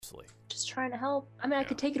Obviously. Just trying to help. I mean, I Yeah.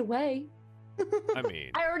 could take it away. I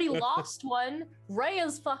mean, I already lost one.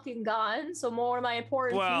 Rhea's fucking gone, so more of my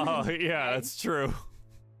important. well, fusions yeah, today. that's true.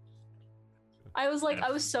 I was like,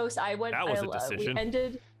 I was so. I went. That was a We decision.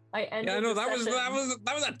 ended. I ended. Yeah, no, the that was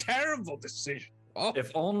session. a terrible decision. Oh,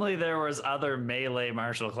 If only there was other melee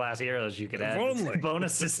martial class heroes you could If add only.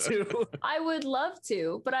 bonuses to. I would love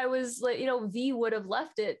to, but I was like, V would have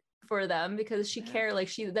left it for them because she cared. Like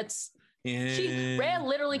Rhea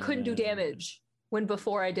literally couldn't do damage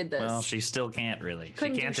before I did this. Well, she still can't really.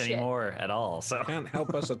 Couldn't she do can't shit. anymore at all. So can't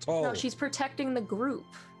help us at all. No, she's protecting the group.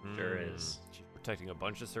 Sure is. She's protecting a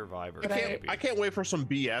bunch of survivors. But maybe. I can't wait for some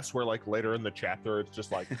BS where like later in the chapter it's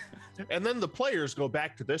just like, and then the players go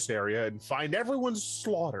back to this area and find everyone's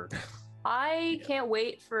slaughtered. I can't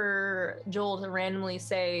wait for Joel to randomly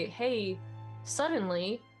say, "Hey,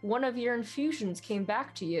 suddenly one of your infusions came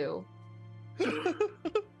back to you."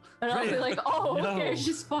 And I'll be like, "Oh, okay, No.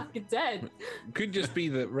 she's fucking dead." Could just be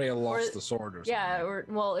that Rhea lost Or- the sword or something. Yeah, or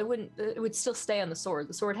well, it wouldn't. It would still stay on the sword.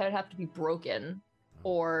 The sword would have to be broken,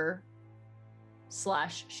 or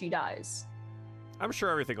 / she dies. I'm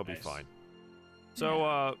sure everything will be Nice. fine.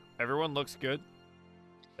 So, everyone looks good.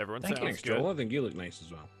 Everyone Thank sounds Thanks, good. Joel. I think you look nice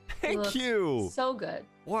as well. Thank Look you. So good.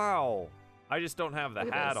 Wow. I just don't have the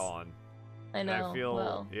Look at hat this. on. I And know. I feel,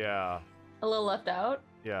 well, yeah, a little left out.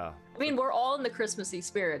 yeah. I mean, we're all in the Christmassy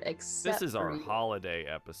spirit, except This is for our you. holiday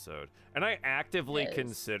episode. And I actively Yes.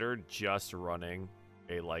 considered just running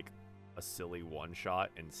a silly one shot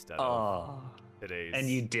instead of Oh, today's and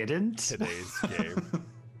you didn't? today's game.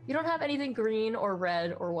 You don't have anything green or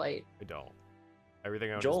red or white. I don't.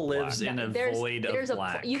 Everything I own Joel is black. lives in a There's void of a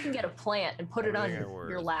black. you can get a plant and put it on Everything I wear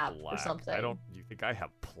your is lap or black. something. I don't. You think I have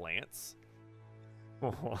plants?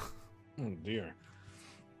 Oh dear.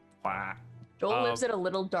 Wah. Joel lives in a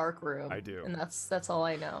little dark room. I do. and that's all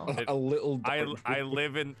I know. A little. I dark.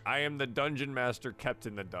 I am the dungeon master kept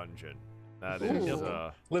in the dungeon. That is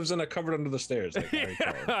Ooh. Lives in a cupboard under the stairs. Like Harry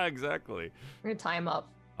Potter. yeah, exactly. We're gonna tie him up.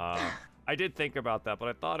 I did think about that, but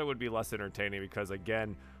I thought it would be less entertaining because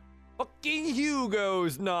again, fucking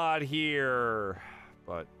Hugo's not here.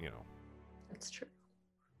 But That's true.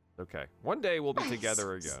 okay. One day we'll be Nice.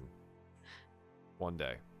 together again. One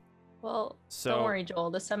day. Well, So don't worry, Joel.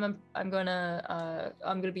 This time I'm gonna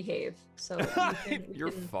behave. So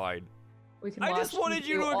you're fine. we can I watch just wanted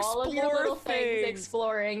you do to all of your explore little things. things.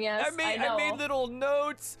 Exploring, yes. I know. made little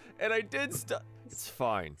notes and I did stuff. It's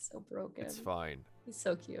fine. So broken. It's fine. He's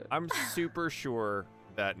so cute. I'm super sure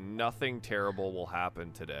that nothing terrible will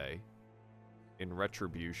happen today in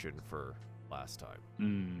retribution for last time.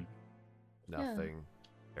 Mm, Nothing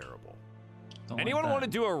terrible. don't like Anyone want to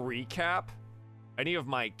that. do a recap? Any of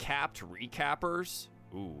my capped recappers?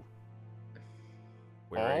 Ooh.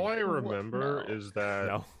 Where All are I you? remember No. is that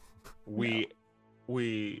No. we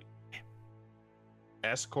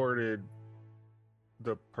escorted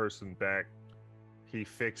the person back. He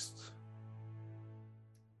fixed.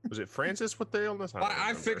 Was it Francis with the illness? don't I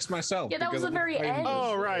remember. fixed myself. Yeah, that was because the very I- end.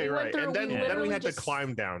 Oh We right, went right. through- And then we we literally had to just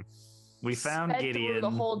climb down. We found sped through Gideon. the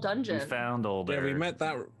whole dungeon. We found Older. Yeah, we met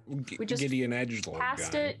that We just Gideon Edgelord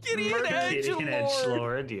Past guy. it. Gideon murdered- Gideon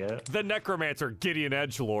Edgelord. Edgelord, yeah. The necromancer, Gideon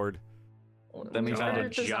Edgelord. Then we found a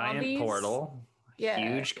murdered the giant zombies. portal. Yeah.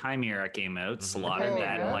 Huge chimera came out, Mhm. slaughtered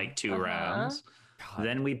that in Chimera. like 2 Uh-huh. rounds. God.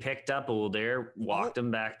 Then we picked up Older, walked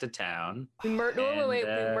him back to town. We murdered. Wait,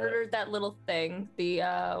 And, we murdered that little thing. The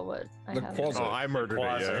what? I The have it. closet. Oh, I murdered it.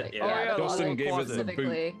 Closet, Yeah. Oh, Yeah, yeah, the the closet Dustin gave it the boot.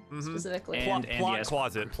 specifically. Mhm. Specifically. And- Plot yes.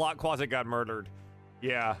 closet. Plot closet got murdered.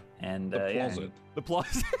 Yeah. And The yeah, closet. The plot.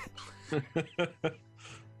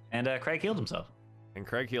 and Craig healed himself. And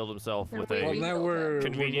Craig healed himself And with we- Well, a now we're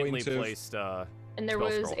conveniently going to. placed. And there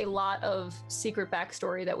Spell was scroll. a lot of secret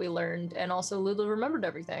backstory that we learned, and also Lulu remembered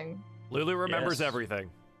everything. Lulu remembers Yes.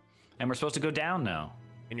 everything, And we're supposed to go down now.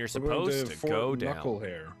 and you're We're going supposed to Fort go down.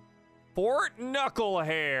 Knucklehair. Fort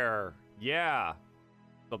Knucklehair. Yeah,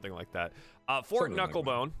 something like that. Fort Something like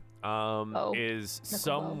that. Knucklebone is Knucklebone.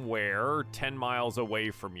 somewhere 10 miles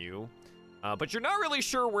away from you, but you're not really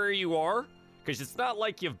sure where you are because it's not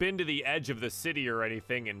like you've been to the edge of the city or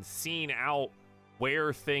anything and seen out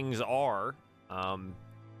where things are.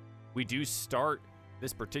 We do start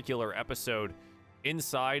this particular episode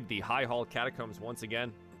inside the High Hall catacombs once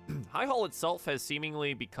again. High Hall itself has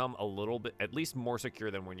seemingly become a little bit, at least more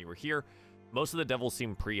secure than when you were here. Most of the devils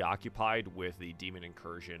seem preoccupied with the demon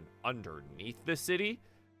incursion underneath the city,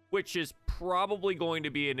 which is probably going to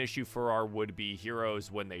be an issue for our would-be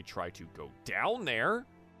heroes when they try to go down there.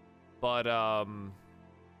 But,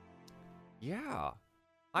 yeah.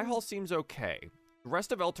 High Hall seems okay. The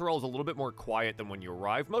rest of Elturel is a little bit more quiet than when you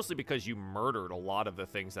arrived, mostly because you murdered a lot of the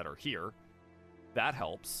things that are here. that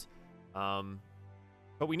helps.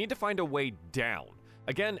 But we need to find a way down.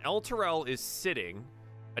 Again, Elturel is sitting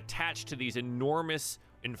attached to these enormous,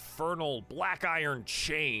 infernal black iron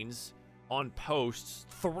chains on posts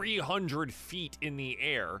 300 feet in the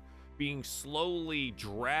air, being slowly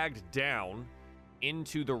dragged down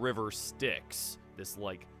into the river Styx, this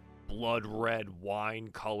like blood red wine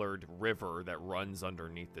colored river that runs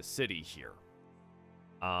underneath the city here.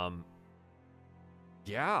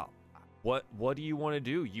 Yeah, what do you want to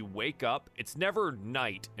do? You wake up, it's never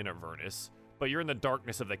night in Avernus, but you're in the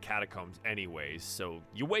darkness of the catacombs anyways, so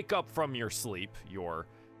you wake up from your sleep, your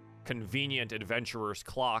convenient adventurer's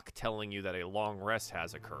clock telling you that a long rest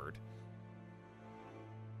has occurred.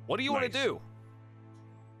 What do you want to do?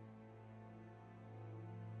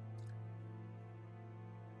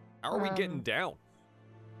 How are we getting down?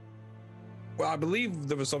 Well, I believe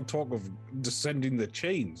there was some talk of descending the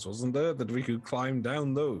chains, wasn't there? That we could climb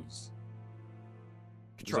down those.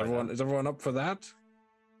 Is everyone up for that?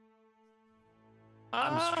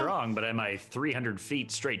 I'm strong, but am I 300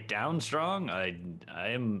 feet straight down strong?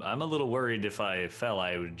 I'm a little worried if I fell,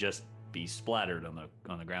 I would just be splattered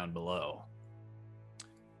on the ground below.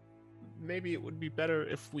 Maybe it would be better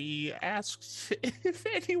if we asked if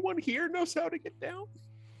anyone here knows how to get down.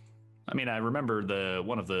 I mean, I remember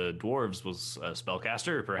one of the dwarves was a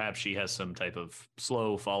spellcaster. Perhaps she has some type of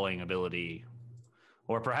slow falling ability.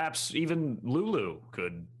 Or perhaps even Lulu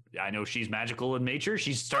could. I know she's magical in nature.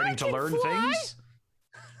 She's starting to learn things.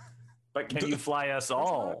 But can you fly us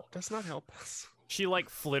all? Does not help us. She like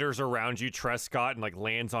flitters around you, Trescott, and like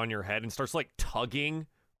lands on your head and starts like tugging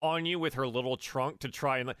on you with her little trunk to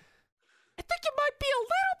try and like, I think it might be a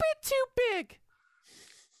little bit too big.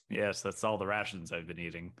 Yes, that's all the rations I've been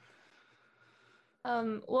eating.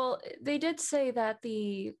 Well, they did say that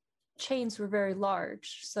the chains were very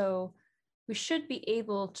large, so we should be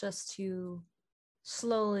able just to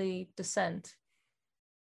slowly descend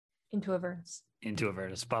into Avernus. Into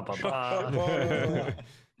Avernus. Ba, ba, ba.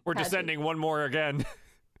 We're descending one more again.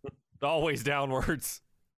 Always downwards.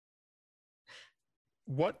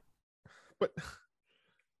 What? But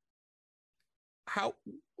how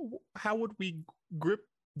would we grip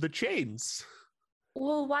the chains?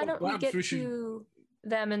 Well, why don't we perhaps get we should- to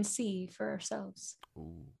them and see for ourselves?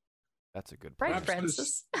 Ooh, that's a good Right, point. Perhaps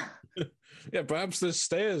Francis? Yeah, perhaps there's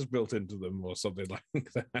stairs built into them or something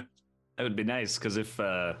like that. That would be nice, because if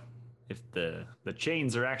the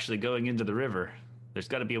chains are actually going into the river, there's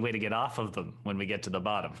got to be a way to get off of them when we get to the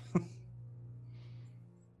bottom.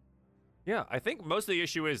 Yeah, I think most of the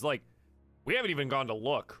issue is like we haven't even gone to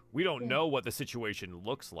look. We don't know what the situation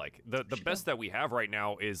looks like. The best that we have right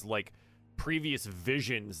now is like previous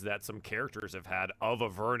visions that some characters have had of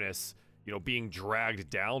Avernus, you know, being dragged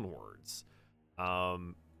downwards.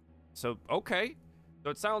 So okay. So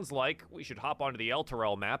it sounds like we should hop onto the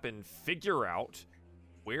Elturel map and figure out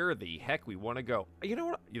where the heck we want to go. You know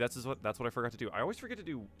what? That's what I forgot to do. I always forget to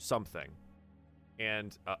do something.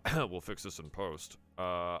 And we'll fix this in post.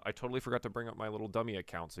 I totally forgot to bring up my little dummy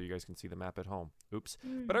account so you guys can see the map at home. Oops.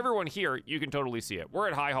 But everyone here, you can totally see it. We're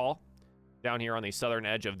at High Hall, down here on the southern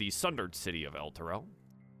edge of the sundered city of Elturel.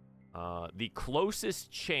 The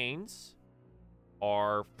closest chains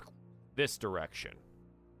are this direction.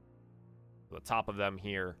 The top of them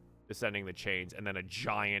here, descending the chains, and then a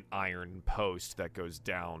giant iron post that goes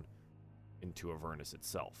down into Avernus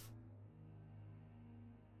itself.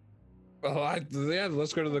 Well,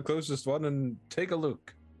 let's go to the closest one and take a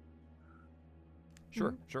look.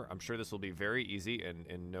 Sure. I'm sure this will be very easy, and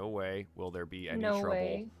in no way will there be any No trouble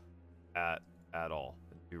way. at all.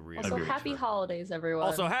 Also, happy holidays, everyone.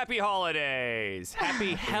 Also, happy holidays!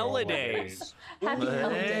 Happy holidays! Happy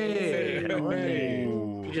Hey, holidays.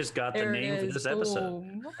 Ooh. You just got the There name it for is. this episode.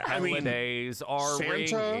 Boom. Holidays are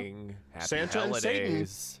Santa- ringing. Happy Santa and Satan.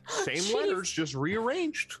 holidays. Same Jeez. letters, just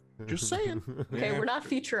rearranged. Just saying. Okay, we're not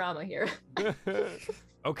Futurama here.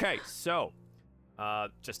 Okay, so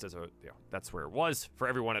just as that's where it was for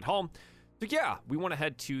everyone at home. So yeah, we want to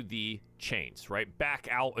head to the chains, right? Back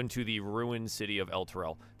out into the ruined city of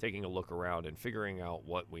Elturel, taking a look around and figuring out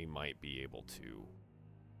what we might be able to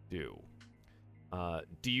do.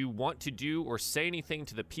 Do you want to do or say anything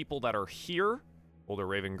to the people that are here, Older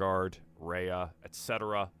Ravengard, Rhea,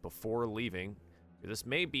 etc., before leaving? This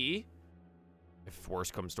may be, if worse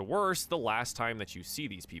comes to worse, the last time that you see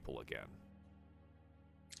these people again.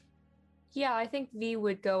 Yeah, I think V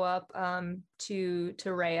would go up to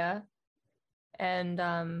Rhea,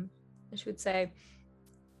 and she would say,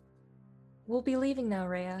 "We'll be leaving now,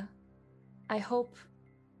 Rhea. I hope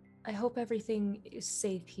everything is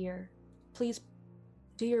safe here. Please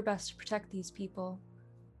do your best to protect these people.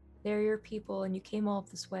 They're your people, and you came all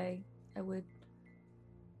this way. I would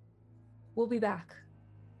we'll be back.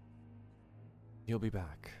 You'll be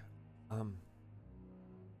back.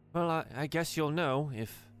 Well, I guess you'll know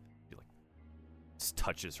if... He, like,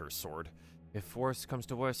 touches her sword. If worse comes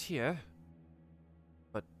to worse here.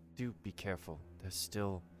 But do be careful. There's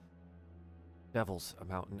still devils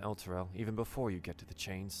about in Elturel, even before you get to the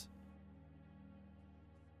chains.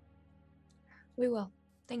 We will.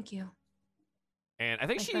 Thank you. And I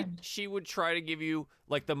think she would try to give you,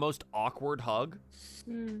 like, the most awkward hug.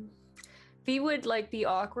 Fee would, like, be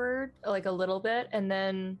awkward, like, a little bit, and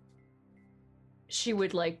then she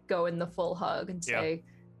would, like, go in the full hug and say,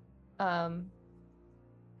 I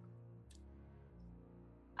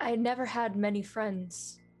never had many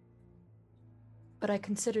friends, but I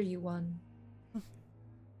consider you one.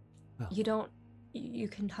 Well. You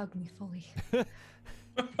can hug me fully.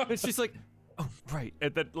 And she's like, oh, right.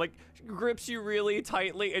 And then, like, grips you really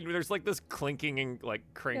tightly, and there's, like, this clinking and, like,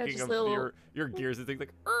 cranking of your gears and things,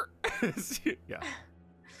 like, yeah.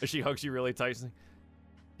 And she hugs you really tight. She's like,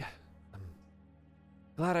 yeah, I'm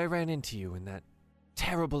glad I ran into you in that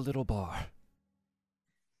terrible little bar.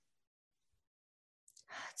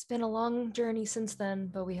 It's been a long journey since then,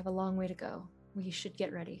 but we have a long way to go. We should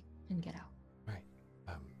get ready and get out. Right.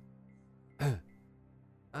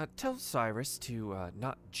 Tell Cyrus to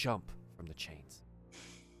not jump from the chains.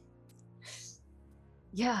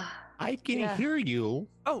 Yeah. I can hear you.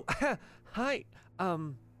 Oh, hi.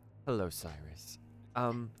 Hello, Cyrus.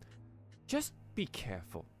 Just be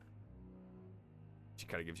careful. She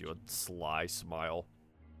kind of gives you a sly smile.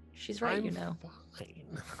 She's right, you know.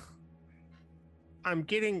 Fine. I'm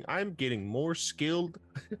getting more skilled.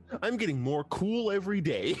 I'm getting more cool every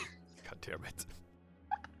day. God damn it.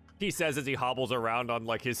 He says as he hobbles around on,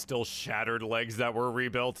 like, his still shattered legs that were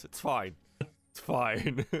rebuilt. It's fine. It's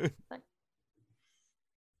fine.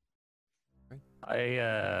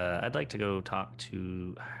 I'd like to go talk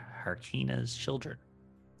to Harkina's children.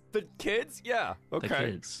 The kids? Yeah. Okay. The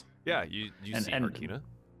kids. Yeah, you see Harkina.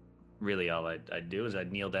 Really, all I'd do is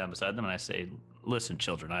I'd kneel down beside them and I say, listen,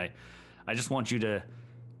 children, I just want you to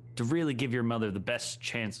really give your mother the best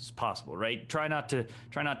chances possible, right? Try not to,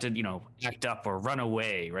 act up or run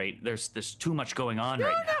away, right? There's too much going on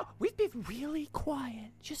right now. No, we've been really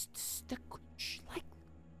quiet. Just like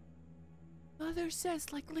Mother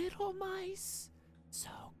says, like little mice.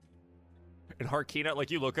 So. And Harkina,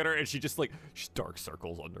 like, you look at her and she just, like, dark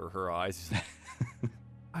circles under her eyes.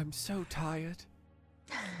 I'm so tired.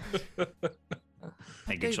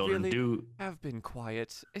 Thank you, children. Really have been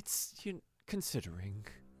quiet. It's considering.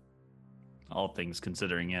 All things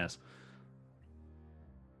considering, yes.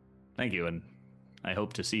 Thank you, and I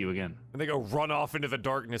hope to see you again. And they go run off into the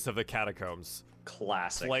darkness of the catacombs.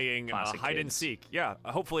 Classic. Playing hide and seek. Yeah,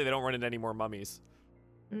 hopefully they don't run into any more mummies.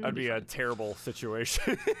 That'd be a terrible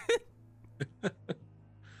situation.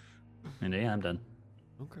 And yeah, I'm done.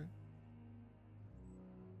 Okay.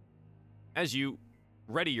 As you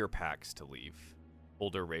ready your packs to leave,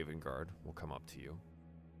 older Ravengard will come up to you.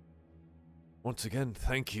 Once again,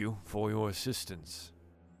 thank you for your assistance.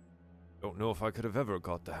 Don't know if I could have ever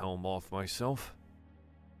got the helm off myself.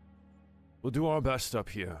 We'll do our best up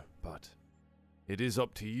here, but it is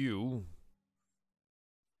up to you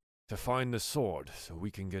to find the sword so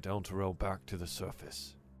we can get Elturel back to the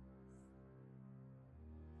surface.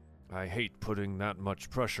 I hate putting that much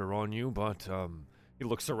pressure on you, but, he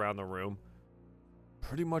looks around the room.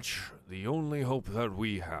 Pretty much the only hope that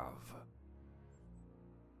we have.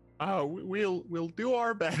 We'll do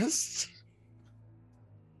our best.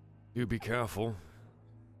 You be careful.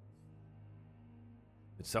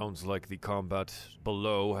 It sounds like the combat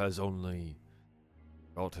below has only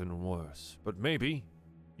gotten worse, but maybe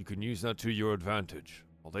you can use that to your advantage.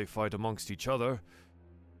 While they fight amongst each other,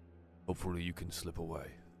 hopefully you can slip away.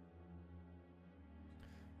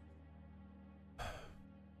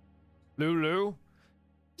 Lulu?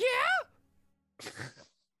 Yeah?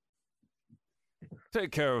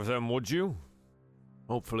 Take care of them, would you?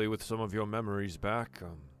 Hopefully with some of your memories back,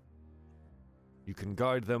 you can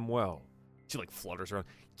guide them well. She, like, flutters around.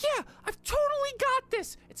 Yeah, I've totally got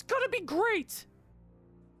this. It's gonna be great.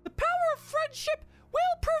 The power of friendship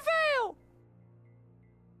will prevail.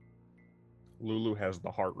 Lulu has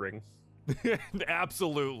the heart ring.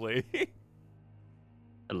 Absolutely.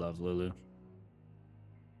 I love Lulu.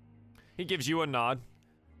 He gives you a nod.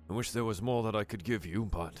 I wish there was more that I could give you,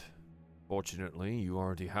 but fortunately, you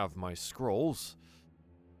already have my scrolls.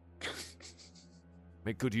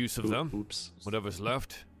 Make good use of them. Oops. Whatever's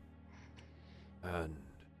left. And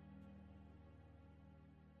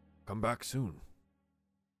come back soon.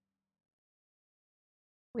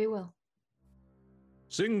 We will.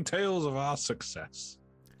 Sing tales of our success.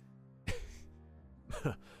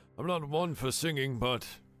 I'm not one for singing, but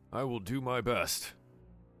I will do my best.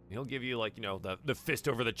 He'll give you, like, the fist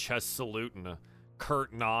over the chest salute and a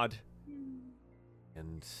curt nod.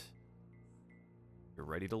 And you're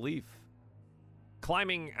ready to leave.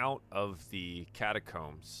 Climbing out of the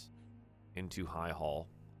catacombs into High Hall.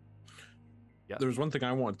 Yeah. There's one thing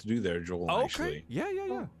I want to do there, Joel. Okay. Actually,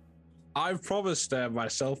 Yeah. I've promised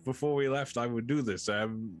myself before we left I would do this. I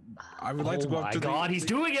would like to go up to God, he's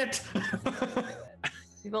doing it!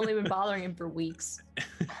 We've only been bothering him for weeks.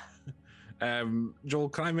 Joel,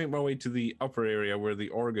 can I make my way to the upper area where the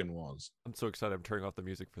organ was? I'm so excited. I'm turning off the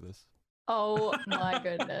music for this. Oh my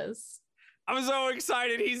goodness. I'm so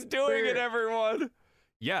excited. He's doing it, everyone.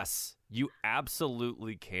 Yes, you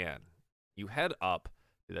absolutely can. You head up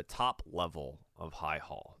to the top level of High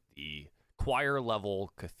Hall, the choir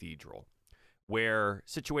level cathedral, where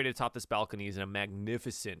situated atop this balcony is a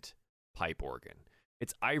magnificent pipe organ.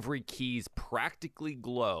 Its ivory keys practically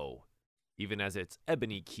glow, even as its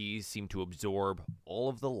ebony keys seem to absorb all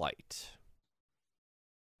of the light.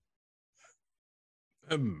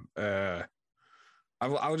 I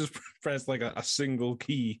would just press like a single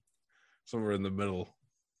key somewhere in the middle.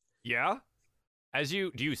 Yeah?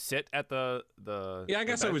 Do you sit at the Yeah, I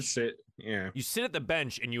guess I would bench? sit. Yeah. You sit at the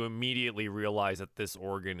bench and you immediately realize that this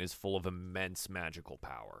organ is full of immense magical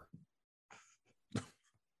power.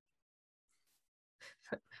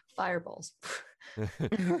 Fireballs.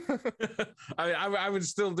 I would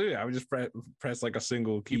still do it. I would just press like a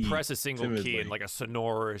single key. You press a single key timidly. and like a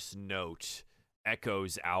sonorous note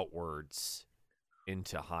echoes outwards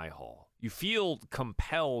into High Hall. You feel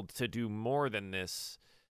compelled to do more than this,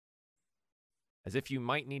 as if you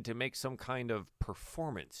might need to make some kind of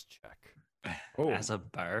performance check. Oh. As a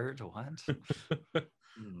bird? What?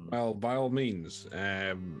 Well, by all means.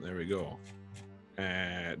 There we go.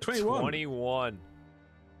 21. 21.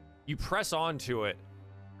 You press onto it,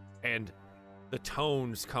 and the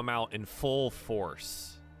tones come out in full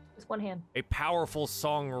force. With one hand. A powerful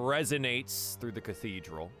song resonates through the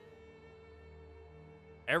cathedral.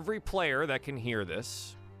 Every player that can hear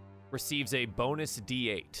this receives a bonus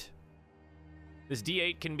D8. This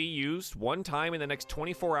D8 can be used one time in the next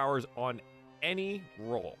 24 hours on any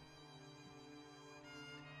roll.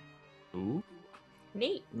 Ooh,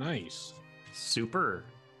 Neat. Nice. super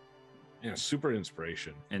Yeah, super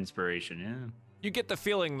inspiration. inspiration, yeah. You get the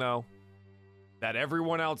feeling, though, that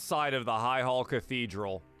everyone outside of the High Hall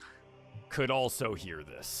Cathedral could also hear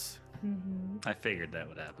this. Mm-hmm. I figured that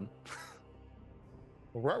would happen.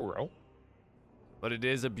 Ruh-roh. But it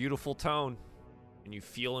is a beautiful tone, and you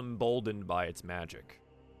feel emboldened by its magic.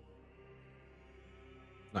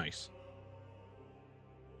 Nice.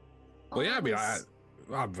 Well, yeah, I mean,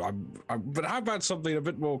 but how about something a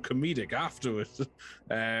bit more comedic afterwards?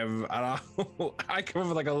 And I come up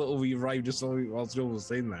with like a little wee rhyme just whilst Joel was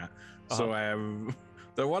saying that. So,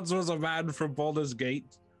 there once was a man from Baldur's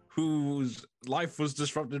Gate whose life was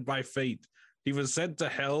disrupted by fate. He was sent to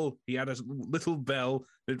hell. He had a little bell.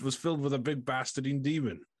 It was filled with a big bastarding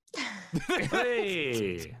demon.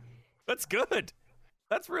 Hey! That's good.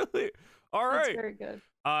 That's really all That's right. very good.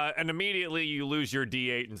 And immediately you lose your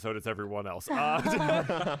D8, and so does everyone else.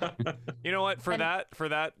 You know what? For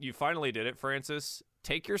that, you finally did it, Francis.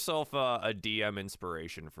 Take yourself a DM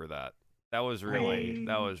inspiration for that. That was really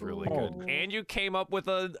good. And you came up with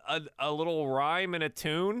a little rhyme and a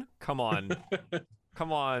tune. Come on,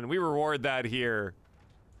 come on. We reward that here.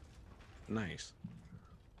 Nice.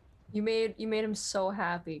 You made him so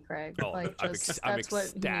happy, Craig. Oh, like I'm just I'm that's what he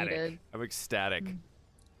ecstatic. needed. I'm ecstatic.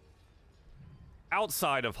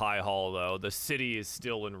 Outside of High Hall, though, the city is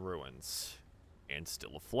still in ruins and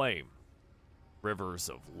still aflame. Rivers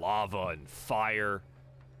of lava and fire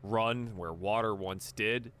run where water once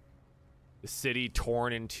did. The city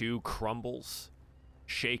torn in two crumbles,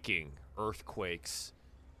 shaking earthquakes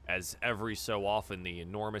as every so often the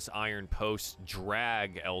enormous iron posts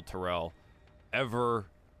drag El Terrell ever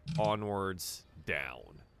onwards down.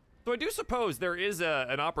 So I do suppose there is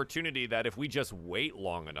an opportunity that if we just wait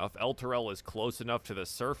long enough, El Terrell is close enough to the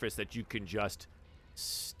surface that you can just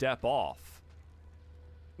step off.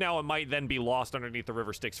 Now, it might then be lost underneath the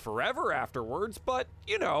river Styx forever afterwards, but,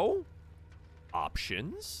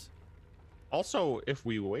 options. Also, if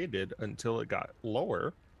we waited until it got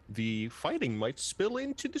lower, the fighting might spill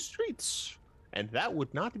into the streets. And that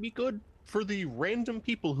would not be good for the random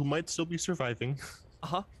people who might still be surviving.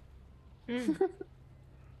 Uh-huh. Mm.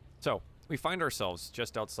 So, we find ourselves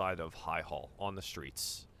just outside of High Hall on the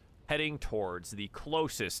streets, heading towards the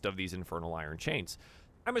closest of these infernal iron chains.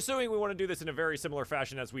 I'm assuming we want to do this in a very similar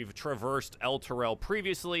fashion as we've traversed El Terrell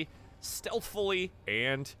previously, stealthily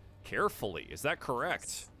and carefully. Is that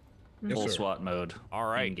correct? Yes, Full sir. SWAT mode. All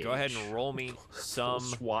right, go ahead Engage. and roll me some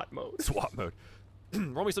SWAT mode. SWAT mode.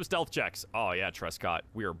 Roll me some stealth checks. Oh yeah, Trescott,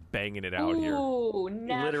 we are banging it out here. Ooh,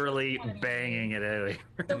 Literally banging it out.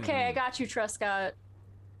 It's okay, I got you, Trescott.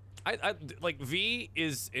 I like V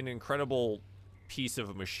is an incredible piece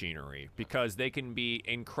of machinery because they can be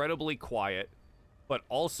incredibly quiet, but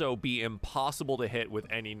also be impossible to hit with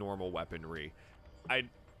any normal weaponry.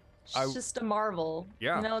 It's just a marvel.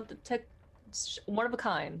 Yeah. You know, it's one of a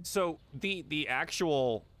kind. So the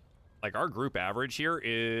actual, like, our group average here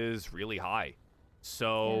is really high.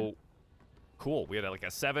 So cool. We had like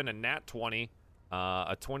a 7, a nat 20,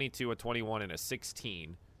 a 22, a 21, and a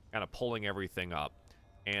 16, kind of pulling everything up.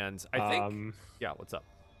 And I think, yeah, what's up?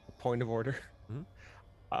 Point of order. Mhm.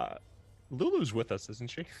 Lulu's with us,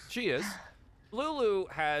 isn't she? She is. Lulu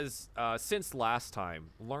has, since last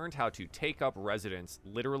time, learned how to take up residence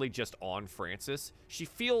literally just on Francis. She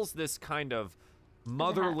feels this kind of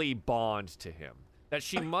motherly bond to him, that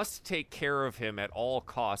she must take care of him at all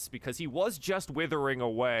costs because he was just withering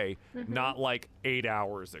away not like 8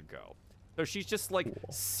 hours ago. So she's just like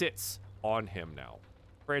sits on him now.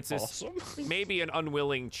 Francis, Awesome. maybe an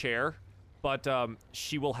unwilling chair, but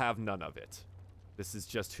she will have none of it. This is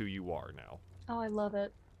just who you are now. Oh, I love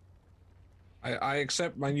it. I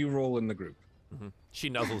accept my new role in the group.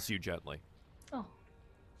 She nuzzles you gently Oh,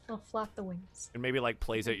 I'll flap the wings. and maybe like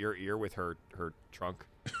plays at your ear with her trunk.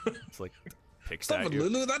 It's like picks Stop at it, you.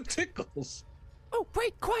 Lulu, that tickles. Oh,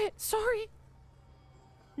 wait, quiet. Sorry.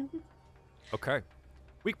 Okay.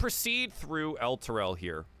 We proceed through El Terrell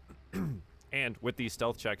here. And with these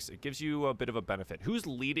stealth checks, it gives you a bit of a benefit. Who's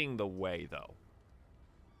leading the way, though?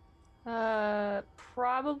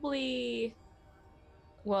 Probably.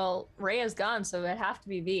 Well, Rhea's gone, so it'd have to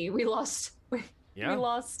be V. We lost. We Yeah.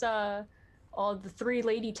 lost all the 3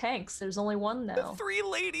 lady tanks. There's only one The now. 3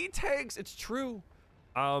 lady tanks. It's true.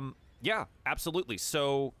 Yeah, absolutely.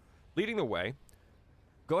 So, leading the way,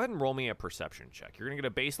 go ahead and roll me a perception check. You're going to get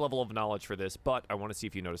a base level of knowledge for this, but I want to see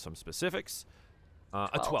if you notice some specifics.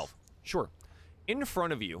 A 12. Sure. In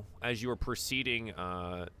front of you, as you are proceeding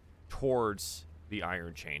towards the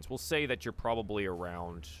iron chains, we'll say that you're probably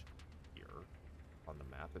around here on the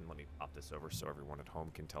map. And let me pop this over so everyone at home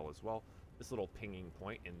can tell as well. This little pinging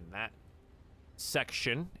point in that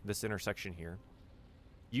section, this intersection here,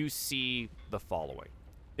 you see the following.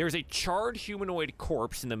 There's a charred humanoid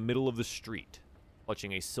corpse in the middle of the street,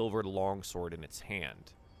 clutching a silvered longsword in its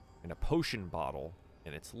hand, and a potion bottle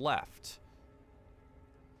in its left.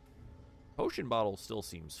 Potion bottle still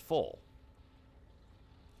seems full.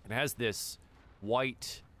 It has this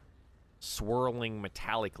white, swirling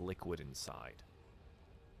metallic liquid inside.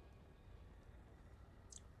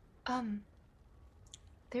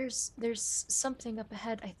 There's something up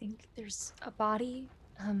ahead. I think there's a body.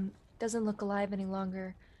 Doesn't look alive any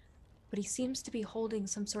longer, but he seems to be holding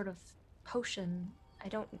some sort of potion. I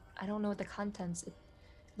don't know what the contents. It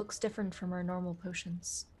looks different from our normal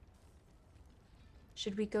potions.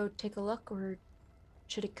 Should we go take a look, or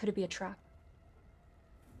could it be a trap?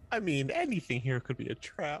 I mean, anything here could be a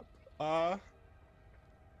trap. I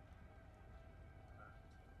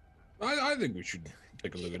think we should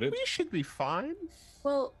take a look at it. We should be fine.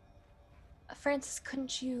 Well, Francis,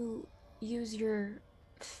 couldn't you use your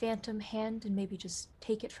phantom hand and maybe just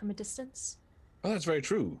take it from a distance? Oh, that's very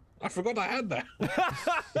true. I forgot I had that.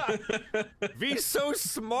 V's so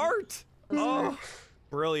smart. Oh,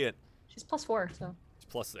 brilliant. She's +4, so.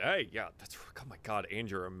 Plus, hey, yeah, that's, oh my god, and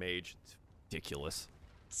you're a mage. It's ridiculous.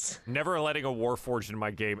 Never letting a Warforged in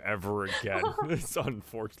my game ever again. It's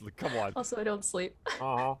unfortunate. Come on. Also, I don't sleep.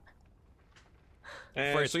 Uh-huh.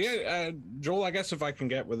 So yeah, Joel, I guess if I can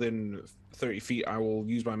get within 30 feet, I will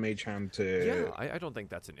use my mage hand to... Yeah, I don't think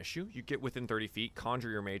that's an issue. You get within 30 feet, conjure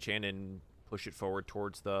your mage hand, and push it forward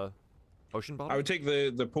towards the potion bottle. I would take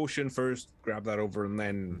the potion first, grab that over, and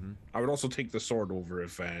then I would also take the sword over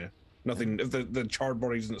if nothing, if the charred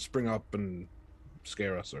body doesn't spring up and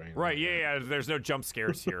scare us or anything. Right, yeah, there's no jump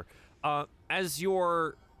scares here. As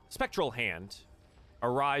your spectral hand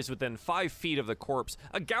arrives within 5 feet of the corpse,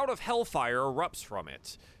 a gout of hellfire erupts from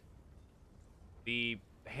it. The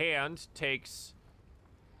hand takes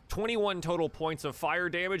 21 total points of fire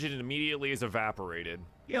damage and it immediately is evaporated.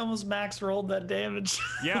 He almost max rolled that damage.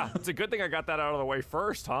 Yeah, it's a good thing I got that out of the way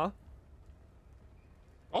first, huh?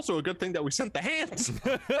 Also, a good thing that we sent the hands.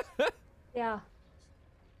 Yeah.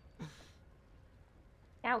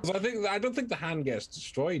 Ouch. 'Cause I don't think the hand gets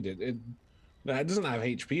destroyed. It doesn't have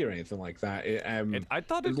HP or anything like that. I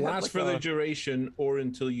thought it It had lasts like for the a- duration or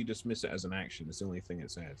until you dismiss it as an action. It's the only thing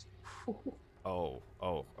it says. Oh,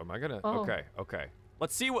 am I gonna? Oh. Okay.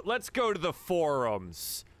 Let's go to the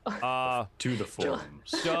forums. To the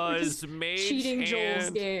forums. Does Mage Cheating Joel's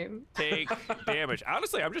Hand game. take damage?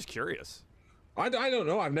 Honestly, I'm just curious. I don't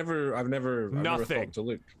know. I've never Nothing. thought to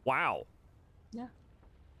look. Wow. Yeah.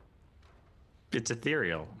 It's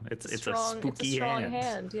ethereal. It's a spooky it's a strong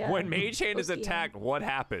hand. Yeah. When Mage Hand is Spooky attacked, what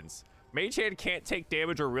happens? Mage Hand can't take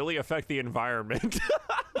damage or really affect the environment.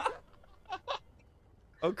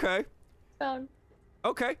 Okay. Found.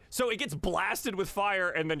 Okay. So it gets blasted with fire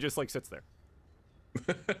and then just like sits there.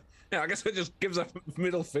 Yeah, I guess it just gives a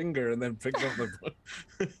middle finger and then picks up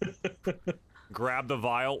the. Grab the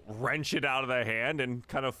vial, wrench it out of the hand, and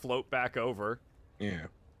kind of float back over. Yeah.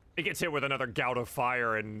 It gets hit with another gout of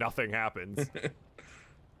fire and nothing happens.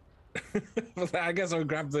 I guess I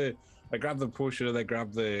grabbed the potion and I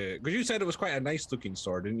grabbed the. Because you said it was quite a nice looking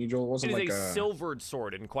sword, didn't you, Joel? It It wasn't is like a silvered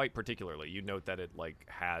sword, and quite particularly, you note that it like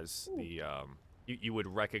has the you would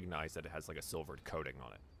recognize that it has like a silvered coating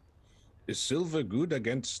on it. Is silver good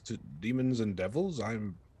against demons and devils?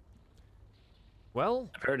 Well,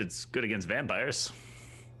 I've heard it's good against vampires.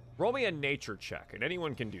 roll me a nature check, and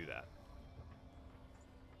anyone can do that.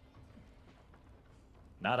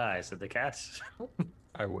 Not I, said the cat.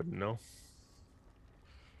 I wouldn't know.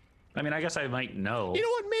 I mean, I guess I might know. You know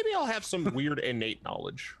what? Maybe I'll have some weird innate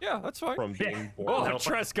knowledge Yeah, that's fine. from being born. Oh, out.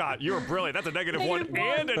 Trescott, you were brilliant. That's a -1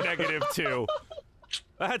 and a -2.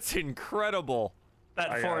 That's incredible. That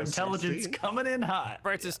I for got a intelligence 16. coming in hot.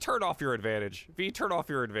 Francis, turn off your advantage. V, turn off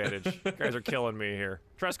your advantage. You guys are killing me here.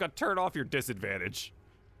 Trescott, turn off your disadvantage.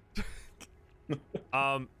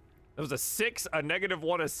 It was a 6, a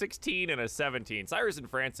 -1, a 16, and a 17. Cyrus and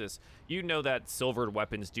Francis, you know that silvered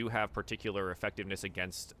weapons do have particular effectiveness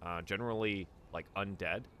against generally like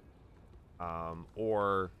undead,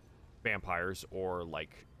 or vampires, or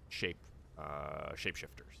like shapeshifters.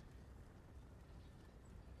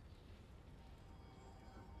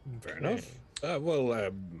 Fair enough.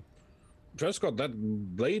 Well, Trescott, that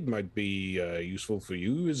blade might be useful for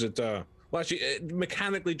you. Is it? Well, actually,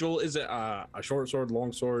 mechanically, Joel, is it a short sword,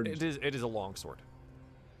 long sword? It is a long sword.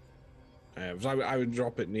 So I would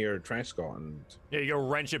drop it near Trescott and. Yeah, you go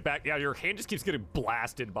wrench it back. Yeah, your hand just keeps getting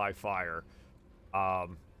blasted by fire.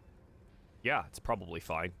 Yeah, it's probably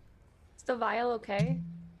fine. Is the vial okay?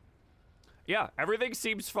 Yeah, everything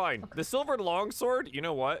seems fine. The silvered longsword, you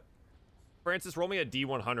know what? Francis, roll me a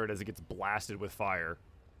D100 as it gets blasted with fire.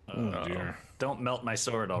 Oh dear. Don't melt my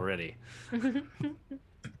sword already.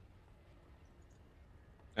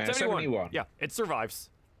 71. Yeah, it survives.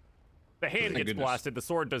 The hand Thank gets goodness. blasted, the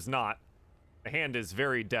sword does not. The hand is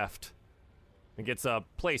very deft. It gets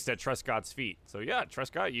placed at Trescott's feet. So yeah,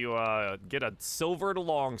 Trescott, you get a silvered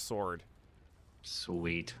longsword.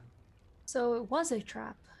 Sweet. So it was a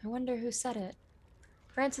trap. I wonder who said it.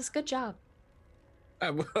 Francis, good job.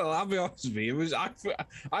 Well, I'll be honest with you. It was. I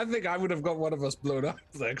think I would have got one of us blown up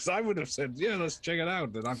there because I would have said, "Yeah, let's check it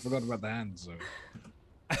out." And I forgot about the hand. So.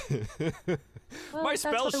 Well, My that's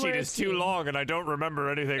spell why we're sheet a is too team. long, and I don't remember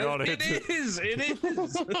anything on it. It is. It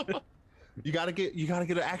is. You gotta get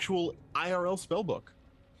an actual IRL spell book.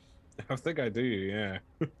 I think I do. Yeah.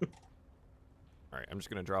 All right, I'm just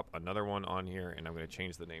gonna drop another one on here, and I'm gonna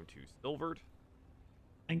change the name to Silvered.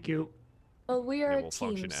 Thank you. Well, we are And it a will team,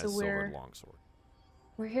 function so as we're Silvered Longsword.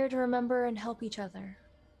 we're here to remember and help each other.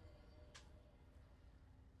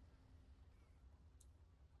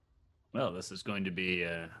 Well, this is going to be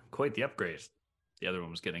quite the upgrade. The other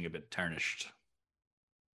one was getting a bit tarnished.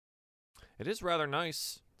 It is rather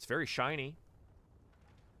nice. It's very shiny.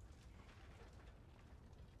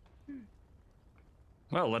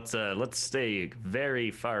 Well, let's stay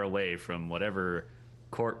very far away from whatever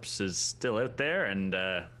corpse is still out there and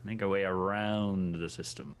make our way around the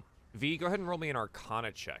system. V, go ahead and roll me an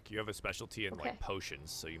Arcana check. You have a specialty in Okay. like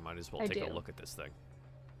potions, so you might as well I take a do. look at this thing.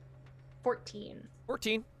 14.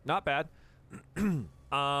 14, not bad.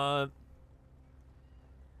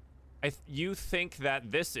 You think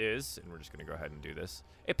that this is, and we're just gonna go ahead and do this,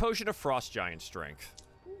 a potion of Frost Giant Strength.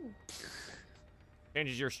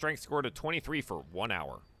 Changes your strength score to 23 for 1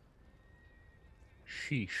 hour.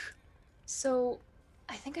 Sheesh. So,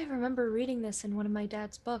 I think I remember reading this in one of my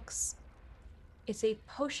dad's books. It's a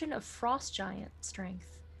potion of frost giant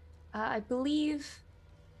strength. I believe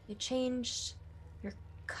it changed your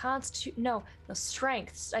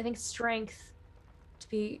strength. I think strength to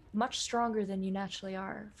be much stronger than you naturally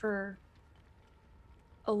are for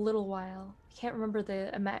a little while. I can't remember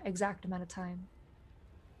the exact amount of time.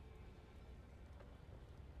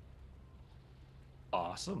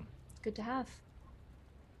 Awesome. It's good to have.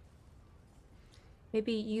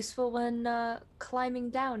 Maybe useful when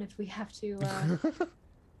climbing down if we have to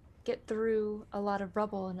get through a lot of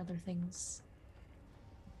rubble and other things.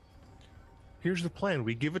 Here's the plan.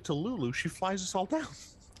 We give it to Lulu. She flies us all down.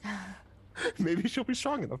 Maybe she'll be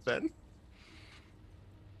strong enough then.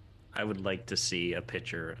 I would like to see a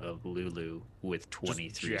picture of Lulu with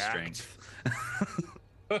 23 jacked. strength.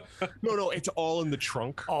 No, it's all in the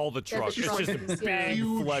trunk. All the Yeah, the trunk. It's just a trunk is- yeah. big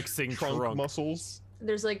Huge flexing trunk. muscles.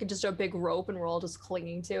 There's like just a big rope, and we're all just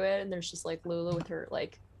clinging to it, and there's just like Lulu with her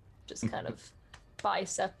like just kind of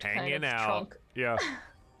bicep kind Hanging of out. trunk. Yeah.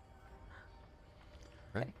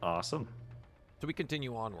 Awesome. So we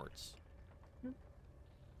continue onwards.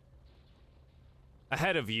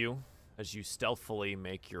 Ahead of you, as you stealthily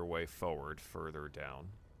make your way forward further down.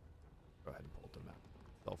 Go ahead and pull up the map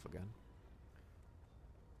itself again.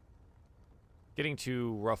 Getting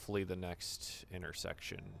to roughly the next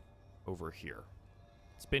intersection over here.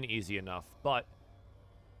 It's been easy enough, but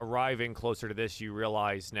arriving closer to this, you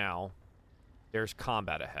realize now there's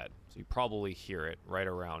combat ahead. So you probably hear it right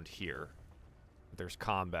around here. There's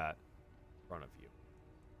combat in front of you.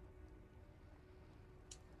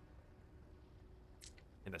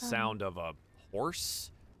 And the sound of a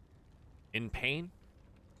horse in pain.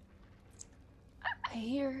 I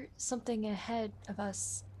hear something ahead of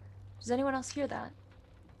us. Does anyone else hear that?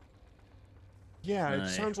 Yeah, it Aye.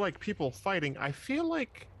 sounds like people fighting. I feel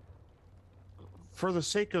like, for the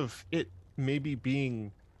sake of it maybe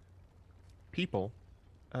being people,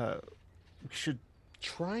 we should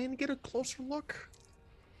try and get a closer look.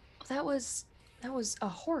 That was a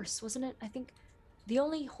horse, wasn't it? I think the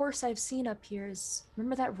only horse I've seen up here is,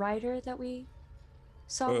 remember that rider that we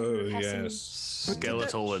saw? when we Oh, were passing- yes.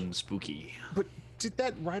 Skeletal and spooky. But did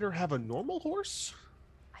that rider have a normal horse?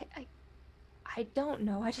 I don't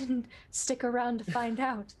know. I didn't stick around to find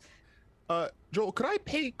out. Joel, could I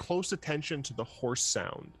pay close attention to the horse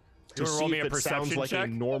sound You to wanna roll see me if a it sounds perception like check?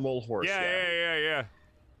 a normal horse? Yeah.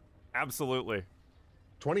 Absolutely.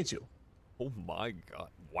 22. Oh my god.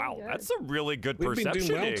 Wow, good. that's a really good We've been perception.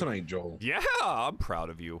 doing well Ig. tonight, Joel. Yeah, I'm proud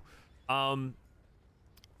of you.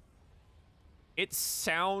 It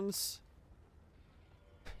sounds.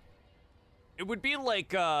 It would be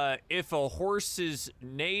like if a horse's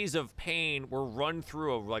neighs of pain were run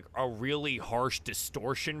through a really harsh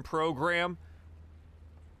distortion program.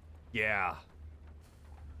 Yeah.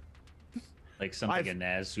 Like something I've- a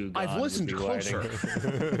Nazgûl I've god listened would be writing.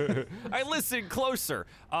 closer. I listened closer.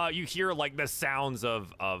 You hear like the sounds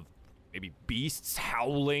of maybe beasts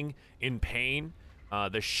howling in pain,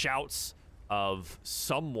 the shouts of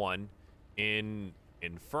someone in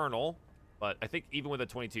Infernal. But I think even with a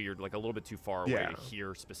 22, you're like a little bit too far away Yeah. to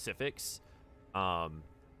hear specifics. And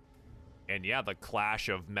yeah, the clash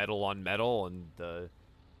of metal on metal and the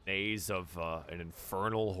neighs of an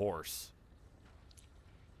infernal horse.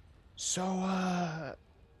 So,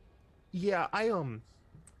 yeah, I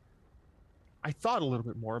thought a little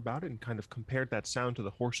bit more about it and kind of compared that sound to the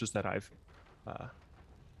horses that I've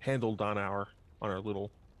handled on our little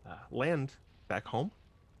land back home.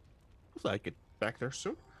 Hopefully I get back there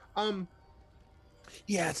soon.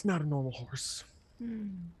 Yeah, it's not a normal horse.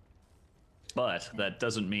 But that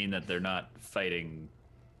doesn't mean that they're not fighting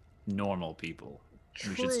normal people.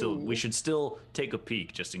 We should still take a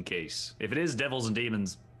peek just in case. If it is devils and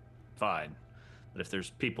demons, fine. But if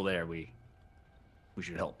there's people there, we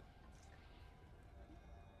should help.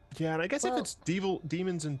 Yeah, and I guess if Well- it's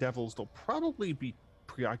demons and devils, they'll probably be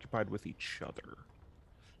preoccupied with each other.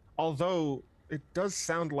 Although it does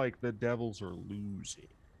sound like the devils are losing.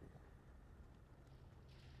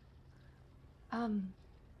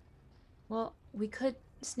 Well, we could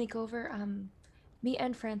sneak over. Me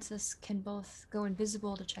and Francis can both go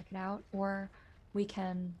invisible to check it out, or we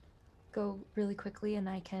can go really quickly and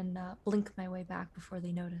I can blink my way back before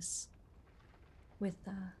they notice with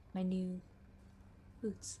my new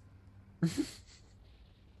boots.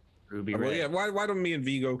 Ruby Well, Red. yeah. Why don't me and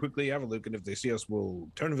V go quickly have a look, and if they see us, we'll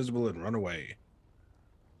turn invisible and run away.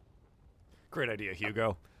 Great idea,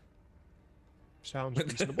 Hugo. Sounds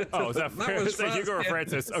reasonable. Oh, is that, That was is that Hugo or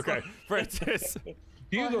Francis. Francis? Okay, Francis.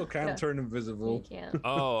 Hugo can't yeah. turn You invisible, can't.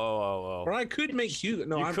 Oh. or I could make Hugo.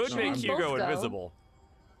 No, You I'm, could no, make I'm- Hugo- Hugo Both go. invisible.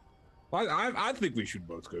 I think we should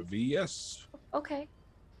both go V. Yes. Okay,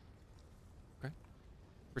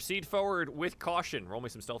 Proceed forward with caution. Roll me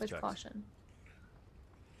some stealth with checks. caution.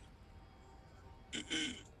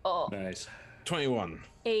 Oh, Nice. 21.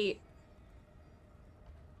 8.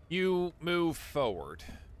 You move forward,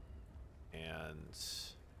 and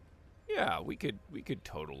yeah, we could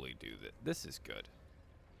totally do that. This is good.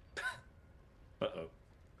 Uh-oh.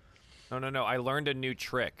 No. I learned a new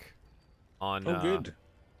trick on Oh, good.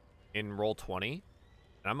 in Roll20.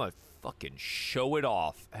 And I'm gonna fucking show it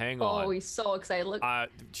off. Hang Oh, on. he's so excited. Look.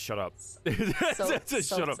 Shut up. So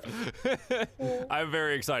Shut up. I'm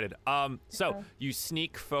very excited. So Okay. you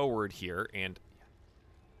sneak forward here, and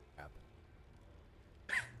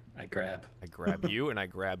I grab. I grab you, and I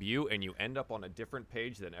grab you, and you end up on a different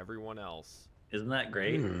page than everyone else. Isn't that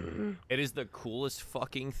great? It is the coolest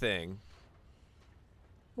fucking thing.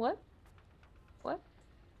 What? What?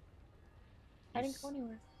 I You didn't go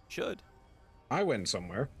anywhere. Should. I went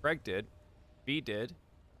somewhere. Greg did. B did.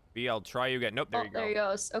 B, I'll try you again. Nope, there Oh, you go. there he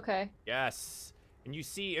goes. Okay. Yes. And you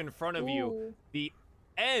see in front of you Ooh. the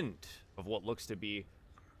end of what looks to be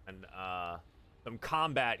some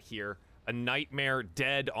combat here. A nightmare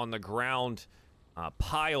dead on the ground,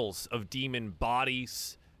 piles of demon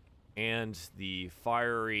bodies, and the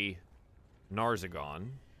fiery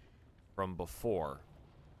Narzagon from before.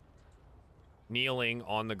 Kneeling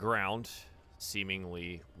on the ground,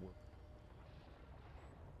 seemingly.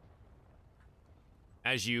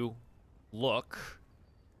 As you look,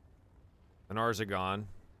 the Narzagon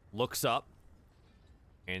looks up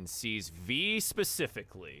and sees V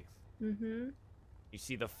specifically. Mm-hmm. You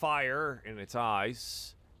see the fire in its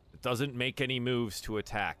eyes. It doesn't make any moves to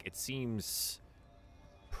attack. It seems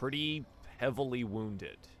pretty heavily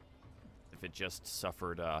wounded. If it just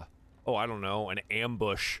suffered an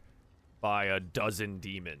ambush by a dozen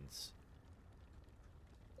demons.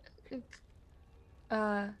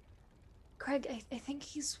 Craig, I think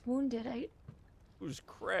he's wounded. Who's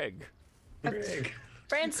Craig?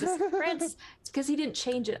 Francis, it's because he didn't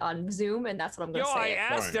change it on Zoom, and that's what I'm gonna Yo, say. I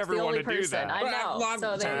asked It's the everyone only to do person. that. I know. Well,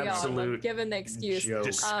 So there you go. I'm absolute giving the excuse. joke.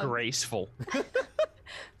 Disgraceful.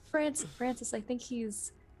 Francis, I think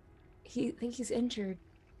he's injured.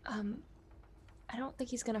 I don't think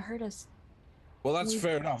he's gonna hurt us. Well, that's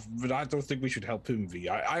fair enough, but I don't think we should help him, V.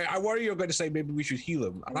 I worry you're going to say maybe we should heal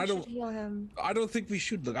him, and We I should don't. heal him. I don't think we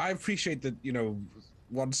should. Look, I appreciate that,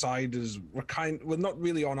 one side is we're not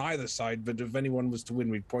really on either side, but if anyone was to win,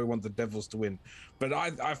 we'd probably want the Devils to win. But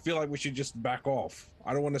I feel like we should just back off.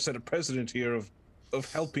 I don't want to set a precedent here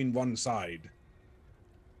of helping one side.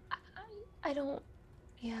 I don't.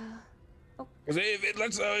 Yeah. 'Cause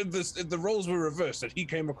if the roles were reversed, that he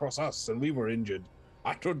came across us and we were injured,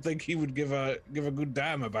 I don't think he would give a good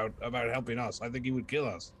damn about helping us. I think he would kill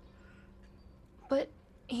us. But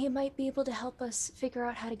he might be able to help us figure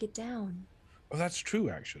out how to get down. Well, that's true,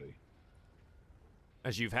 actually.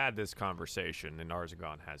 As you've had this conversation, the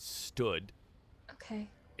Narzagon has stood, Okay.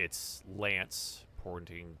 its lance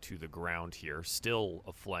pointing to the ground here, still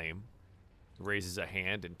aflame. Raises a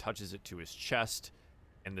hand and touches it to his chest,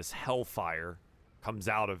 and this hellfire comes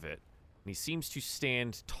out of it. And he seems to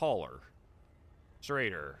stand taller,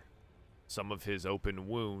 straighter, some of his open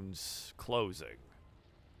wounds closing.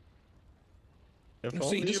 If See,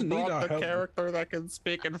 only he you doesn't need brought our the help. character that can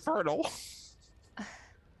speak Infernal.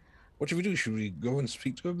 What should we do? Should we go and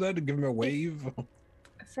speak to him then and give him a wave?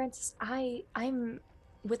 Francis, I'm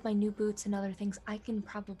with my new boots and other things. I can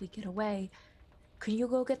probably get away. Could you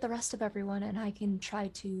go get the rest of everyone, and I can try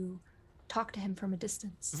to talk to him from a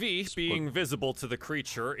distance? V, being visible to the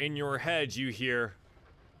creature, in your head you hear,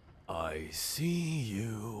 I see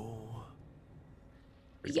you.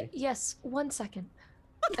 Yes. 1 second.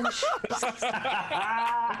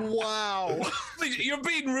 Wow. You're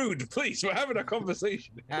being rude. Please, we're having a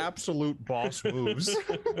conversation. Absolute boss moves.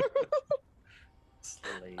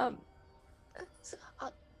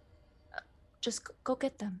 Just go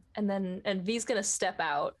get them, and V's gonna step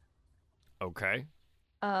out. Okay.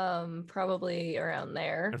 Probably around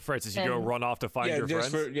there. And Francis, you go And- run off to find your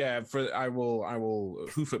friends? I will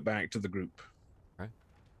hoof it back to the group.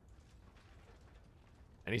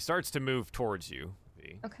 And he starts to move towards you,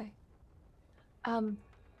 V. Okay.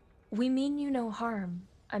 We mean you no harm.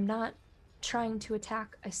 I'm not trying to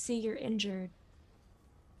attack. I see you're injured.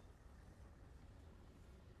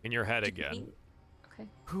 In your head Do you again. mean- Okay.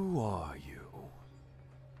 Who are you?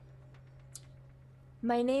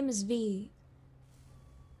 My name is V.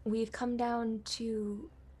 We've come down to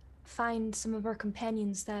find some of our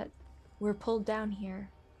companions that were pulled down here.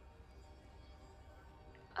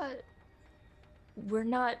 We're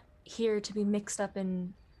not here to be mixed up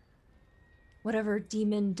in whatever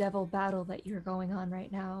demon devil battle that you're going on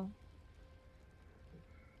right now.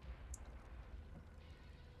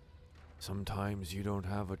 Sometimes you don't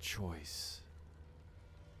have a choice.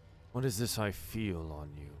 What is this I feel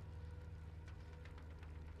on you?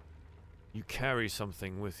 You carry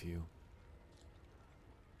something with you.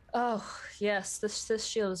 Oh, yes, this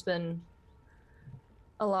shield has been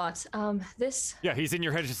a lot. This Yeah, he's in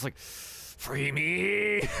your head just like, free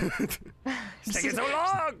me! It's taking so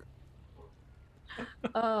long!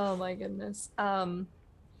 Oh my goodness.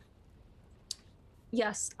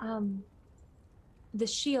 Yes, the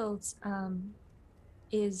shields,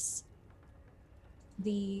 is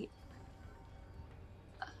the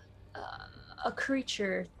a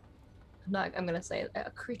creature. I'm gonna say it,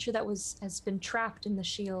 a creature that has been trapped in the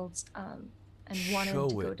shields, and wanted Show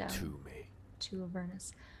to go it down to me. to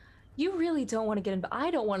Avernus. You really don't want to get involved.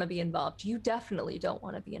 I don't want to be involved. You definitely don't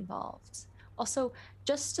want to be involved. Also,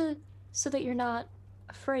 so that you're not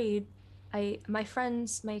afraid, my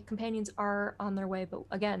friends, my companions are on their way, but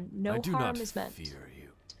again, no I do harm not is meant fear you,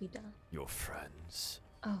 to be done. your friends.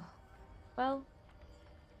 Oh, well,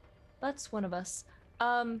 that's one of us.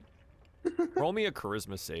 Roll me a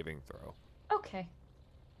charisma saving throw. Okay.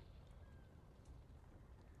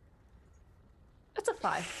 That's a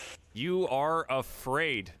 5. You are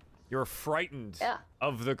afraid. You're frightened Yeah.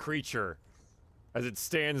 of the creature as it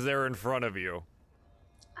stands there in front of you.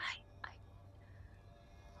 I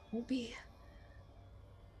won't be.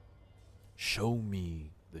 Show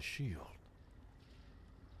me the shield.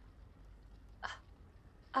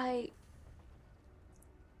 I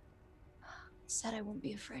said I wouldn't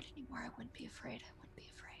be afraid anymore. I wouldn't be afraid. I wouldn't be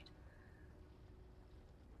afraid.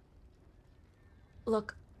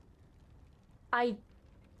 Look, I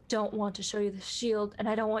don't want to show you the shield, and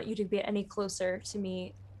I don't want you to get any closer to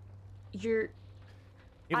me. He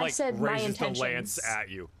I like said my raises the lance intentions. at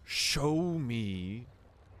you. Show me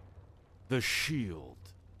the shield.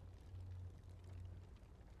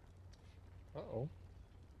 Uh-oh.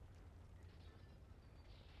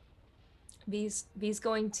 V's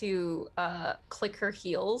going to click her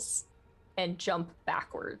heels and jump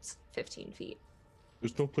backwards 15 feet.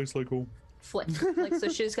 There's no place like home. Flick. Like, so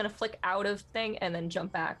she's gonna flick out of thing and then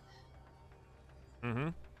jump back. Mm-hmm.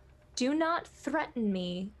 Do not threaten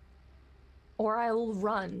me, or I will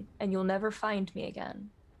run and you'll never find me again.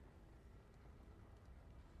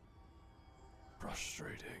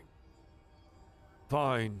 Frustrating.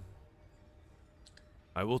 Fine.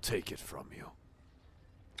 I will take it from you.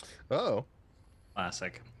 Oh.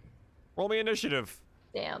 Classic. Roll me initiative.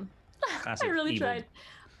 Damn. Classic I really evil. tried.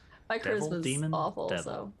 My Devil, charisma's demon, awful, devil.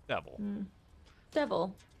 so. Devil.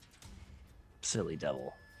 Devil. Silly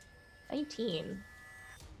devil. 19.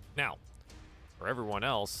 Now, for everyone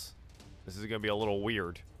else, this is going to be a little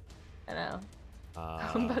weird. I know.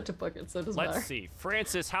 I'm about to book it, so it doesn't Let's matter. see.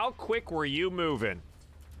 Francis, how quick were you moving?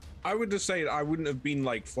 I would just say I wouldn't have been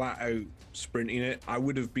like flat out sprinting it. I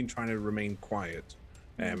would have been trying to remain quiet,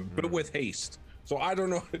 but with haste. So I don't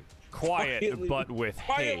know. Quiet, Quietly- but with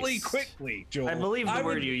Quietly, haste. quickly, Joel. I believe the would-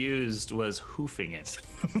 word you used was hoofing it.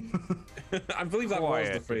 I believe that was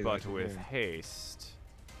the Quiet, phrase. but with haste.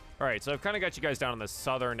 All right, so I've kind of got you guys down on the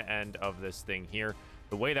southern end of this thing here.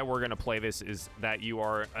 The way that we're going to play this is that you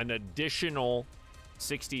are an additional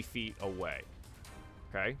 60 feet away,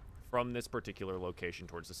 okay, from this particular location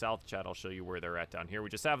towards the south. Chat, I'll show you where they're at down here. We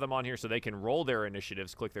just have them on here so they can roll their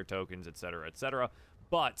initiatives, click their tokens, etc., etc.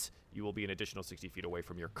 But you will be an additional 60 feet away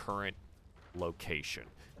from your current location.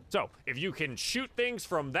 So if you can shoot things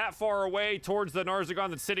from that far away towards the Narzagon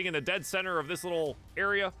that's sitting in the dead center of this little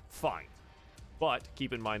area, fine. But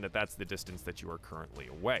keep in mind that that's the distance that you are currently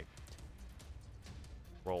away.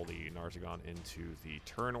 Roll the Narzagon into the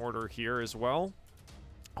turn order here as well.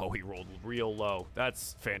 Oh, he rolled real low.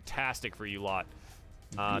 That's fantastic for you lot.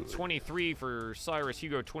 23 for Cyrus,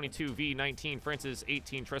 Hugo 22, V 19, Francis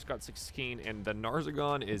 18, Trescott 16, and the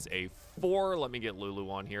Narzagon is a 4. Let me get Lulu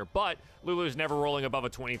on here. But Lulu's never rolling above a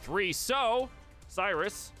 23. So,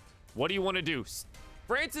 Cyrus, what do you want to do?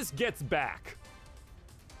 Francis gets back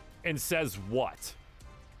and says what?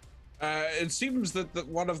 It seems that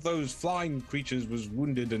one of those flying creatures was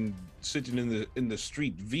wounded and sitting in the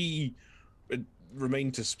street. V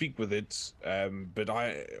remained to speak with it, but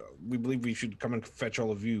we believe we should come and fetch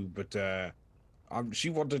all of you. But she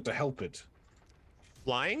wanted to help it.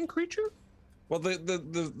 Flying creature? Well,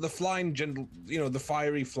 the flying gentle, the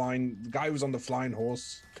fiery flying the guy who's on the flying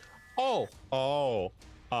horse. I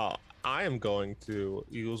am going to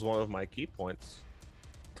use one of my key points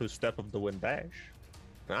to step of the wind dash.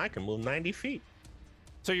 And I can move 90 feet.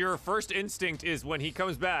 So your first instinct is when he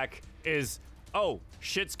comes back is, oh,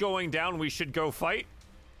 shit's going down, we should go fight?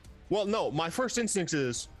 Well, no, my first instinct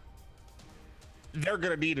is they're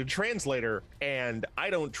gonna need a translator, and I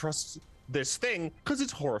don't trust this thing because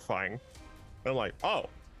it's horrifying. I'm like, oh,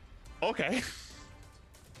 okay.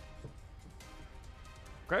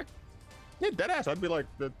 Okay. Yeah, deadass. I'd be like,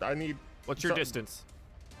 I need. What's your something. distance?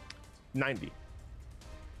 90.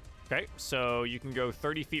 Okay, so you can go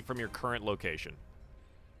 30 feet from your current location.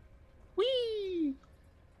 Whee!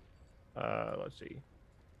 Let's see.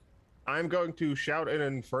 I'm going to shout an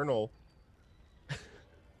infernal.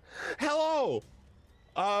 Hello!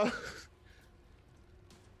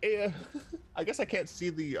 I guess I can't see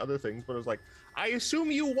the other things, but it was like, I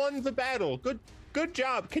assume you won the battle. Good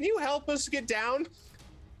job. Can you help us get down?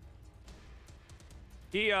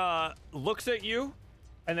 He looks at you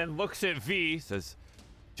and then looks at V, says,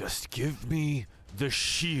 "Just give me the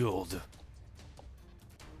shield."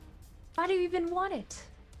 Why do you even want it?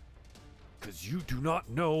 "'Cause you do not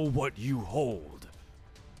know what you hold."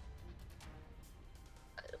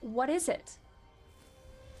 What is it?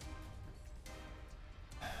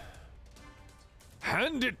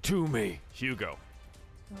 "Hand it to me, Hugo."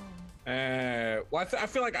 Well, I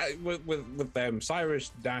feel like with Cyrus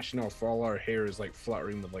dashing off, all our hair is like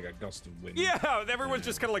fluttering with like a gust of wind. Yeah, everyone's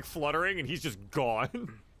just kind of like fluttering and he's just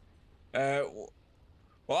gone.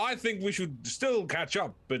 Well, I think we should still catch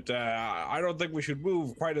up, but I don't think we should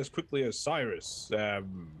move quite as quickly as Cyrus.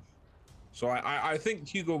 So I think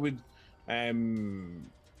Hugo would.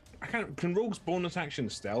 Can rogues bonus action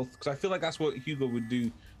stealth? Because I feel like that's what Hugo would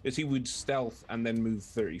do. Is he would stealth and then move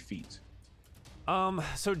 30 feet.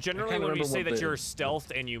 So generally when we say that you're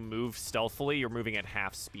stealthed and you move stealthily, you're moving at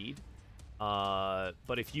half speed.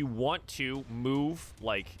 But if you want to move,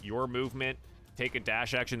 like your movement, take a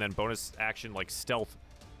dash action, then bonus action, like stealth.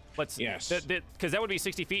 Yes. Because that would be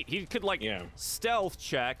 60 feet. He could like stealth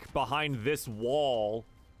check behind this wall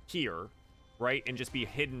here, right? And just be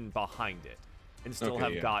hidden behind it and still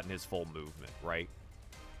have gotten his full movement, right?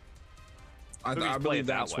 I believe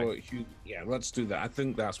that's what Hugo. Yeah, let's do that. I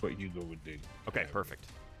think that's what Hugo would do. Okay, perfect.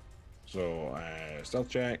 So stealth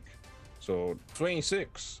check. So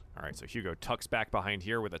 26. All right, so Hugo tucks back behind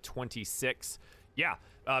here with a 26. Yeah,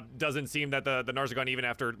 doesn't seem that the Narzagon, even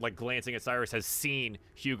after like glancing at Cyrus, has seen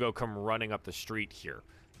Hugo come running up the street here.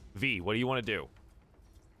 V, what do you want to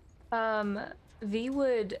do? V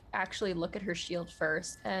would actually look at her shield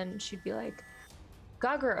first, and she'd be like,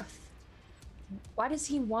 "Gogoroth, why does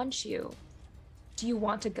he want you? Do you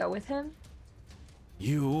want to go with him?"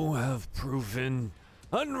 "You have proven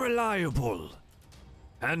unreliable.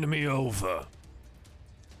 Hand me over."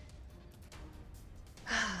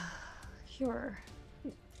 You're...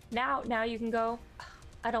 Now you can go?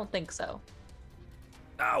 I don't think so.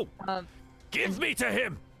 "No! Give me to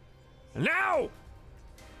him! Now!"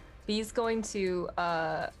 V's going to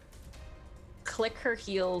click her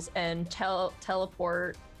heels and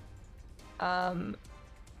teleport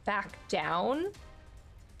back down.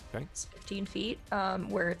 Okay. It's 15 feet,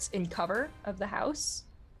 where it's in cover of the house.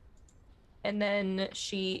 And then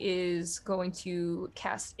she is going to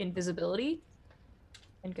cast invisibility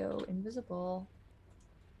and go invisible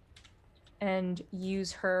and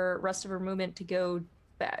use her rest of her movement to go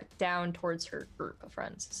back down towards her group of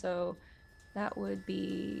friends. So that would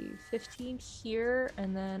be 15 here,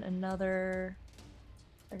 and then another,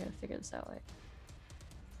 I gotta figure this out, like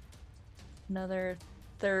another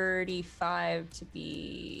 35 to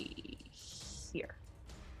be here.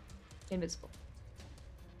 Invisible.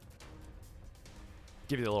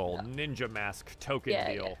 Give you the little ninja mask token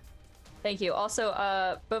deal. Yeah. Thank you. Also,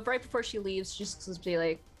 but right before she leaves, she's just to be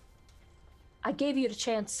like, "I gave you the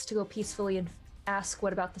chance to go peacefully and ask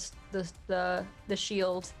what about the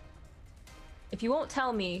shield. If you won't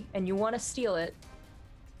tell me and you want to steal it,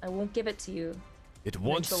 I won't give it to you." "It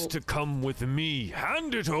wants to come with me.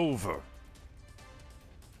 Hand it over."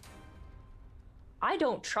 "I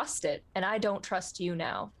don't trust it, and I don't trust you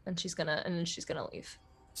now." And then she's gonna leave.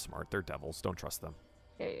 Smart, they're devils. Don't trust them.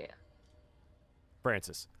 Yeah.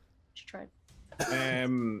 Francis. She tried. I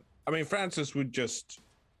mean, Francis would just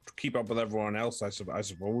keep up with everyone else, I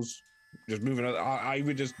suppose. Just moving. I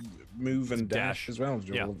would just move and dash as well,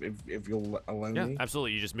 Joel, if you'll allow me. Yeah,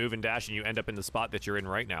 absolutely. You just move and dash, and you end up in the spot that you're in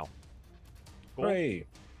right now. Cool. Right.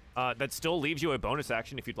 That still leaves you a bonus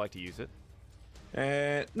action if you'd like to use it.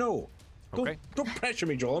 No. Okay. Don't pressure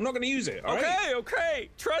me, Joel. I'm not going to use it. All right? Okay.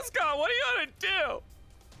 Trescott, what are you gonna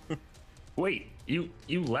do? Wait, you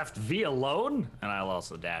left V alone? And I'll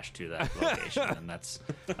also dash to that location, and that's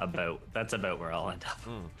about where I'll end up.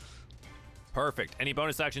 Perfect. Any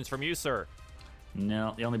bonus actions from you, sir?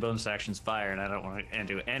 No, the only bonus action's fire, and I don't want to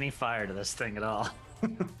do any fire to this thing at all.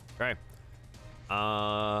 Okay.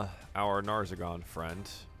 Our Narzagon friend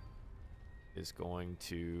is going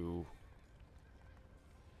to...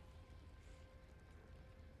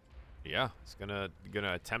 Yeah, he's gonna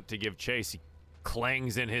attempt to give chase. He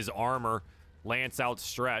clangs in his armor, lance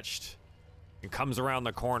outstretched, and comes around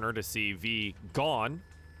the corner to see V gone.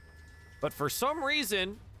 But for some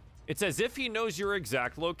reason, it's as if he knows your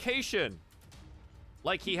exact location.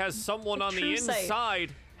 Like he has someone on the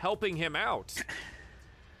inside helping him out.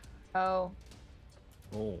 Oh.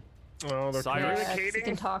 Oh. Oh, they're Cyrus. Yeah, 'cause communicating. you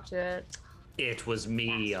can talk to it. It was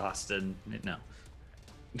me, Austin. No.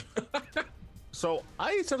 So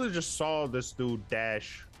I essentially just saw this dude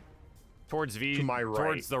dash. Towards V. To my right.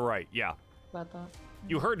 Towards the right. Yeah. About that.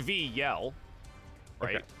 You heard V yell,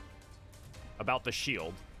 right? Okay. About the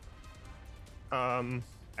shield, Um,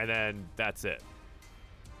 and then that's it.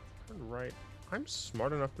 turn right. I'm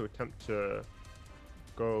smart enough to attempt to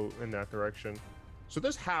go in that direction. So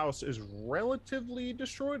this house is relatively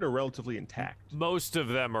destroyed or relatively intact? Most of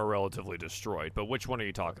them are relatively destroyed, but which one are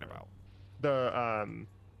you talking about?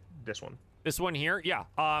 This one. This one here? Yeah.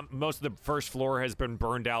 Most of the first floor has been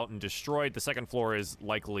burned out and destroyed. The second floor is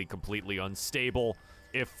likely completely unstable,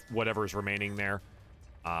 if whatever's remaining there.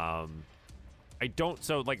 I don't,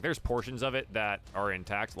 so like there's portions of it that are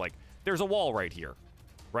intact. Like there's a wall right here,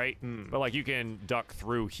 right? But like you can duck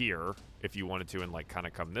through here if you wanted to and like kind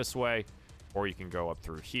of come this way, or you can go up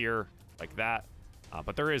through here like that.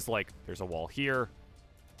 But there is like, there's a wall here.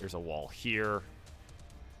 There's a wall here,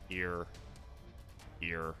 here,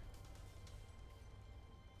 here.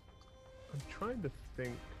 I'm trying to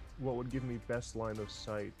think what would give me best line of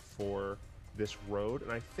sight for this road,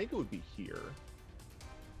 and I think it would be here.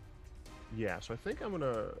 Yeah, so I think I'm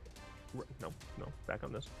gonna... No, back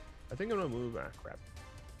on this. I think I'm gonna move... crap.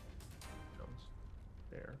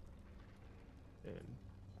 There. And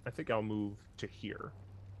I think I'll move to here.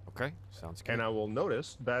 Okay, sounds good. And I will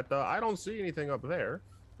notice that I don't see anything up there.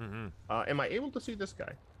 Mm-hmm. Am I able to see this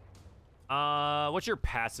guy? What's your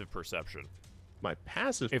passive perception? My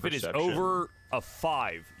passive If perception... it is over a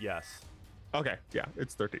 5, yes. Okay, yeah,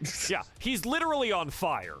 it's 13. Yeah, he's literally on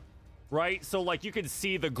fire, right? So, like, you can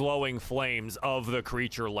see the glowing flames of the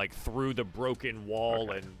creature, like, through the broken wall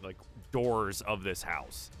and, like, doors of this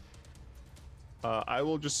house. I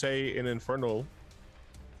will just say in Infernal...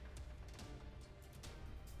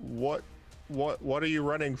 What are you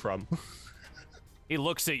running from? He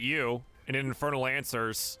looks at you, and Infernal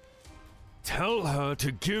answers, "Tell her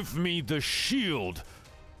to give me the shield."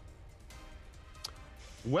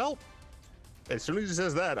 Well, as soon as he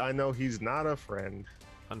says that, I know he's not a friend.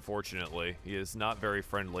 Unfortunately, he is not very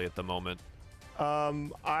friendly at the moment.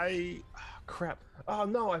 Crap. Oh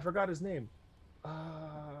no, I forgot his name. I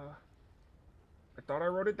thought I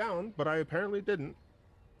wrote it down, but I apparently didn't.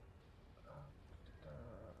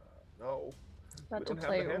 No. About We to don't have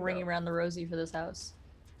play the handout. Ringing Around the Rosie for this house.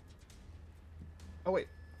 Oh wait.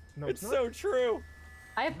 No, it's not. so true.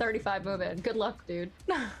 I have 35 movement. Good luck, dude.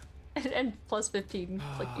 and plus 15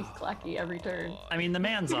 clicky clacky every turn. I mean, the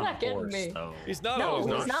man's You're on not a getting horse, me. though. He's not. No, on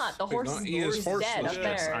a he's not. The horse He is is horseless. dead up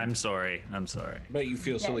Yes, there. I'm sorry. I'm sorry. Bet you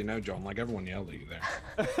feel silly now, John. Like everyone yelled at you there.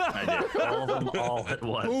 I did all of them all at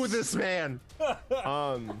once. Ooh, this man.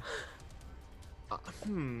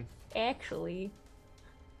 Actually,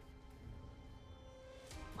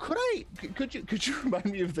 Could you remind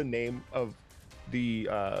me of the name of the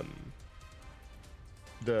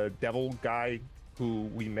devil guy who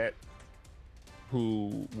we met,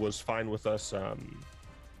 who was fine with us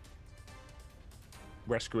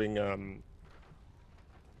rescuing God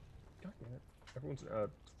damn it.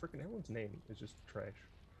 Everyone's name is just trash.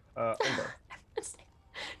 Olga.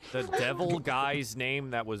 The devil guy's name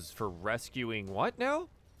that was for rescuing what now?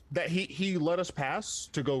 That he let us pass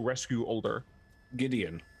to go rescue Older.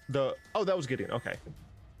 Gideon. That was Gideon. Okay.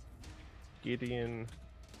 Gideon,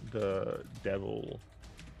 the devil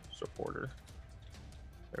supporter.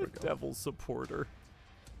 There we go. Devil supporter.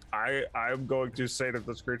 I'm going to say that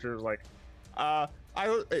this creature is like,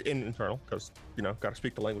 in Infernal, because gotta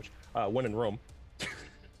speak the language. When in Rome,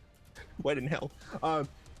 when in hell.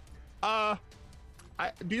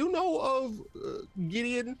 Do you know of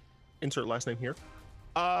Gideon? Insert last name here.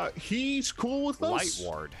 He's cool with us.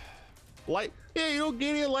 Lightward.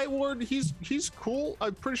 Gideon Lightward. He's cool.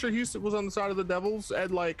 I'm pretty sure he was on the side of the devils,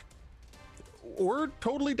 and like, we're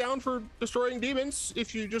totally down for destroying demons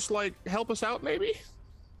if you just like help us out, maybe.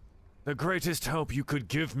 The greatest help you could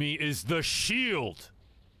give me is the shield.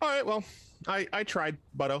 All right, well, I tried,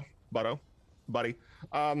 buddy.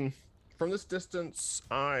 From this distance,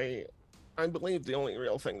 I believe the only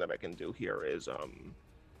real thing that I can do here is oh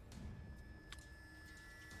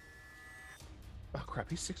crap,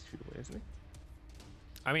 he's 6 feet away, isn't he?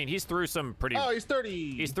 I mean, he's through some pretty. Oh, he's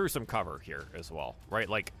 30. He's through some cover here as well, right?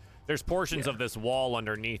 Like, there's portions of this wall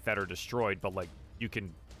underneath that are destroyed, but like you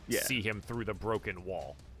can see him through the broken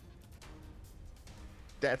wall.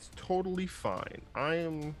 That's totally fine. I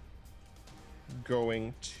am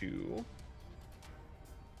going to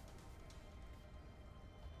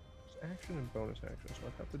action and bonus action, so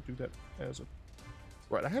I have to do that as a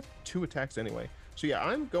right. I have 2 attacks anyway, so yeah,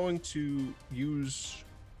 I'm going to use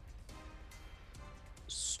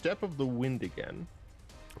Step of the Wind again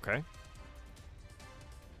Okay.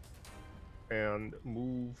 and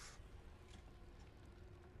move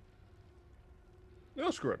No,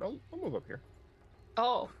 screw it. I'll move up here.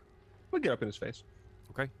 Oh, We'll get up in his face.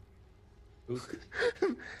 Okay.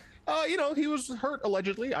 He was hurt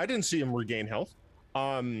allegedly. I didn't see him regain health.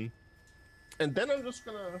 And then I'm just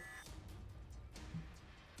gonna.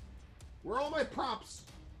 Where are all my props?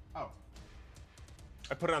 Oh.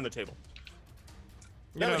 I put it on the table.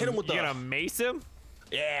 You gonna mace him?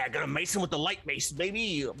 Yeah, gonna mace him with the light mace,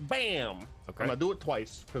 baby. Bam. Okay. I'm gonna do it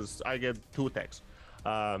twice because I get 2 attacks.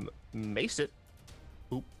 Mace it.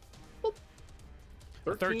 Boop. Boop.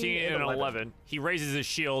 13 and 11. He raises his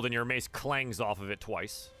shield and your mace clangs off of it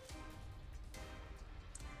twice.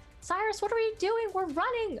 Cyrus, what are we doing? We're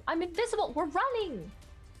running. I'm invisible. We're running.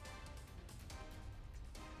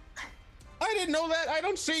 I didn't know that. I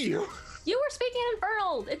don't see you. You were speaking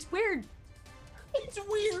Infernal. It's weird. It's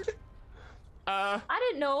weird. I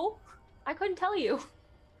didn't know. I couldn't tell you.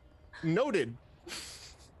 Noted.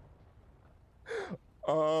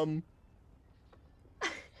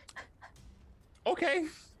 Okay.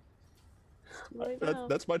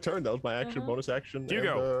 That's my turn. That was my action, bonus action,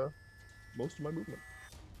 Hugo. and most of my movement.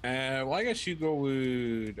 Well, I guess Hugo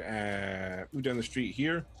would move down the street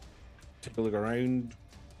here, take a look around,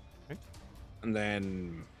 and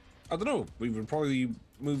then I don't know. We would probably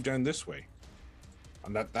move down this way,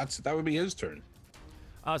 and that would be his turn.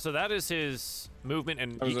 So that is his movement,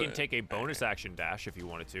 and he can a- take a bonus action dash if you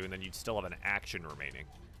wanted to, and then you'd still have an action remaining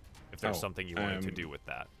if there's something you wanted to do with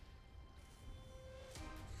that.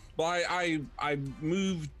 Well, I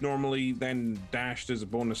moved normally, then dashed as a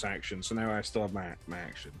bonus action, so now I still have my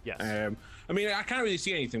action. Yes. I mean, I can't really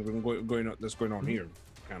see anything that's going on here,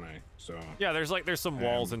 can I? So Yeah, there's some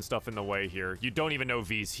walls and stuff in the way here. You don't even know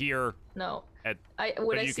V's here, No. but I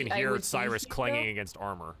you see- can I hear would see Cyrus Hugo? clanging against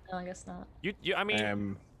armor. No, I guess not. I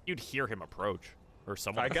mean, you'd hear him approach, or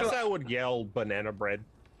someone. I guess I would yell banana bread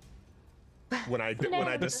when I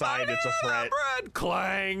decide it's a threat. Bread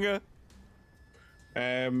clang.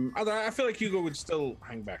 I feel like Hugo would still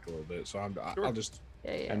hang back a little bit, so I'll just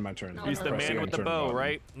Yeah. end my turn. No, He's no, the no. man with the Turn bow, button.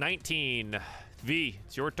 right? 19. V,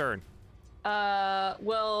 it's your turn.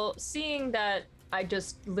 Well, seeing that I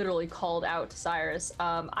just literally called out to Cyrus,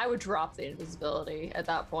 I would drop the invisibility at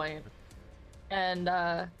that point. And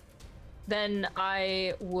then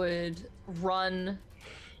I would run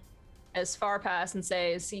as far past and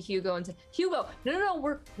see Hugo and say, Hugo, no,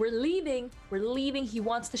 we're leaving. We're leaving. He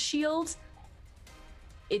wants the shield.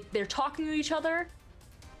 They're talking to each other.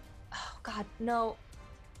 Oh God, no.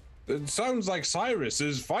 It sounds like Cyrus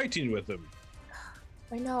is fighting with him.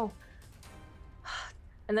 I know.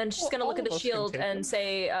 And then she's gonna Well, look at all the of us can shield take and them.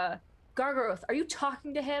 say, Gargaroth, are you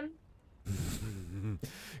talking to him?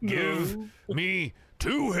 Give me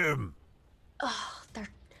to him. Oh,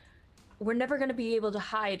 we're never gonna be able to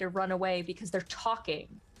hide or run away because they're talking.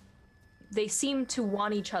 They seem to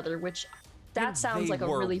want each other, which that sounds They like a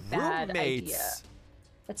were really bad idea. roommates.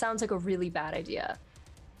 That sounds like a really bad idea.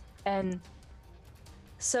 And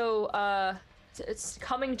so it's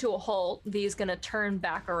coming to a halt. V's gonna turn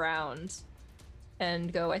back around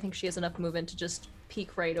and go. I think she has enough movement to just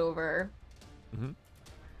peek right over.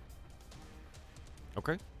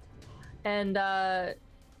 Okay. And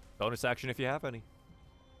Bonus action if you have any.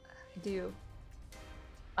 I do.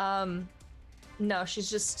 No, she's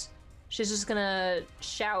just gonna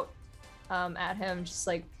shout at him, just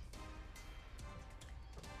like,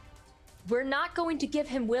 we're not going to give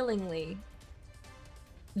him willingly.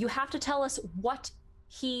 You have to tell us what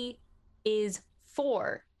he is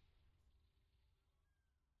for.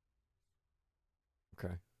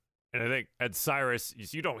 Okay. And I think at Cyrus,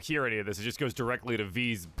 you don't hear any of this. It just goes directly to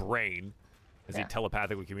V's brain as he Yeah.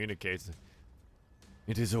 telepathically communicates.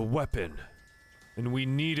 It is a weapon, and we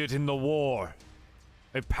need it in the war.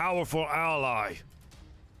 A powerful ally.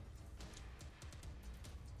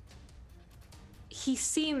 He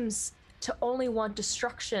seems to only want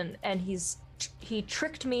destruction, and he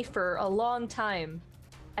tricked me for a long time.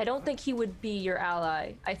 I don't think he would be your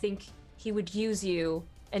ally. I think he would use you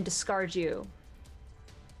and discard you.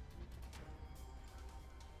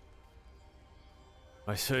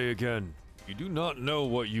 I say again, you do not know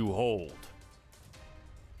what you hold.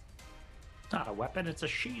 It's not a weapon, it's a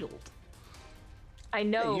shield. I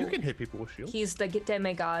know Hey, you can hit people with shields. he's the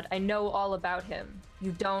demigod. I know all about him.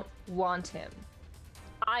 You don't want him.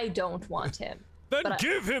 I don't want him. Then But I-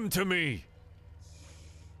 give him to me!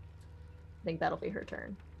 I think that'll be her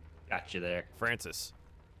turn. Got you there. Francis.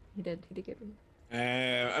 He did give me.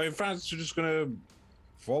 I mean, Francis is just gonna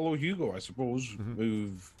follow Hugo, I suppose.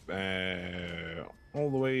 Move all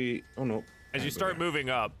the way. Oh no! As you start moving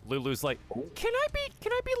up, Lulu's like, Oh. Can I be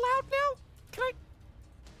loud now? Can I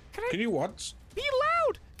Can you what? be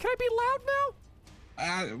loud? Can I be loud now?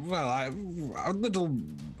 a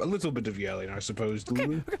little bit of yelling, I suppose.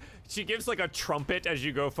 Okay. She gives like a trumpet as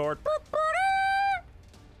you go forward.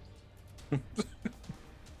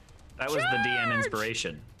 That was the DM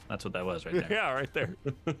inspiration. That's what that was right there. Yeah, right there.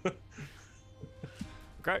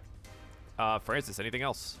 Okay. Francis, anything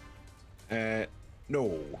else?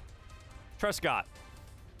 No. Trescott.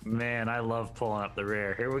 Man, I love pulling up the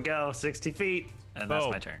rear. Here we go, 60 feet, and that's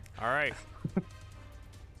Boom. my turn. All right.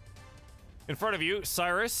 In front of you,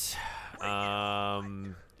 Cyrus.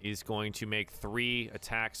 Is going to make 3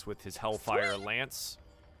 attacks with his Hellfire Lance.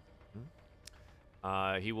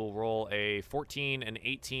 He will roll a 14, an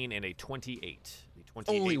 18, and a 28. The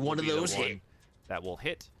 28 Only will one of be the those hit. one that will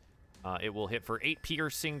hit. It will hit for 8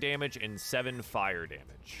 piercing damage and 7 fire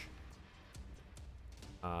damage.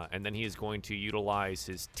 And then he is going to utilize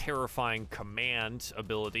his Terrifying Command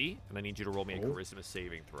ability, and I need you to roll me a Charisma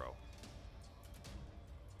saving throw.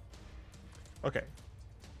 Okay.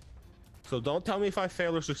 So don't tell me if I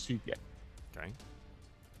fail or succeed yet. Okay.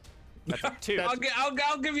 That's a 2.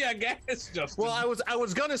 I'll give you a guess. Justin. Well, I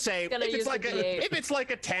was gonna say Gonna if use the D8. it's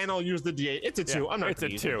like a 10, I'll use the D8. It's a 2. I'm not It's a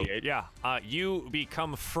gonna use 2. the D8. Yeah. You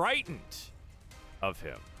become frightened of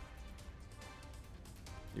him.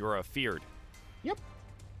 You are feared. Yep.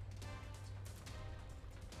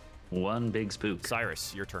 One big spook.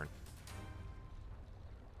 Cyrus, your turn.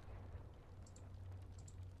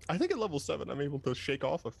 I think at level 7 I'm able to shake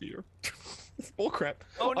off a fear. Bullcrap.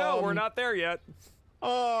 Oh no, we're not there yet.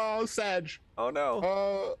 Oh, Sag. Oh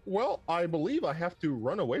no. Well, I believe I have to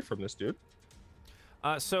run away from this dude.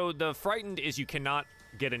 So the frightened is you cannot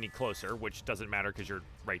get any closer, which doesn't matter because you're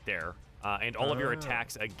right there. And all of your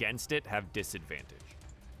attacks against it have disadvantage.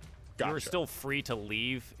 Gotcha. You're still free to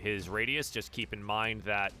leave his radius. Just keep in mind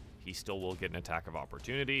that he still will get an attack of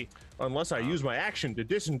opportunity. Unless I use my action to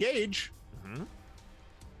disengage. Mhm.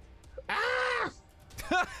 Ah!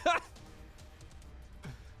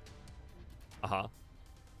 Uh-huh.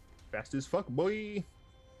 Fast as fuck, boy.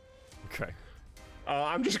 Okay.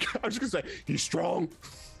 I'm just gonna say he's strong.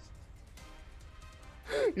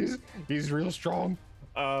 he's real strong.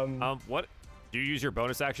 What? Do you use your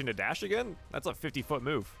bonus action to dash again? That's a 50-foot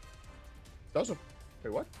move. Doesn't.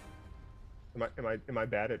 Wait, what? Am I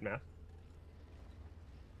bad at math?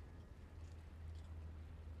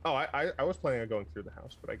 Oh, I was planning on going through the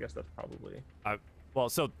house, but I guess that's probably. Well,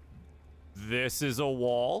 so this is a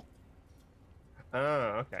wall,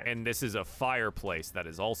 Oh, okay. and this is a fireplace that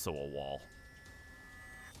is also a wall.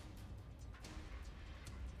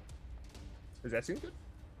 Does that seem good?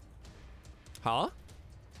 Huh?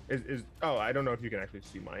 Oh, I don't know if you can actually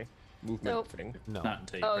see my movement Nope. thing. No. Not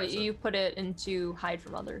until you Oh, press it. you put it into hide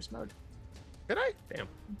from others mode. Did I? Damn.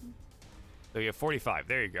 So you have 45.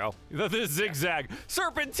 There you go. The zigzag.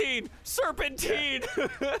 Serpentine! Serpentine!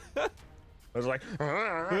 I was like, All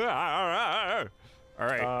right.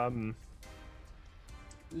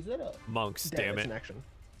 is that a Monks, damn it's it. an action.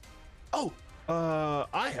 Oh,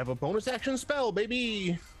 I have a bonus action spell,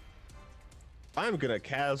 baby. I'm gonna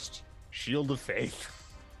cast Shield of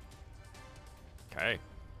Faith, Okay.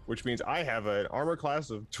 which means I have an armor class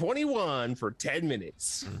of 21 for 10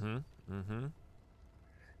 minutes. Mm-hmm.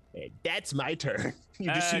 And that's my turn. You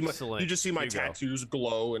Excellent. just see my Here you go. tattoos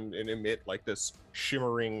glow and emit like this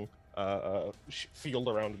shimmering field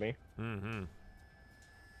around me. Mm-hmm.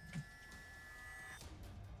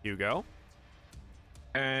 Hugo?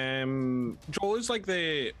 Joel, is like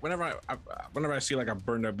whenever I see like a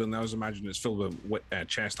burned out building, I always imagine it's filled with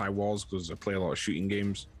chest high walls because I play a lot of shooting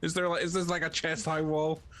games. Is this like a chest high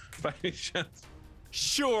wall by any chance?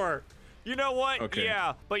 Sure. You know what? Okay.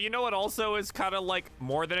 Yeah. But you know what also is kind of like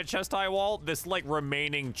more than a chest high wall? This like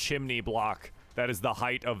remaining chimney block that is the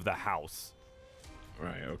height of the house.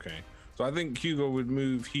 Right. Okay. So I think Hugo would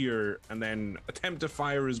move here and then attempt to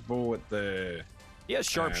fire his bow at the. He has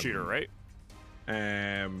sharpshooter, right?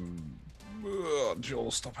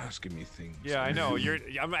 Joel, stop asking me things. Yeah, I know.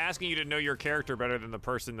 I'm asking you to know your character better than the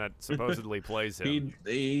person that supposedly plays him.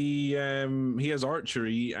 He has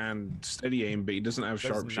archery and steady aim, but he doesn't have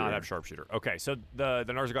Does sharpshooter. not have sharpshooter. Okay, so the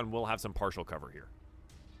Narzagon will have some partial cover here.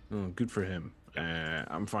 Oh, good for him.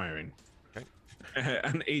 I'm firing. Okay.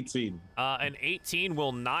 An 18. An 18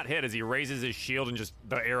 will not hit as he raises his shield and just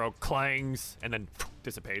the arrow clangs and then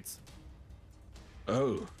dissipates.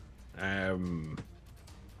 Oh.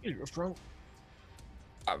 You're strong.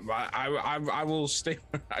 I will stay.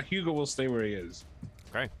 Hugo will stay where he is.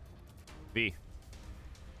 Okay. V.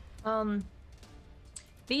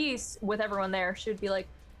 These, with everyone there, should be like,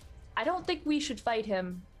 I don't think we should fight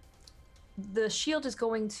him. The shield is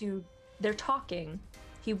going to. They're talking.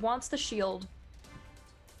 He wants the shield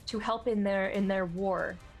to help in their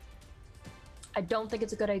war. I don't think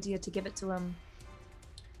it's a good idea to give it to him.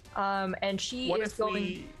 And she What is if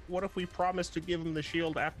going. what if we promise to give him the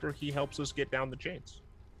shield after he helps us get down the chains?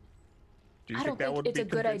 Do you I don't that think would it's be a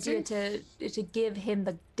good idea convincing? to give him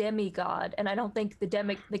the demigod, and I don't think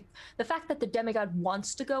the fact that the demigod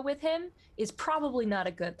wants to go with him is probably not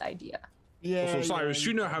a good idea. Yeah. So Cyrus,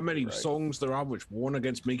 you know how many right. songs there are which warn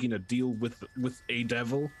against making a deal with a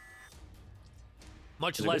devil?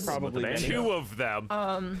 Much Is it less probably many? two of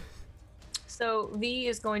them. So V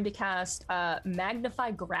is going to cast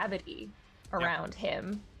magnify gravity around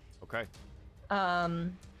him, Okay.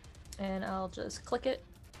 and I'll just click it.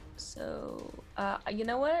 So you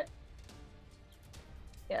know what?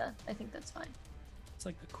 Yeah, I think that's fine. It's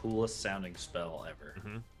like the coolest sounding spell ever.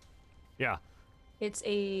 Yeah. It's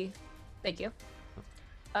a thank you.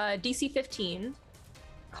 DC 15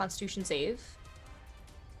 Constitution save.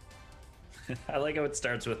 I like how it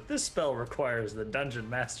starts with this spell requires the dungeon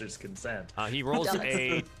master's consent. He rolls does.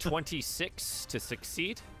 a 26 to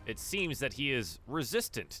succeed. It seems that he is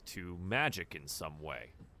resistant to magic in some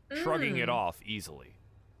way, shrugging it off easily.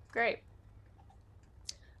 Great.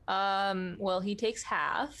 Well, he takes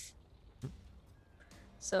half.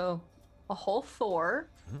 So a whole 4.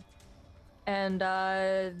 And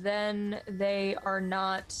then they are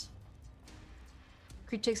not.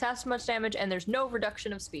 Creature takes half as much damage, and there's no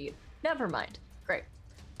reduction of speed. Never mind. Great.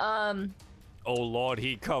 Oh Lord,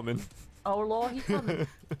 he coming. Oh Lord, he's coming.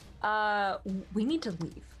 We need to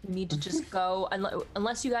leave. We need to just go.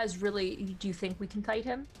 Unless you guys really, do you think we can fight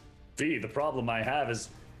him? V, the problem I have is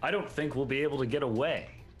I don't think we'll be able to get away.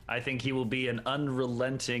 I think he will be an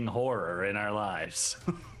unrelenting horror in our lives.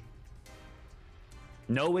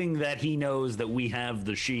 Knowing that he knows that we have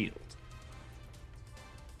the shield.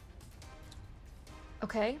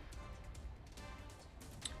 Okay.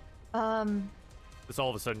 This all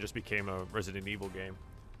of a sudden just became a Resident Evil game.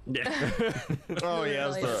 Yeah. Oh yeah,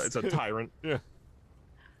 Nice. it's a tyrant. Yeah.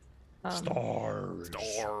 Stars.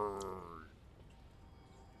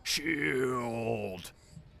 Shield.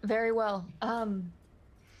 Very well.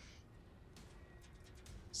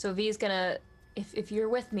 So V's gonna, if you're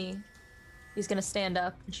with me, he's gonna stand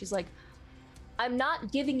up, and she's like, I'm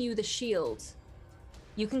not giving you the shield.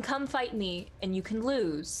 You can come fight me, and you can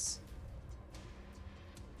lose.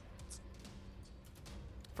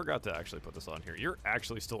 Forgot to actually put this on here. You're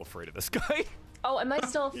actually still afraid of this guy. Oh, am I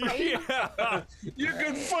still afraid? Yeah. You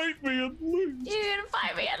can fight me and lose. You can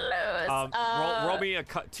fight me and lose. Roll me a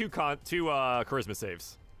two charisma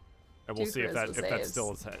saves, and we'll Two see if that charisma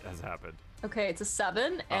still saves. has happened. Okay, it's a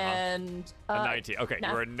 7 and A 19. Okay, you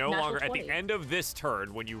are no natural longer at 20. the end of this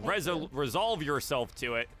turn when you Thank you. resolve yourself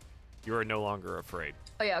to it. You are no longer afraid.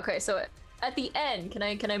 Oh yeah, okay. So at the end, can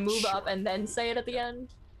I move up and then say it at the end?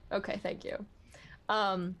 Okay, thank you.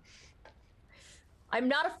 I'm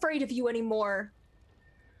not afraid of you anymore.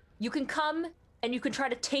 You can come and you can try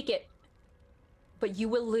to take it, but you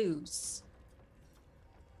will lose.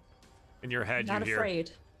 In your head, Not you hear,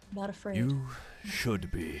 afraid. Not afraid. "You should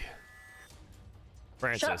be."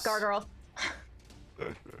 Francis. Shut up, Gargoyle.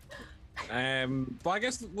 But I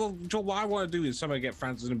guess, well, Joel, what I want to do is somehow get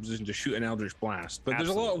Francis in a position to shoot an Eldritch Blast. But there's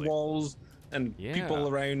a lot of Absolutely. walls and Yeah. people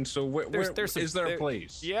around, so is there a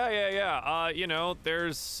place? Yeah. You know,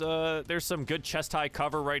 there's some good chest high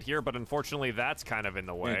cover right here, but unfortunately, that's kind of in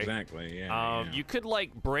the way. Exactly, yeah. You could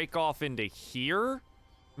like break off into here,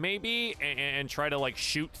 maybe, and try to like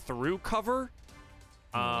shoot through cover.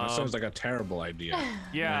 That sounds like a terrible idea.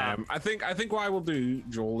 Yeah. I think what I will do,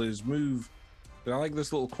 Joel, is move. I like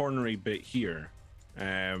this little cornery bit here.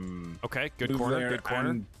 Okay. Good move corner. there Good corner.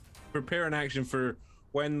 and prepare an action for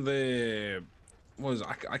when the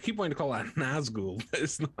I keep wanting to call it a Nazgul. But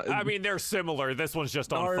it's not. I mean, they're similar. This one's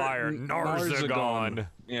just on fire. Narzagon.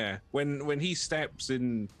 Yeah. When he steps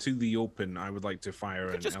into the open, I would like to fire.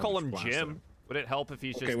 You could just call him Jim. Would it help if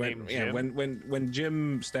he's just named Jim? When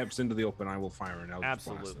Jim steps into the open, I will fire an Eldritch Blast.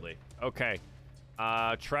 Absolutely. Okay.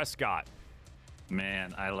 Trescott.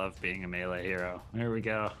 Man, I love being a melee hero. There we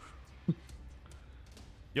go.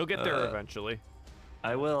 You'll get there eventually.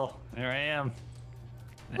 I will. There I am.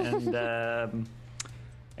 And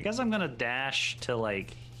I guess I'm gonna dash to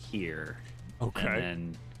like here. Okay. And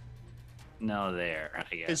then no, there.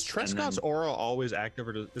 I guess. Is Trescott's aura always active,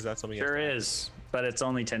 or is that something? Sure is, but it's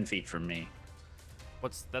only 10 feet from me.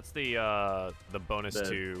 That's the bonus The-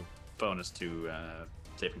 to. Bonus to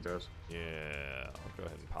saving throws. Yeah. I'll go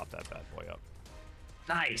ahead and pop that bad boy up.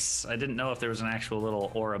 Nice. I didn't know if there was an actual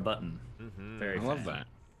little aura button. Very I love fan. that.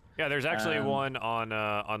 Yeah, there's actually one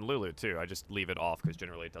on Lulu too. I just leave it off because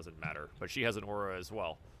generally it doesn't matter. But she has an aura as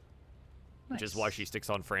well, which is why she sticks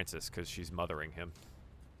on Francis because she's mothering him.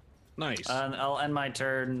 Nice. I'll end my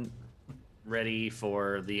turn ready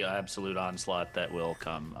for the absolute onslaught that will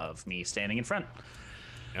come of me standing in front.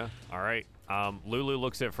 Yeah. All right. Lulu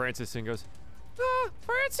looks at Francis and goes,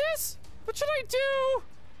 Francis, what should I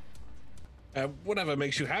do? Whatever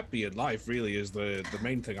makes you happy in life really is the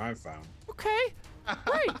main thing I've found. Okay.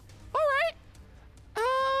 Right. All right.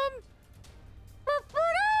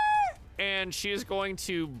 And she is going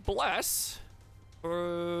to bless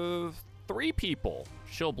 3 people.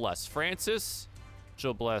 She'll bless Francis.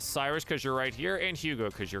 She'll bless Cyrus because you're right here, and Hugo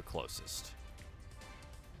because you're closest.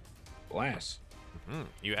 Bless.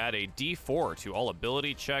 You add a D4 to all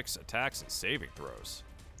ability checks, attacks, and saving throws.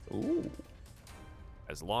 Ooh.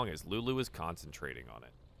 As long as Lulu is concentrating on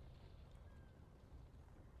it.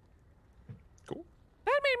 Cool.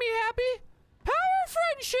 That made me happy. Power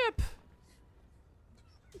friendship.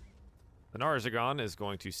 The Narzagon is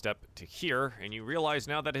going to step to here, and you realize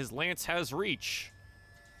now that his lance has reach.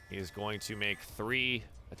 He is going to make 3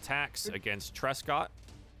 attacks against Trescott.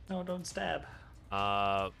 No, don't stab.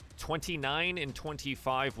 29 and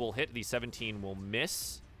 25 will hit. The 17 will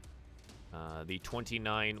miss. The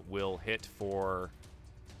 29 will hit for...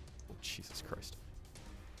 Oh, Jesus Christ.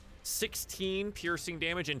 16 piercing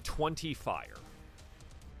damage and 20 fire.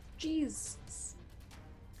 Jeez.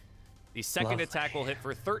 The second Lovely. attack will hit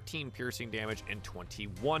for 13 piercing damage and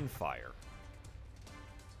 21 fire.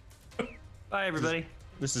 Bye, everybody.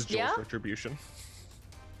 This is Joel's Yeah? retribution.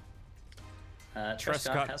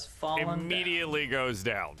 Trescott has fallen immediately goes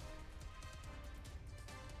down.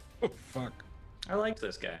 Oh, fuck. down. I like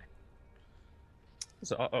this guy.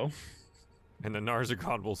 So, uh-oh. And the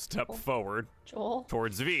Narzagon will step forward Joel.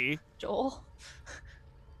 towards V. Joel.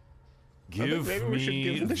 Give maybe we should me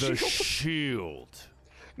give him the the shield. shield.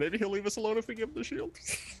 Maybe he'll leave us alone if we give him the shield.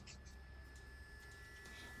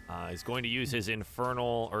 He's going to use his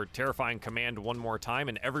infernal or terrifying command one more time,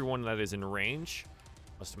 and everyone that is in range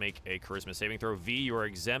must make a charisma saving throw. V, you are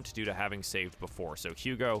exempt due to having saved before. So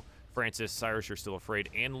Hugo, Francis, Cyrus, you're still afraid,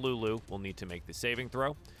 and Lulu will need to make the saving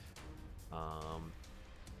throw.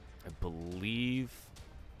 I believe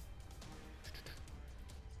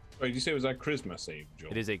Wait, did you say it was that charisma save,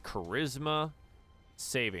 Joel? it is a charisma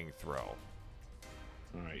saving throw.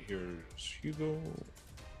 All right, here's Hugo.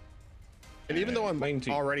 And even though I'm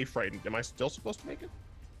 19. already frightened, am I still supposed to make it?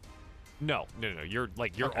 No. You're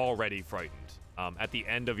Okay. already frightened. At the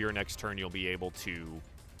end of your next turn, you'll be able to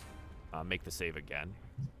make the save again.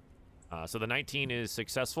 So the 19 is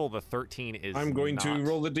successable. The 13 is I'm going to not.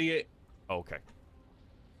 roll the D8. Okay.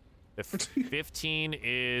 The 15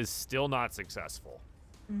 is still not successful.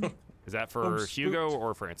 Is that for I'm Hugo spooked.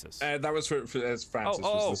 or Francis? That was for as Francis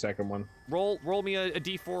Oh. was the second one. Roll me a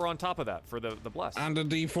D4 on top of that for the bless. And a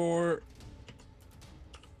D4.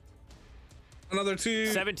 Another 2.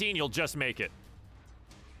 17, you'll just make it.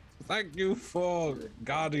 Thank you for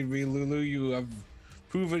guarding me, Lulu. You have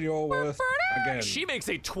proven your worth again. She makes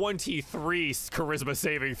a 23 charisma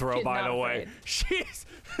saving throw, She's by not the way.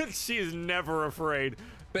 afraid. She's never afraid.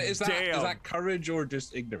 But is Damn. that courage or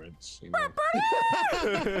just ignorance? You know?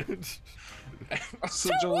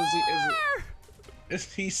 So Joel,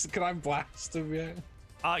 is he? Can I blast him yet?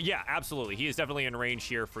 Yeah, absolutely. He is definitely in range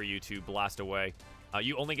here for you to blast away.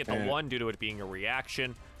 You only get the 1 due to it being a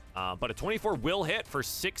reaction, but a 24 will hit for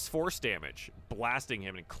 6 force damage, blasting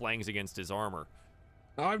him and clangs against his armor.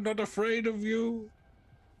 I'm not afraid of you.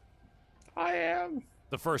 I am.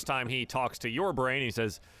 The first time he talks to your brain, he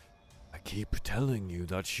says, I keep telling you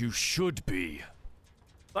that you should be.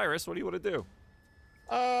 Cyrus, what do you want to do?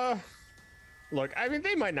 Look, I mean,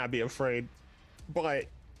 they might not be afraid, but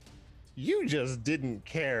you just didn't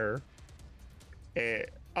care. If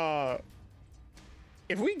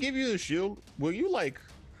we give you the shield, will you, like,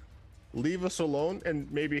 leave us alone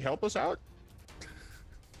and maybe help us out?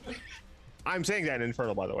 I'm saying that in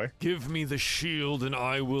Infernal, by the way. Give me the shield and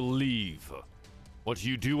I will leave. What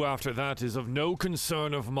you do after that is of no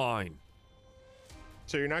concern of mine.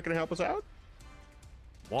 So you're not going to help us out?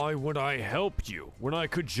 Why would I help you when I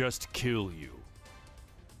could just kill you?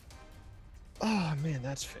 Oh, man,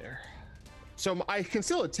 that's fair. So I can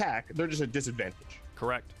still attack. They're just a disadvantage.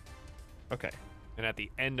 Correct. Okay, And at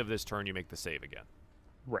the end of this turn, you make the save again.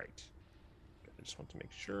 right. I just want to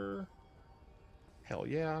make sure. Hell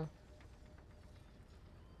yeah.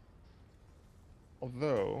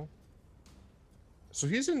 Although... So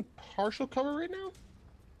he's in partial cover right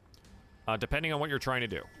now? Depending on what you're trying to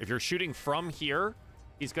do. If you're shooting from here,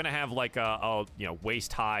 he's going to have like a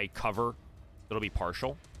waist-high cover. It'll be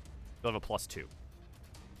partial. He'll have a +2.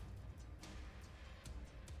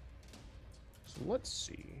 So let's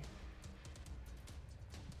see.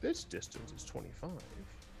 This distance is 25.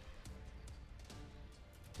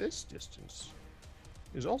 This distance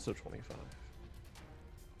is also 25.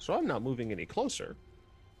 So I'm not moving any closer.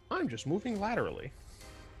 I'm just moving laterally.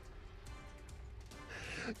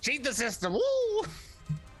 Cheat the system. Woo!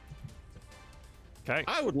 Okay.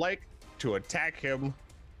 I would like to attack him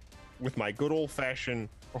with my good old-fashioned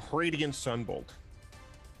Radiant Sunbolt.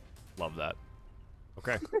 Love that.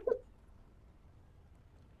 Okay.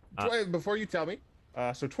 Before you tell me,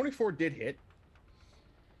 so 24 did hit.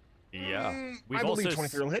 Yeah. I believe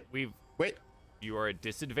 23 will hit. Wait. You are at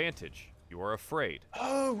disadvantage. You are afraid.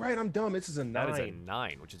 Oh, right, I'm dumb. This is a 9. That is a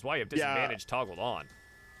 9, which is why you have disadvantage toggled on.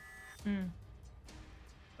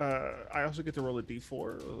 I also get to roll a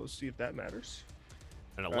d4. Let's see if that matters.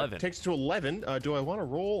 An 11. Takes it to 11. Do I want to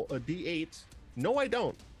roll a d8? No, I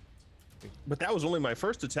don't. But that was only my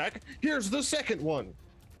first attack. Here's the second one.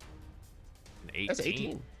 An 18. That's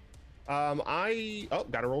 18.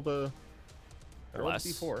 Gotta roll the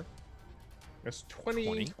d4. That's 20.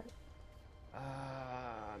 20.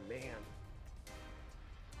 Man.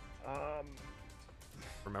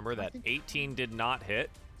 Remember that 18 did not hit.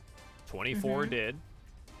 24 did.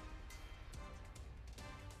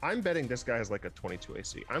 I'm betting this guy has like a 22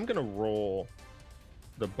 AC. I'm gonna roll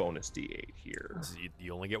the bonus d8 here. So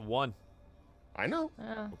you only get 1. I know.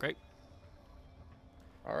 Okay.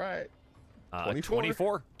 All right.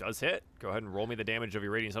 24 does hit. Go ahead and roll me the damage of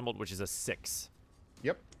your Radiant Sunbolt, which is a 6.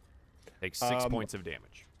 Yep. Takes 6 points of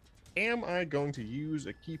damage. Am I going to use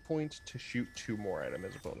a key point to shoot 2 more at him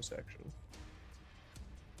as a bonus action?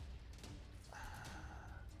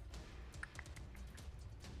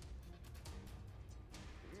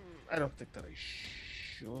 I don't think that I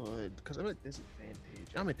should, because I'm at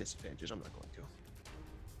disadvantage. I'm not going to.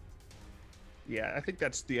 Yeah, I think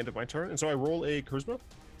that's the end of my turn. And so I roll a charisma.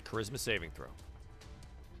 Charisma saving throw.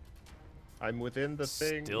 I'm within the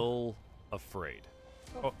thing. Still afraid.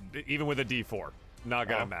 Oh, even with a D4. Not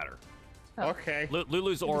gonna matter. Okay.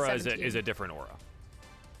 Lulu's aura is 17. a different aura.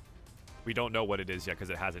 We don't know what it is yet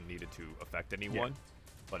because it hasn't needed to affect anyone,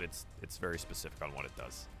 but it's very specific on what it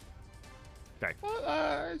does. Okay.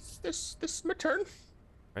 This is my turn.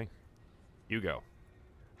 Okay. You go.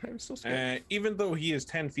 I'm so scared. Even though he is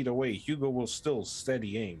 10 feet away, Hugo will still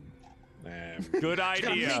steady aim. Good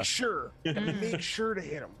idea. Make sure to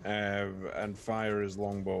hit him. And fire his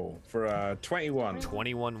longbow for 21.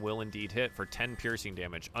 21 will indeed hit for 10 piercing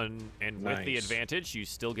damage. And with the Nice. advantage, you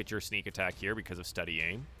still get your sneak attack here because of steady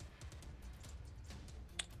aim.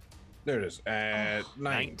 There it is.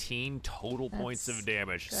 19 total points of That's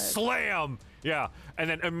damage. good. Slam! Yeah. And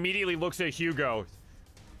then immediately looks at Hugo.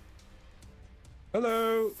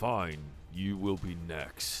 Hello. Fine. You will be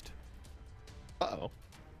next. Uh-oh.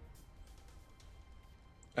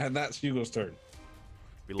 And that's Hugo's turn.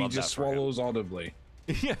 We He love just that for him. swallows audibly.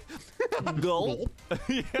 Yeah. Gulp.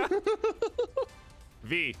 Yeah.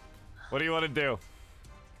 V, what do you want to do?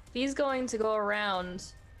 He's going to go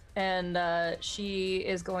around, and she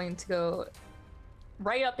is going to go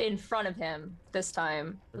right up in front of him this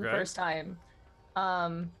time, the Okay. first time.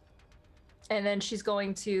 And then she's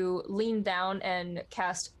going to lean down and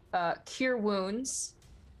cast Cure Wounds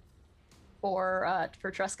for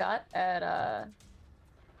Trescott at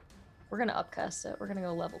we're gonna upcast it. We're gonna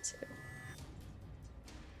go level 2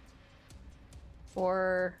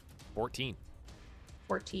 for 14.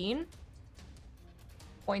 14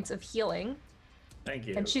 points of healing. Thank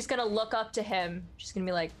you. And she's gonna look up to him. She's gonna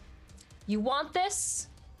be like, "You want this?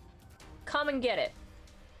 Come and get it."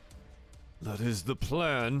 That is the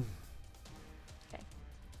plan. Okay.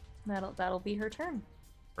 That'll be her turn.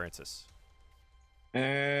 Francis.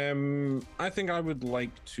 I think I would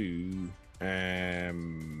like to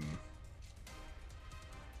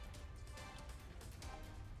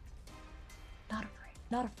Not afraid.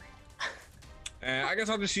 Not afraid. I guess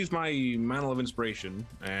I'll just use my Mantle of Inspiration.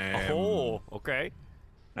 Okay.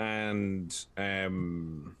 And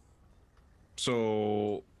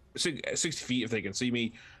so 60 feet if they can see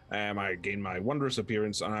me. I gain my wondrous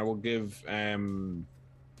appearance, and I will give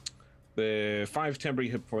the 5 temporary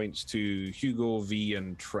hit points to Hugo, V,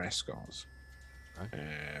 and Trescott. Okay.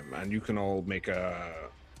 And you can all make a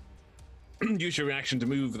use your reaction to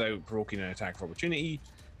move without provoking an attack of opportunity.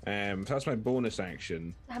 So that's my bonus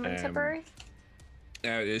action. How many temporary?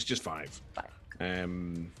 It's just 5. 5.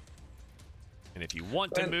 And if you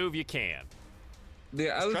want to And- move, you can. The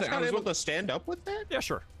other thing, I Trescott was able to stand up with that? Yeah,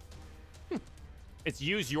 sure. It's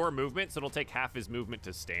use your movement, so it'll take half his movement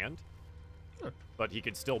to stand. But he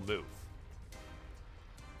can still move.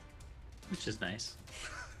 Which is nice.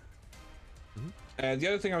 the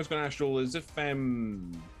other thing I was going to ask Joel is if oh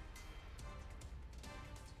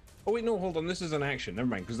wait, no, hold on. This is an action. Never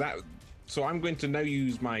mind, because that. So I'm going to now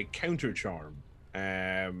use my counter charm.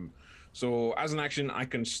 So as an action, I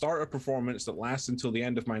can start a performance that lasts until the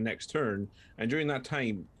end of my next turn, and during that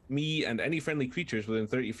time, me and any friendly creatures within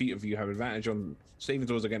 30 feet of you have advantage on saving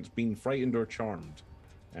throws against being frightened or charmed.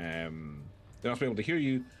 They must be able to hear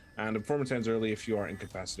you, and the performance ends early if you are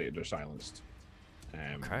incapacitated or silenced.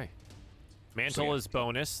 Okay. Mantle yeah. is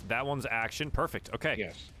bonus. That one's action. Perfect. Okay.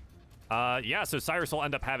 Yes. Yeah, so Cyrus will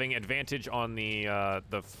end up having advantage on the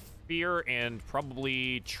fear and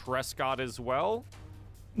probably Trescott as well.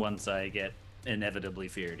 Once I get inevitably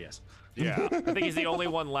feared, yes. Yeah, I think he's the only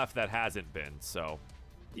one left that hasn't been, so.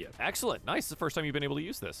 Yeah. Excellent. Nice. The first time you've been able to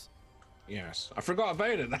use this. Yes. I forgot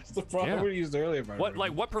about it. That's the problem Yeah. we used earlier.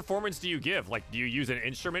 What performance do you give? Like, do you use an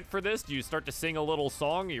instrument for this? Do you start to sing a little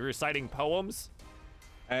song? You're reciting poems?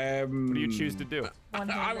 What do you choose to do?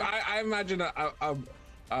 I imagine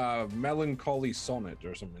a melancholy sonnet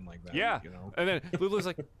or something like that. Yeah. You know. And then Lulu's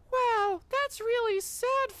like, wow, that's really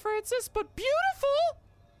sad, Francis, but beautiful.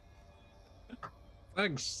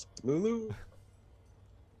 Thanks, Lulu.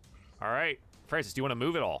 All right. Francis, do you want to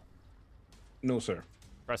move at all? No, sir.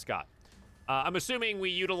 Prescott. I'm assuming we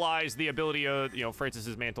utilize the ability of,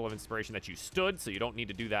 Francis's Mantle of Inspiration that you stood, so you don't need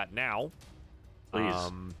to do that now.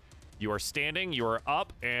 Please. You are standing, you are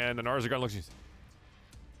up, and the Narzagon looks at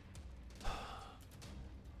you.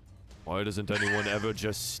 Why doesn't anyone ever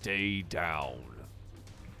just stay down?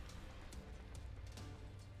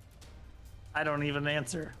 I don't even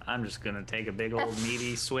answer. I'm just gonna take a big old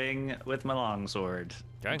meaty swing with my longsword.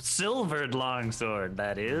 Okay. Silvered longsword,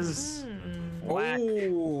 that is. Whack.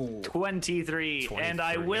 Oh. 23, and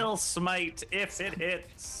I 23. will smite if it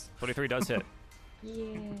hits. 23 does hit.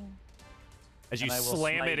 Yeah. As you And I will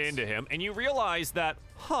slam it smite. into him, and you realize that,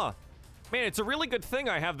 man, it's a really good thing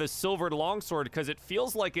I have this silvered longsword because it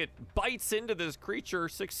feels like it bites into this creature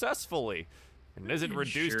successfully and isn't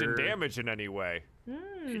reduced in Sure. damage in any way.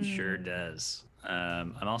 It sure does.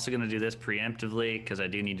 I'm also gonna do this preemptively because I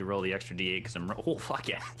do need to roll the extra d8 because oh fuck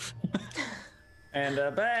yeah. And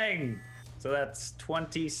bang! So that's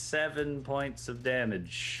 27 points of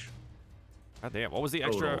damage. God damn, what was the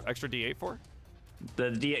Total. extra D8 for?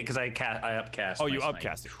 The d8 because I upcast. Oh, my you smite.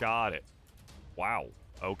 upcast it. Got it. Wow.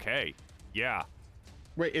 Okay. Yeah.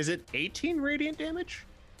 Wait, is it 18 radiant damage?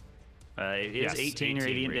 It is Yes, 18 18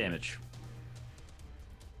 radiant radiant. damage.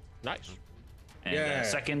 Nice. And Yeah.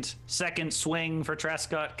 second swing for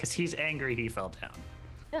Trescott because he's angry he fell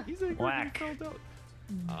down. He's a Whack.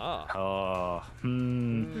 Ah. Oh. You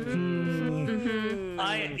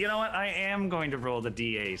know what? I am going to roll the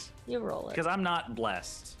d8 You roll it. because I'm not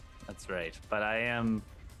blessed. That's right, but I am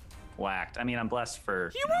whacked. I mean, I'm blessed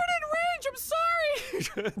for. You weren't in range. I'm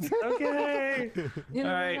sorry. Okay. You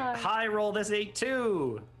All right. lie. High roll this 8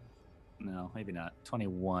 too. No, maybe not.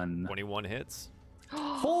 21. 21 hits.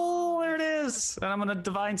 Oh, there it is. And I'm gonna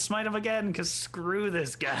divine smite him again because screw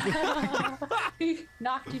this guy. He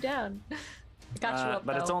knocked you down. Got you up,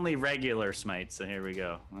 But it's though. only regular smite, so here we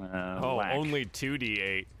go. Oh, whack. only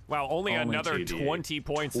 2d8. Wow, only Only another 2d8. 20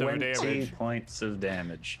 points of 20 damage. points of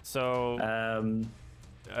damage. So,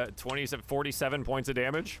 47 points of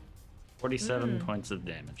damage. 47 points of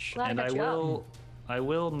damage. Glad I And got you up. I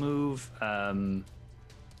will move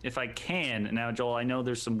if I can. Now, Joel, I know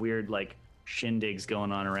there's some weird like shindigs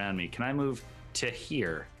going on around me. Can I move to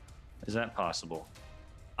here? Is that possible?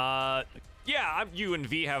 Yeah, you and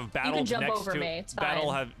V have battled jump next over to me, it's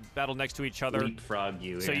battled next to each other. Leapfrog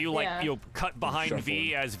you. So yeah. you Yeah. you'll cut behind Shuffle.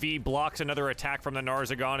 V as V blocks another attack from the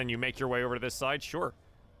Narzagon, and you make your way over to this side. Sure,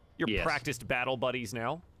 you're Yes. practiced battle buddies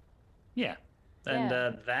now. Yeah. And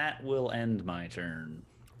Yeah. that will end my turn.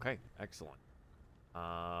 Okay, excellent.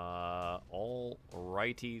 All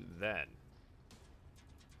righty then.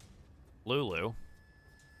 Lulu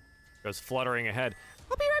goes fluttering ahead.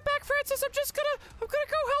 I'll be right back, Francis. I'm gonna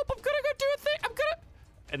go help. I'm gonna go do a thing.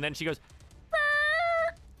 And then she goes,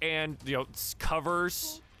 "Brr," and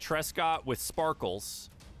covers Trescott with sparkles,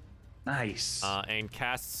 Nice. and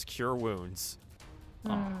casts Cure Wounds.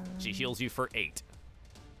 She heals you for 8.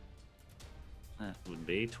 That would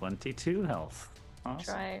be 22 health.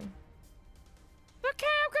 Awesome. Try. Okay,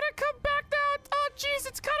 I'm gonna come back now. Oh, jeez,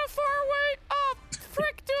 it's kind of far away. Oh,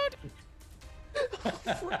 frick, dude.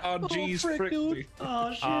 Oh, geez, frick, dude.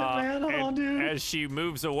 Oh shit, man! And as she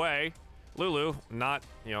moves away, Lulu, not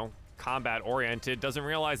combat oriented, doesn't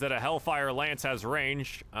realize that a Hellfire Lance has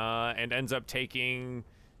range, and ends up taking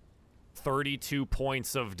 32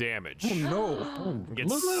 points of damage. Oh, no.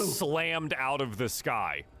 Gets slammed out of the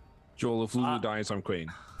sky. Joel, if Lulu dies, I'm queen.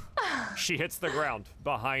 She hits the ground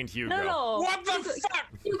behind Hugo. No. What the fuck?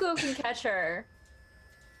 Hugo can catch her.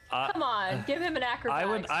 Come on, give him an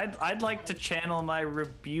acrobatics. I'd like to channel my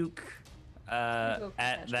rebuke Go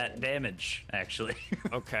at that perpetuate. damage, actually.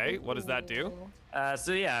 Okay, what does that do?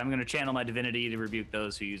 So yeah, I'm gonna channel my divinity to rebuke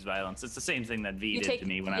those who use violence. It's the same thing that V You did take to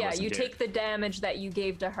me when I yeah, wasn't you here. take the damage that you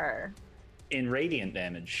gave to her in radiant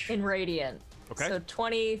damage. in radiant. Okay. So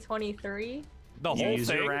 20, 23. The You whole use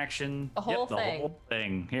thing. your action. The whole yep, thing. The whole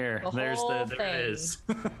thing. Here, The there whole it is.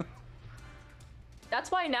 That's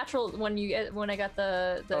why natural when I got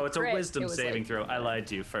the Oh, it's a crit, wisdom it was saving like- throw. I lied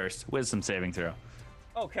to you first. Wisdom saving throw.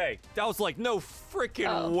 Okay, that was like no freaking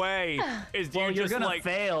Oh. way. Is Well, you you're just gonna like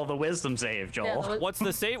fail the wisdom save, Yeah, Joel. the what's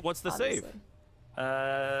the save? What's the save?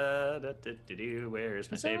 obviously.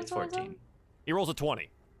 Where's my Is save? that It's what it's 14. He rolls a 20.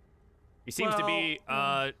 He seems to be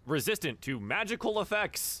resistant to magical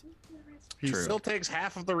effects. He True. still takes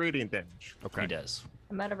half of the radiant damage. Okay. He does.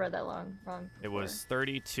 I might have read that wrong. It was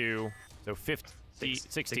 32, so 50, Six-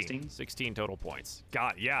 16. 16 total points.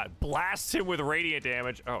 God, yeah, it blasts him with radiant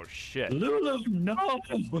damage. Oh, shit. Lulu, no.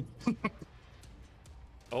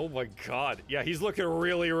 Oh, my God. Yeah, he's looking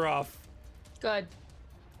really rough. Good.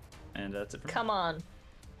 And that's it. For Come on.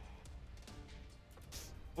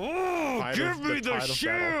 Oh, Tide give of- me the the tide of battle.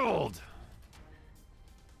 shield!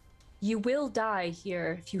 You will die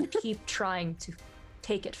here if you keep trying to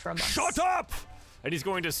take it from us. Shut up! And he's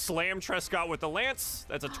going to slam Trescott with the lance.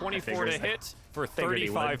 That's a 24 to figured- hit for figured he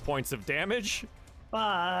 35 would. points of damage.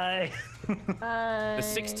 Bye. Bye. The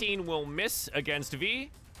 16 will miss against V,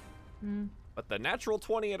 but the natural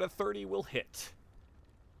 20 at a 30 will hit.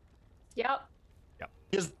 Yep.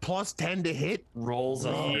 He has plus 10 to hit. Rolls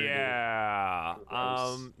on. Yeah.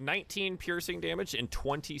 Gross. 19 piercing damage and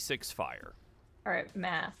 26 fire. All right,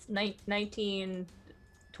 math. 19,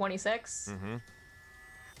 26. Mm-hmm.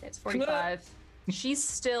 It's 45. She's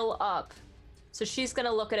still up. So she's going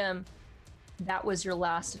to look at him. That was your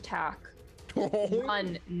last attack.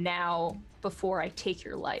 Run now before I take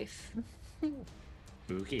your life.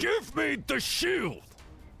 Spooky. Give me the shield!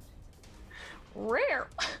 Rare.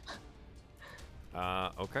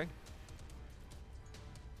 Okay.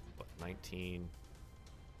 What, 19?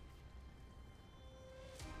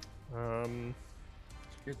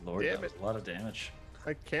 Good lord, Damn that was a lot of damage.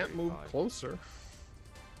 I can't move God. closer.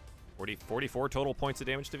 44 total points of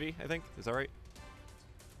damage to V, I think. Is that right?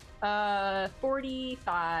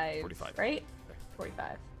 45. 45. Right? Okay.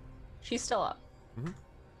 45. She's still up.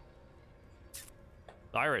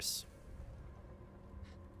 Iris.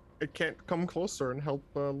 I can't come closer and help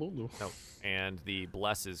Lulu. No. And the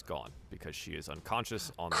bless is gone because she is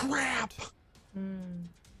unconscious on the Crap! ground.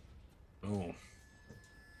 Oh.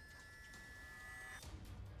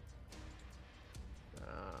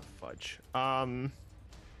 Fudge.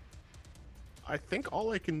 I think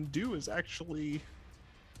all I can do is actually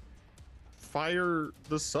fire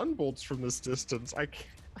the sunbolts from this distance. I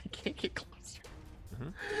can't get closer.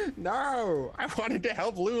 No, I wanted to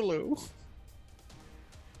help Lulu.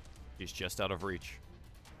 She's just out of reach.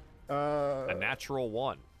 Uh, A natural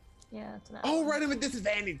 1. Yeah, it's an oh, right, I'm at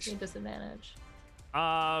disadvantage. disadvantage.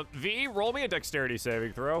 V, roll me a dexterity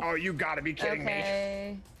saving throw. Oh, you gotta be kidding me.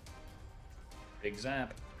 Okay. Big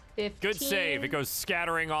zap. 15. Good save. It goes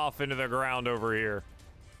scattering off into the ground over here.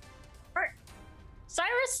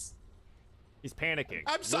 Cyrus! He's panicking.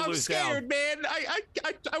 I'm Lulu's scared, down. man.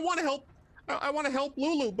 I want to help. I want to help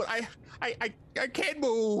Lulu, but I can't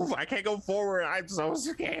move. I can't go forward. I'm so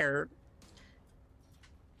scared.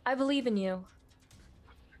 I believe in you.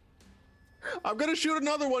 I'm gonna shoot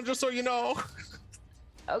another one just so you know.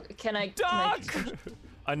 Okay, can I? Duck! Can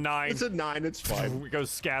A 9. It's a 9. It's fine. It goes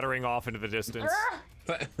scattering off into the distance.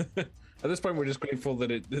 I... At this point, we're just grateful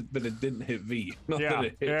that it didn't hit V, not Yeah, that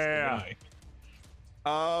it hit yeah.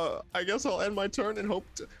 the I guess I'll end my turn and hope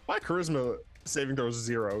to... My charisma saving throw is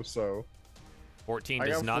 0, so 14 I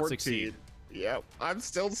does got not 14. succeed. Yep, I'm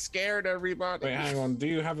still scared, everybody. Wait, hang on. Do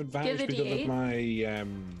you have advantage Give it because D8? of my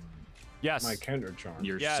Yes. my counter charm?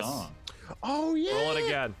 Your Yes. song. Oh yeah. Roll it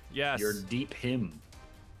again. Yes. Your deep hymn.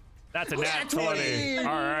 That's a Yeah, nat 20. 20. All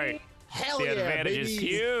right. Hell The yeah, advantage baby. is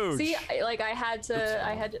huge. See,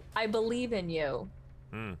 I believe in you.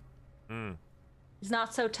 It's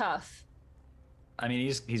not so tough. I mean,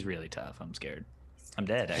 he's really tough. I'm scared. I'm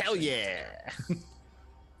dead. Hell Actually. yeah.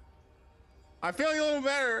 I'm feeling a little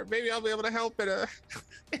better. Maybe I'll be able to help in a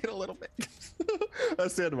little bit.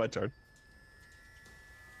 That's the end of my turn.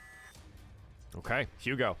 Okay,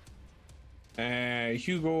 Hugo.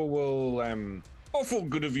 Hugo will awful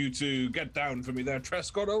good of you to get down for me there,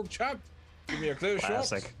 Trescott, old chap. Give me a clear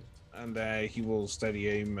Classic. shot. And he will steady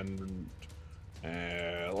aim and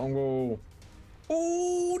longbow.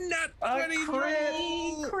 Oh, not 20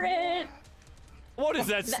 roll. Crit. What is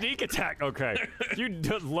that sneak attack? Okay. You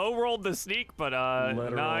low rolled the sneak, but 9.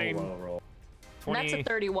 Low roll. And that's 20. a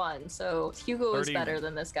 31, so Hugo is 30. better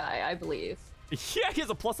than this guy, I believe. Yeah, he has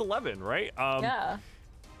a plus 11, right? Yeah.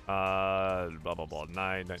 Blah blah blah.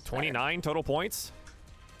 29 total points.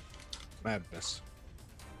 Madness.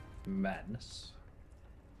 Madness.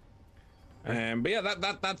 But yeah,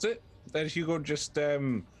 that's it. Then Hugo just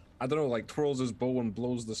I don't know, like twirls his bow and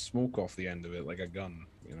blows the smoke off the end of it like a gun,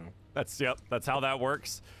 you know. That's how that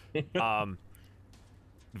works.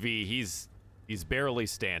 V, he's barely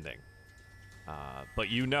standing. But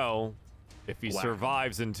you know, if he Wow.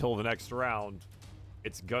 survives until the next round,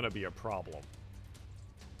 it's gonna be a problem.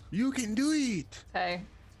 You can do it. Okay.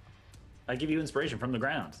 I give you inspiration from the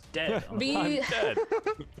ground. Dead. on the V, I'm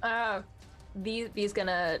dead. V's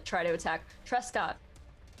gonna try to attack. Trescott,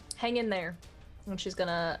 hang in there. And she's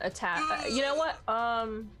gonna attack. You know what?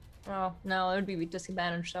 Oh, no, it would be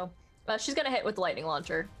disadvantage, so. She's gonna hit with the lightning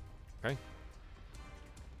launcher. Okay.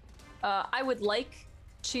 I would like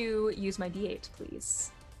to use my D8,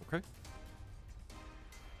 please. Okay.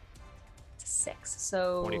 It's a 6,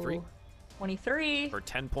 so 23. 23. For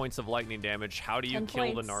 10 points of lightning damage, how do you 10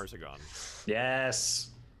 kill points. the Narzagon? Yes.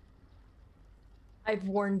 I've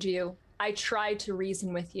warned you. I tried to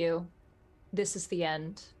reason with you. This is the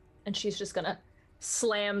end. And she's just gonna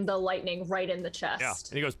slam the lightning right in the chest. Yeah,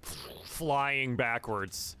 and he goes flying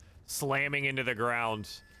backwards, slamming into the ground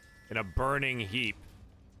in a burning heap.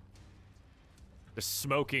 Just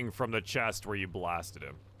smoking from the chest where you blasted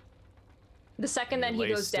him. The second that He he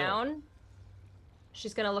lays goes still. down,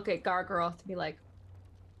 she's gonna look at Gargaroth to be like,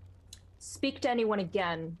 speak to anyone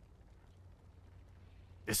again.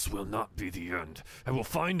 This will not be the end. I will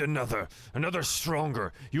find another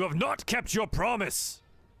stronger. You have not kept your promise.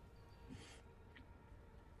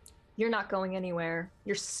 You're not going anywhere.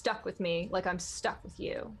 You're stuck with me like I'm stuck with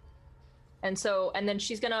you. And then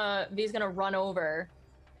V's gonna run over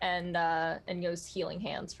and use healing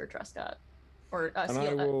hands for Trescott. Or And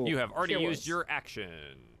I will You have already Cure used wounds. your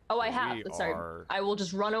action. Oh, I have. We Sorry. are- I will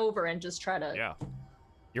just run over and just try to. Yeah.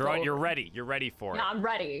 You're Go on. You're over. ready. You're ready for Yeah, it. I'm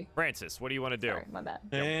ready. Francis, what do you want to do? Sorry, my bad.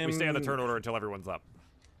 Yeah, we stay on the turn order until everyone's up.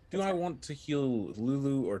 Do I want to heal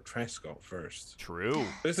Lulu or Trescott first? True.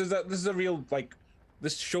 This is a real, like,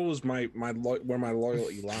 this shows where my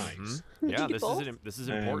loyalty lies. Yeah, You both? this is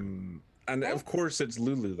important. And of course it's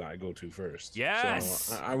Lulu that I go to first. Yes!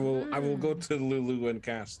 So I will go to Lulu and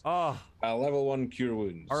cast Oh, level 1 cure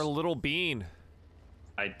wounds. our little bean.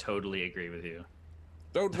 I totally agree with you.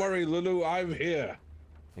 Don't worry, Lulu, I'm here.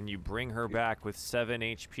 And you bring her back with 7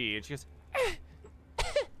 HP. And she goes,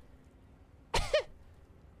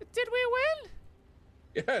 Did we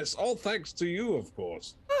win? Yes, all thanks to you, of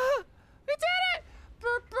course. We did it!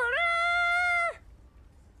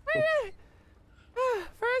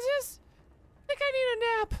 Francis, I think I need a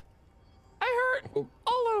nap. I hurt Oh.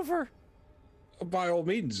 all over. By all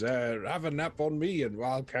means, have a nap on me and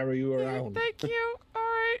I'll carry you around. Thank you. All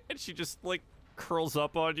right. and she just like curls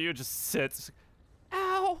up on you, just sits.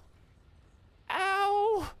 Ow.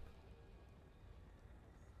 Ow.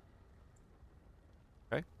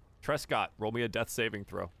 Okay. Trescott, roll me a death saving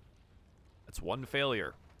throw. That's one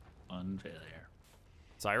failure. One failure.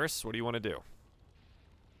 Cyrus, what do you want to do?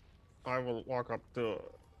 I will walk up to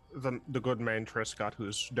the good man Trescott,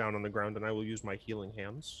 who's down on the ground, and I will use my healing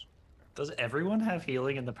hands. Does everyone have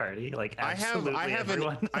healing in the party? Like absolutely I have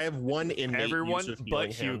everyone. I have one innate Everyone use of but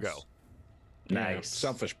healing Hugo. hands. Nice.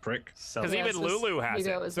 Selfish prick. Because Yeah, even so Lulu has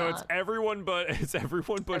Hugo it. is So it's not. everyone but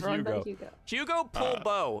Everyone Hugo. but Hugo. Hugo, pull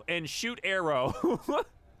bow and shoot arrow.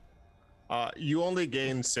 You only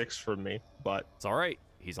gain 6 from me, but It's all right.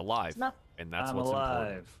 He's alive, enough. and that's I'm what's important.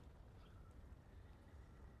 alive.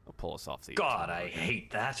 I'll pull us off the. God, I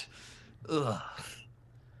hate that. Ugh.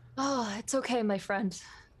 Oh, it's okay, my friend.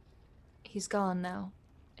 He's gone now.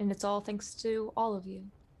 And it's all thanks to all of you.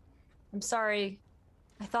 I'm sorry.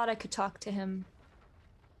 I thought I could talk to him.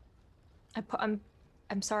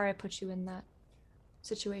 I'm sorry I put you in that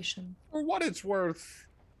situation. for what it's worth,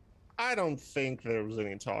 I don't think there was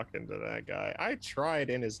any talking to that guy. I tried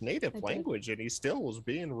in his native I did. language, and he still was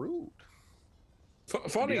being rude.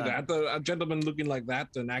 Funny Yeah. that a gentleman looking like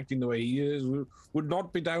that and acting the way he is would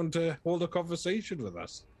not be down to hold a conversation with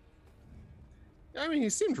us. I mean, he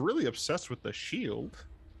seemed really obsessed with the shield.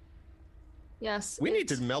 Yes. We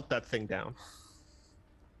need it- to melt that thing down.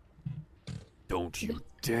 Don't you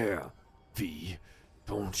dare, V.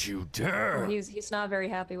 Don't you dare. He's not very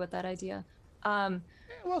happy with that idea.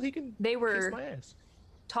 Well, he can They kiss were my ass.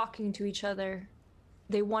 talking to each other.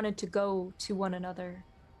 They wanted to go to one another.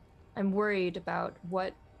 I'm worried about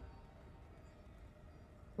what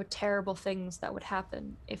terrible things that would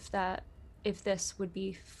happen if this would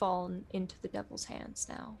be fallen into the devil's hands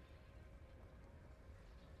now.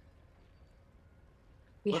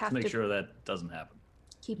 We Let's have make to sure that doesn't happen.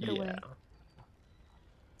 keep it away.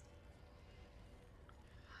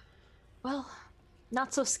 Well,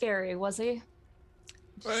 not so scary, was he?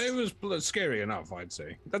 It was scary enough, I'd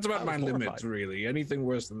say. That's about I my was limit, horrified. really. Anything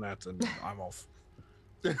worse than that, and I'm off.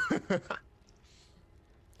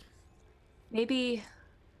 Maybe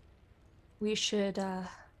we should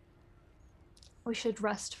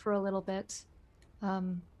rest for a little bit.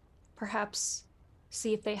 Perhaps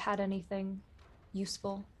see if they had anything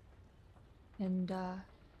useful, and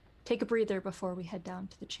take a breather before we head down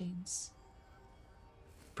to the chains.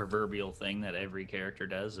 Proverbial thing that every character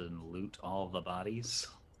does and loot all the bodies.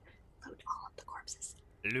 Loot all of the corpses.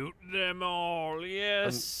 Loot them all,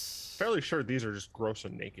 yes. Fairly sure these are just gross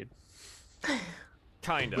and naked.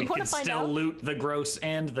 Kind We of. wanna can find still out? loot the gross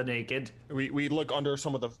and the naked. We look under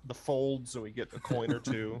some of the folds and we get a coin or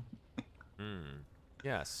two.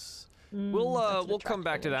 Yes. that's an We'll come attractive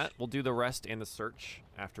back to image. that. We'll do the rest and the search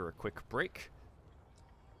after a quick break.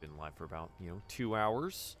 Been live for about 2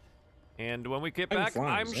 hours, and when we get Time back,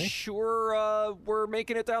 flies, I'm eh? sure we're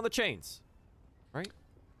making it down the chains, right?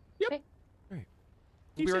 Yep. Okay. Right.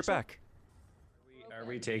 We'll be right back. Are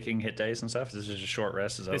we taking hit dice and stuff? This is just a short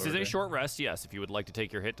rest. Is that This what is we're a doing? short rest. Yes, if you would like to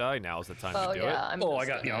take your hit die, now's the time Oh to do yeah, it. I'm Oh, I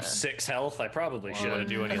just got gonna- 6 health. I probably You want to should.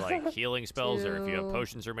 do any like healing spells, or if you have Two.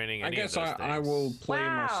 potions remaining, I any guess of those I things. will play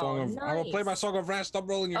my Wow, song of. I will play my nice. song of rest. Stop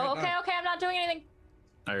rolling your Oh, head okay, down. okay. I'm not doing anything.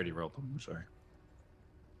 I already rolled them. I'm sorry.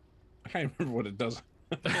 I can't remember what it does.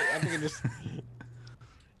 I think it just.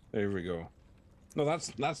 There we go. No,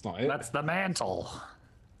 that's not it. That's the mantle.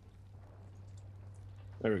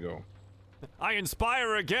 There we go. I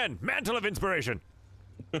inspire again. Mantle of inspiration.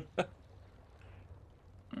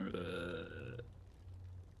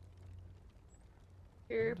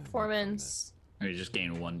 Your performance. You just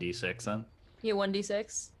gain 1d6 then? You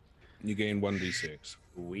 1d6. You gain 1d6.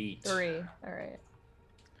 Sweet. 3. All right.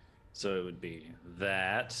 So it would be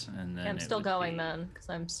that, and then I'm it still would going be- then, because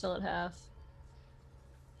I'm still at half.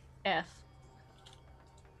 F.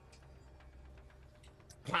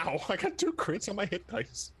 Wow, I got 2 crits on my hit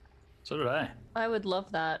dice. So did I. I would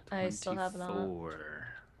love that. I still have it on. 24,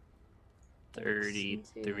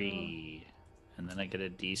 33, and then I get a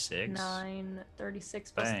d6. 9,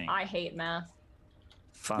 36 plus. Bang. I hate math.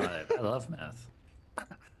 5. I love math.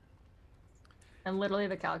 I'm literally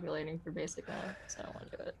the calculating for basic math, so I don't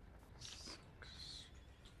want to do it.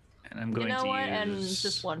 And I'm You going know to what? use. And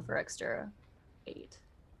just 1 for extra. 8.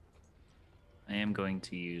 I am going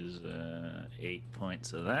to use 8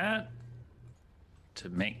 points of that to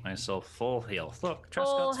make myself full health. Look,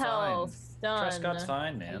 Full Trescott's health. Done. fine. Trescott's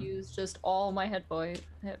fine, I man. used just all my hit dice.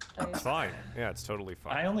 Fine. Yeah, it's totally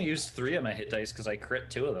fine. I only used 3 of my hit dice because I crit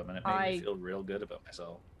 2 of them, and it made me I- feel real good about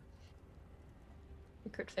myself. The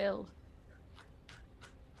crit failed.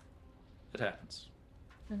 It happens.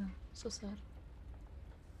 I know. So sad.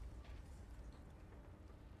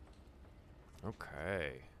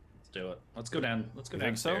 Okay. Let's do it. Let's go down. Let's go You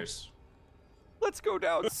think so? downstairs. Let's go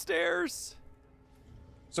downstairs.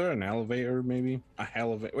 Is there an elevator, maybe? A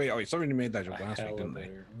elevator. Wait, somebody made that joke A last week, didn't they?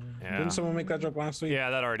 elevator. Yeah. Didn't someone make that joke last week? Yeah,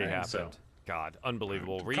 that already I think happened. so. God,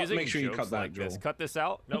 unbelievable. We're Cut- using make sure you jokes cut that, like this. Joel. Cut this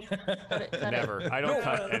out? Nope. Cut it, cut it. Never. I don't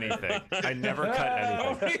cut anything. I never cut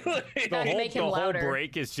Oh, anything. really? The Gotta whole, make him the whole louder.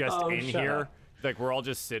 break is just Oh, in shut here. up. Like we're all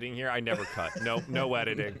just sitting here. I never cut. No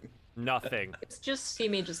editing. Nothing. It's just see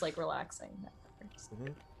me just like relaxing.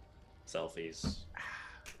 Selfies.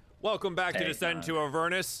 Welcome back to Hey, Descend John. to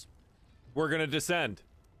Avernus. We're gonna descend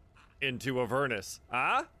into Avernus.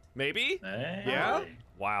 Maybe? Hey. Yeah?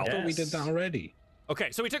 Wow. I thought we did Yes. that already.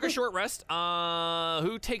 Okay, so we took a short rest.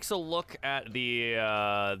 Who takes a look at the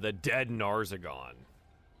dead Narzagon?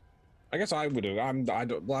 I guess I would have. I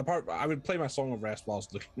don't. Well, I would play my song of rest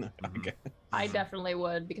whilst looking at it again. I definitely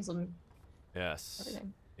would because of Yes.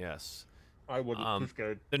 everything. Yes. I wouldn't. Too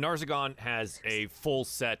scared. The Narzagon has a full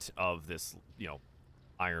set of this,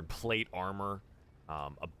 iron plate armor,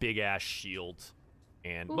 a big ass shield,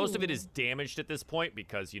 and most of it is damaged at this point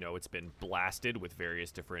because it's been blasted with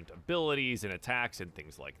various different abilities and attacks and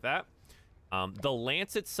things like that. The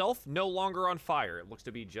lance itself no longer on fire. It looks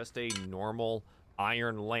to be just a normal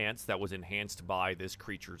iron lance that was enhanced by this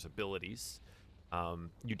creature's abilities.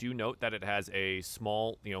 You do note that it has a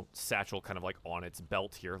small, satchel kind of like on its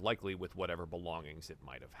belt here, likely with whatever belongings it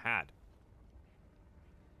might have had.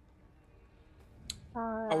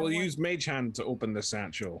 I will use Mage Hand to open the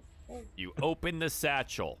satchel. You open the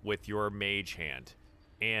satchel with your mage hand,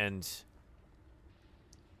 and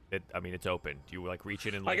it's open. Do you reach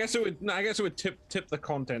in and I guess it would. I guess it would tip the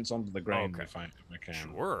contents onto the ground Okay. if I can.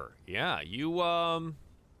 Sure. Yeah. You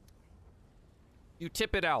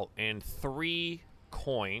tip it out, and 3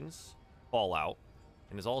 coins fall out.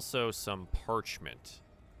 And there's also some parchment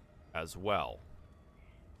as well.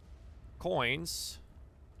 Coins,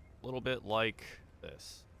 a little bit like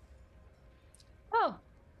this. Oh,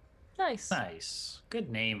 nice. Nice. Good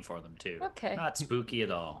name for them, too. Okay. Not spooky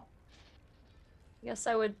at all. I guess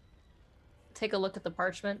I would take a look at the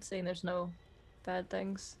parchment, seeing there's no bad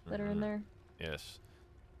things that are in there. Yes.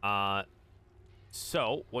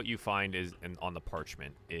 So what you find is on the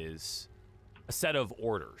parchment is a set of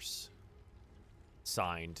orders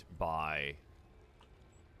signed by.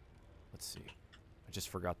 Let's see. I just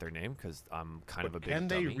forgot their name because I'm kind of a big Can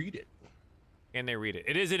they dummy. read it? Can they read it?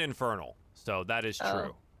 It is an infernal, so that is Oh.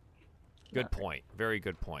 true. Good point. Very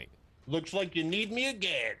good point. Looks like you need me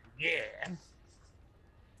again. Yeah.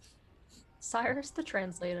 Cyrus the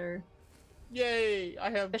Translator, Yay! I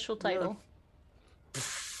have official title.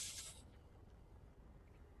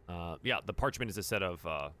 Yeah, the parchment is a set of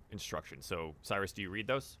instructions. So, Cyrus, do you read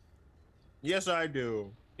those? Yes, I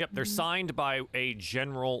do. Yep, they're signed by a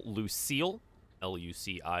General Lucille,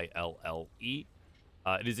 Lucille. It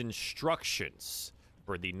is instructions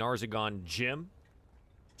for the Narzagon Gym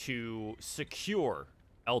to secure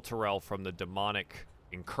Elturel from the demonic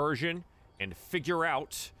incursion and figure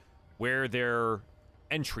out where their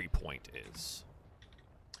entry point is.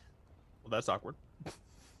 Well, that's awkward.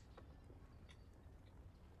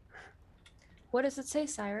 What does it say,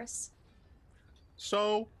 Cyrus?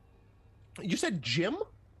 So, you said Jim?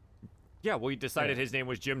 Yeah, well, we decided his name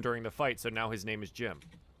was Jim during the fight, so now his name is Jim.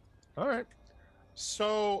 All right.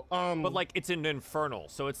 So, But, like, it's an infernal,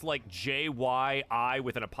 so it's like J-Y-I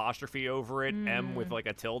with an apostrophe over it, M with, like,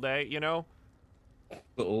 a tilde, you know?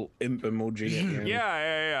 Little imp emoji. At the end.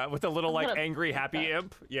 Yeah, with a little, I'm like, gonna angry, put happy that.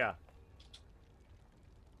 imp. Yeah.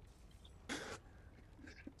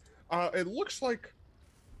 It looks like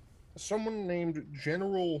someone named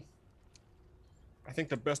General. I think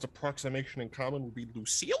the best approximation in common would be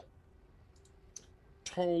Lucille.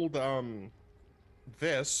 Told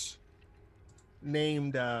this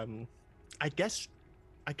named I guess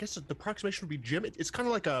the approximation would be Jim. It's kind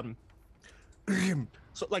of like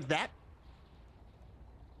so like that.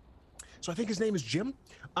 So I think his name is Jim.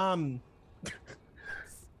 I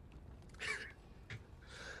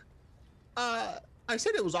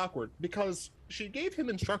said it was awkward because she gave him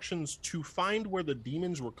instructions to find where the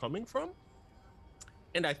demons were coming from.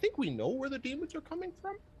 And I think we know where the demons are coming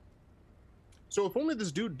from. So if only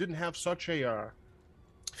this dude didn't have such a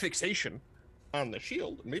fixation on the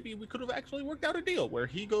shield, maybe we could have actually worked out a deal where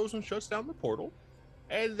he goes and shuts down the portal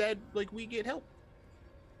and then like we get help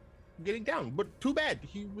getting down. But too bad,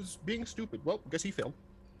 he was being stupid. Well, guess he failed.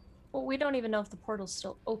 Well, we don't even know if the portal's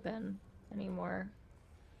still open anymore.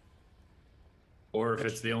 Or if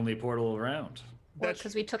it's the only portal around. That's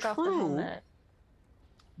Because we took off the true. helmet.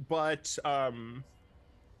 But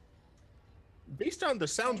based on the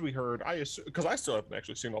sounds we heard, I assume, because I still haven't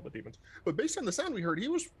actually seen all the demons, but based on the sound we heard, he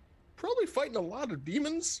was probably fighting a lot of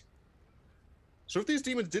demons. So if these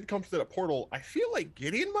demons did come through that portal, I feel like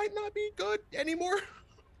Gideon might not be good anymore.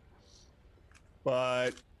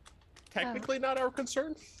 But technically not our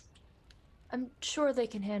concern. I'm sure they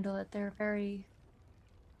can handle it. They're very.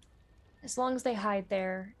 As long as they hide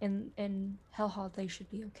there in Hellhall, they should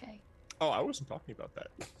be okay. Oh, I wasn't talking about that.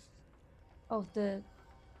 Oh,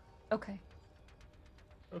 okay.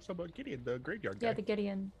 I was talking about Gideon, the graveyard guy. Yeah, the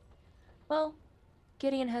Gideon. Well,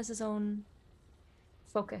 Gideon has his own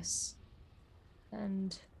focus.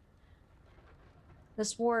 And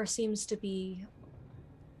this war seems to be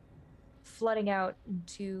flooding out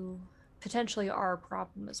into potentially our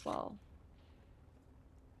problem as well.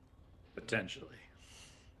 Potentially.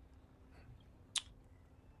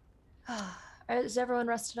 Is everyone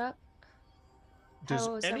rested up? Does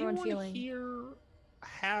How is everyone anyone feeling? here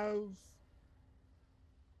have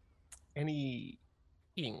any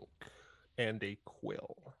ink and a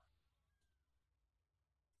quill?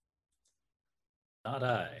 Not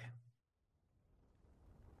I,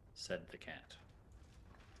 said the cat.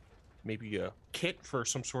 Maybe a kit for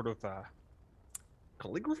some sort of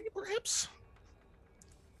calligraphy, perhaps?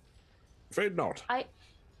 Afraid not. I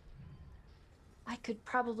could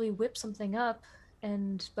probably whip something up,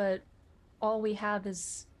 but all we have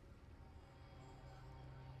is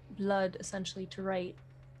blood, essentially, to write.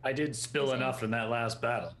 I did spill His enough ink. in that last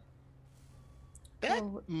battle. That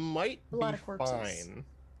Oh, might a lot be of corpses. fine.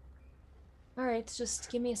 All right,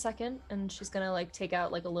 just give me a second, and she's gonna like take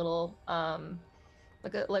out like a little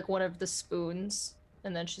like one of the spoons,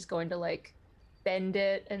 and then she's going to like bend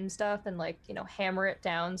it and stuff, and like hammer it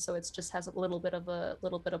down so it's just has a little bit of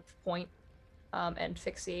point, and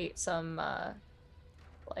fixate some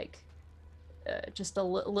just a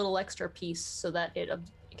little extra piece so that it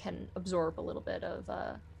can absorb a little bit of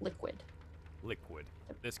liquid. Liquid.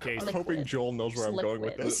 In this case, I'm hoping Liquid. Joel knows where I'm Just going with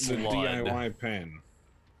liquid. this. The Blood. DIY pen.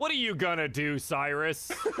 what are you gonna do,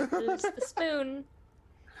 Cyrus? There's the spoon.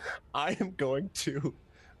 I am going to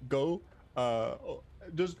go.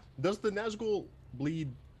 Does the Nazgul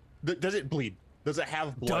bleed? Does it bleed? Does it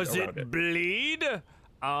have blood Does around it bleed?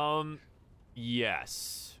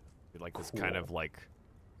 Yes. Like this kind Cool. of like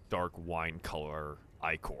dark wine color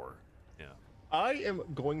ichor. Yeah. I am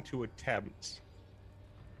going to attempt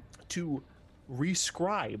to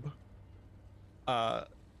rescribe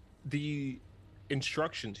the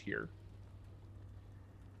instructions here.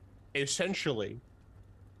 Essentially,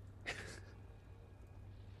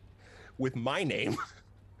 with my name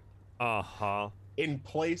Uh-huh. in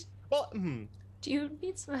place. Well, Do you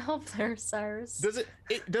need some help there, Cyrus? does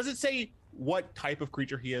it say what type of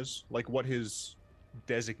creature he is? Like what his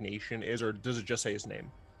designation is, or does it just say his name?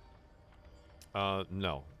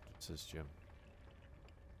 No. It says Jim.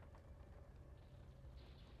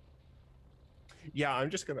 Yeah, I'm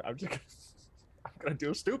gonna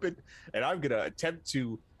do stupid, and I'm gonna attempt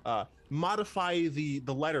to modify the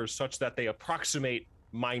letters such that they approximate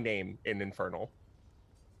my name in Infernal.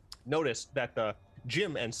 Notice that the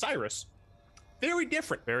Jim and Cyrus, very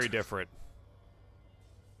different. Very different.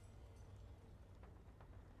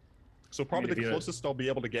 So probably if the you- closest I'll be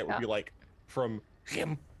able to get would Yeah. be like from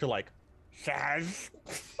him to like Saz.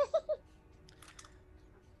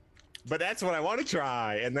 But that's what I want to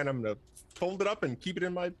try, and then I'm gonna fold it up and keep it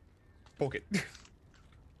in my pocket.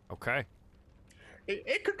 Okay.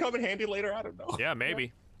 It could come in handy later. I don't know. Yeah,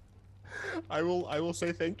 maybe. I will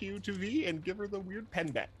say thank you to V and give her the weird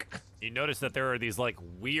pen back. You notice that there are these like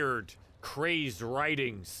weird, crazed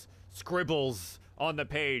writings, scribbles on the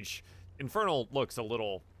page. Infernal looks a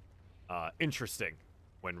little interesting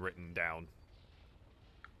when written down.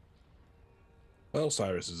 Well,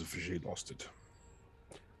 Cyrus has officially lost it.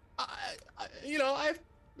 I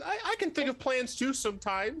can think of plans too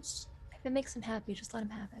sometimes. If it makes him happy, just let him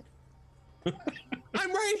have it.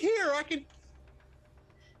 I'm right here. I can.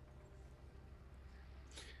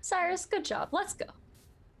 Cyrus, good job. Let's go.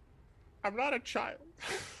 I'm not a child.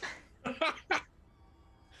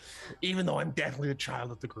 Even though I'm definitely the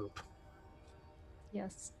child of the group.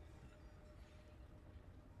 Yes.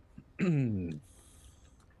 To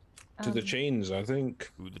the Um, chains, I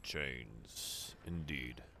think. Through the chains,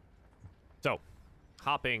 indeed. So,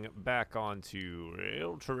 hopping back onto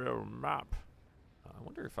Elturel map. I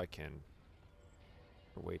wonder if I can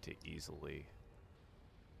a way to easily.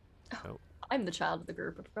 I'm the child of the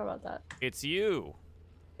group. I forgot about that. It's you.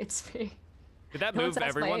 It's me. Did that No one move says my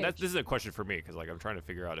everyone? age. This is a question for me because like I'm trying to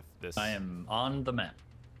figure out if this. I am on the map.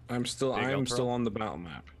 I'm still Big I'm Elturel? still on the battle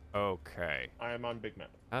map. Okay. I am on Big Map.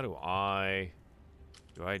 How do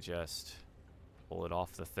I just pull it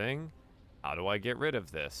off the thing? How do I get rid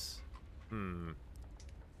of this?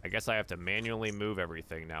 I guess I have to manually move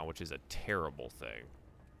everything now, which is a terrible thing.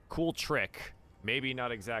 Cool trick. Maybe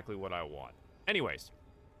not exactly what I want. Anyways,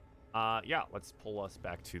 yeah, let's pull us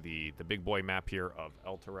back to the big boy map here of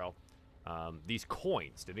Elturel. These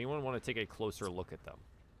coins, did anyone want to take a closer look at them?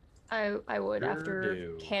 I would Sure after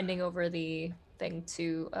do. handing over the thing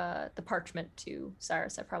to the parchment to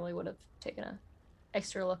Cyrus. I probably would have taken a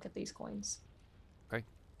extra look at these coins.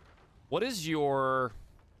 What is your...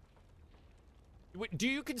 Do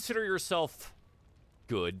you consider yourself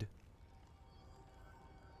good?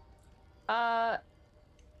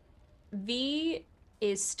 V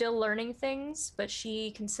is still learning things, but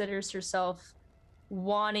she considers herself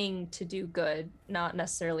wanting to do good, not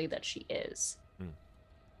necessarily that she is.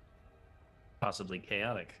 Possibly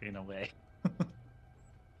chaotic in a way.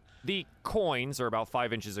 The coins are about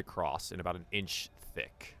 5 inches across and about an inch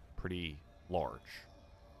thick. Pretty large.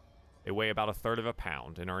 They weigh about 1/3 of a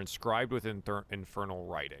pound and are inscribed with infernal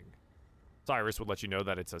writing. Cyrus would let you know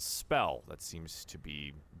that it's a spell that seems to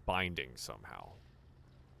be binding somehow.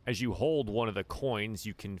 As you hold one of the coins,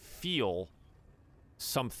 you can feel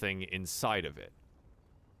something inside of it.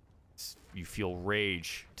 You feel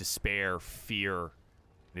rage, despair, fear,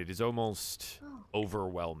 and it is almost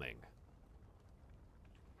overwhelming.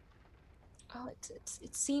 Oh,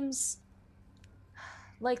 it seems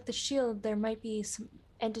like the shield. There might be some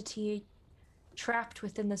entity trapped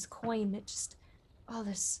within this coin. It just,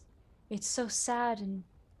 it's so sad and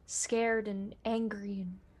scared and angry,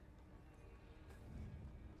 and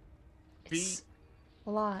it's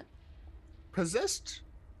a lot. Possessed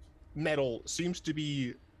metal seems to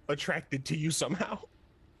be attracted to you somehow.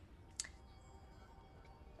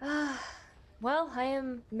 Well, I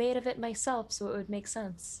am made of it myself, so it would make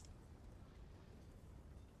sense.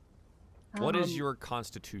 What is your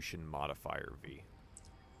constitution modifier, V?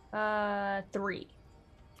 3.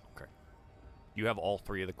 You have all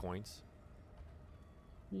 3 of the coins.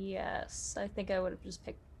 Yes, I think I would have just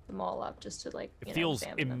picked them all up just to like. It feels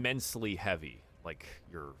immensely heavy, like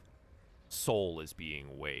your soul is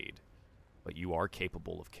being weighed, but you are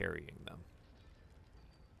capable of carrying them.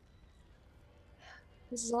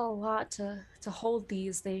 This is all a lot to hold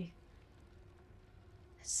these. It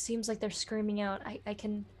seems like they're screaming out. I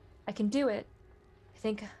can do it. I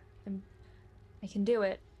think I can do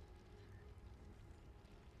it.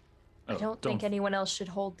 I don't think anyone else should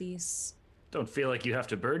hold these. Don't feel like you have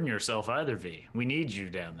to burden yourself either, V. We need you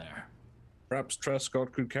down there. Perhaps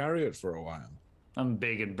Trescott could carry it for a while. I'm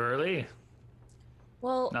big and burly.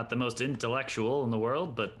 Well, Not the most intellectual in the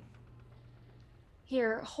world, but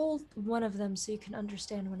here, hold one of them so you can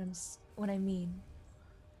understand what I mean.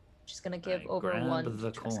 She's gonna give I over grab one.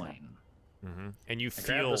 the to Trescott. coin. And you I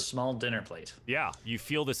grab feel, a small dinner plate. yeah, you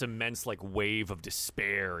feel this immense like wave of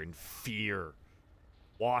despair and fear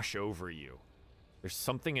wash over you. There's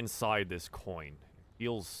something inside this coin. It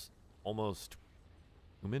feels almost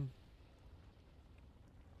human.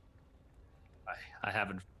 I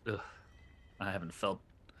haven't felt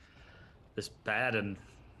this bad in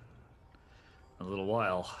a little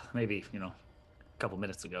while. Maybe, a couple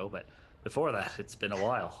minutes ago, but before that, it's been a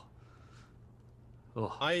while.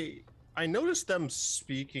 Oh, I noticed them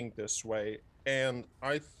speaking this way, and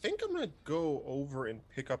I think I'm gonna go over and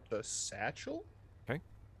pick up the satchel. Okay.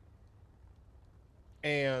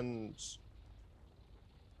 And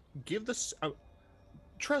give this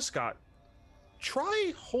Trescott,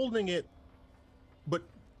 try holding it, but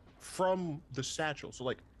from the satchel. So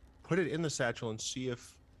like, put it in the satchel and see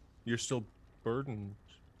if you're still burdened.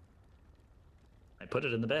 I put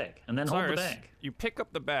it in the bag, and then Cyrus, hold the bag. you pick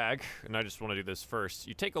up the bag, and I just want to do this first.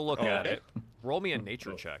 You take a look at it. Roll me a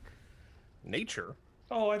nature check. Nature.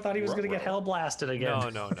 Oh, I thought he was going to get hell blasted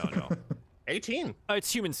again. No. 18.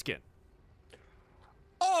 It's human skin.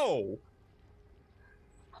 Oh,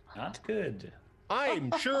 Not good.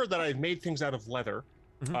 I'm sure that I've made things out of leather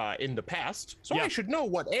in the past, so Yeah. I should know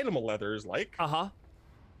what animal leather is like. Uh-huh.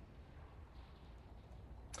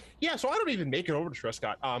 Yeah, so I don't even make it over to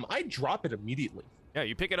Trescott. I drop it immediately. Yeah,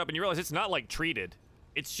 you pick it up and you realize it's not like treated.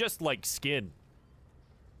 It's just like skin.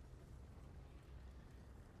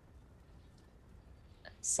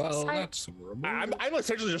 Well, Cyrus, that's horrible. I'm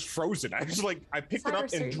essentially just frozen. I picked it up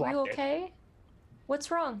Cyrus, and are dropped you okay?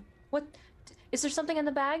 What's wrong? What? Is there something in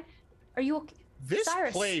the bag? Are you okay? it. This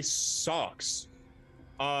Cyrus. place sucks.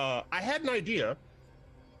 I had an idea,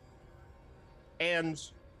 and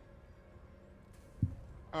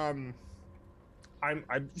I'm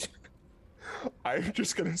I'm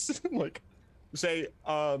just gonna say,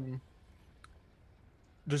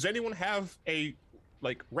 does anyone have a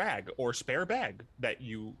rag or spare bag that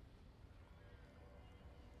you?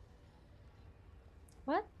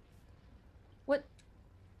 What?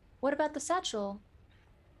 What about the satchel?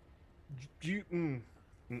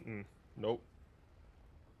 Nope.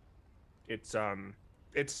 It's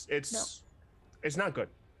it's not good.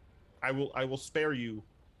 I will spare you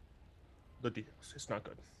the details. It's not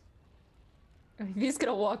good. He's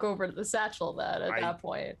gonna walk over to the satchel then at I- that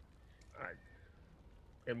point.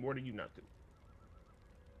 And what do you not do?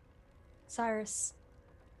 Cyrus,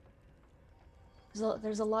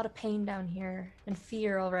 there's a lot of pain down here and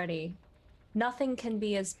fear already. Nothing can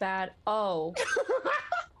be as bad. Oh,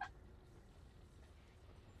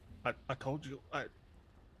 I told you.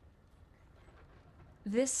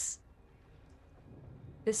 this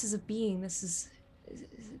is a being. This is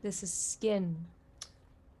skin.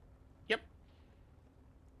 Yep.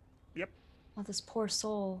 Oh, this poor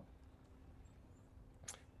soul.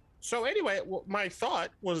 So anyway, well, my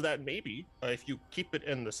thought was that maybe if you keep it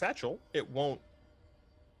in the satchel, it won't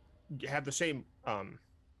have the same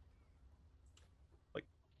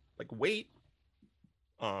like weight.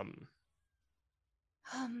 But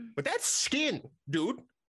that's skin, dude.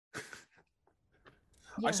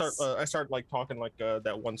 Yes. I start like talking like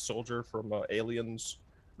that one soldier from Aliens,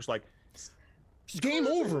 was like, "Game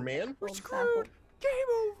over, man." World baffled. Game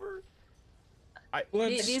over.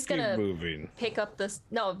 Let's He's keep gonna- moving. Pick up this.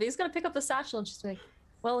 No, he's gonna pick up the satchel and just be like,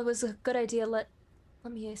 "Well, it was a good idea. Let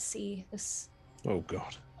me see this. Oh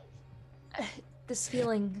God. This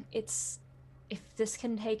feeling. It's if this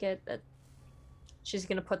can take it." That she's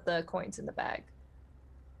gonna put the coins in the bag.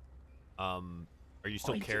 Are you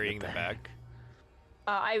still Coins in the carrying the bag?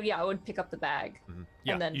 I would pick up the bag.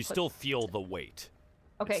 Yeah, then you put- still feel the weight.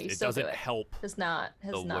 Okay, you it still doesn't do it. help. Has not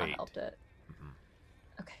the weight. helped it.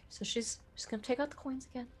 Okay, so she's gonna take out the coins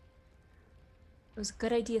again. It was a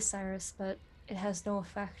good idea, Cyrus, but it has no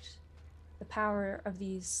effect. The power of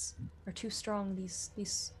these are too strong.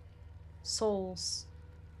 These souls.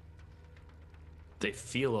 They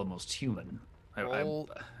feel almost human. Roll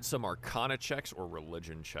some Arcana checks or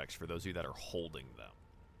religion checks for those of you that are holding them.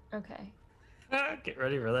 Okay. Get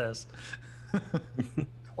ready for this.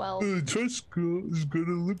 12. Trescott is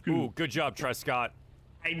gonna look at Ooh, good job, Trescott.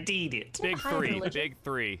 I did it. Big High three, religion. big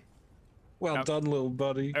three. Well done, little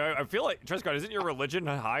buddy. I feel like, Trescott, isn't your religion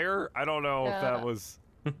higher? I don't know if that was...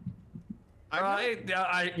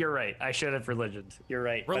 You're right. I should have religion. You're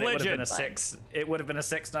right. But it would have been a Religion. 6. It would have been a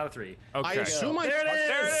 6, not a 3. Okay. I assume I There it is!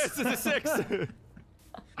 There it is! It's a 6!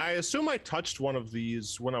 I assume I touched one of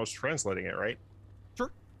these when I was translating it, right?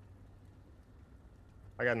 Sure.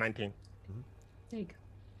 I got 19. There you go.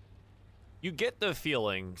 You get the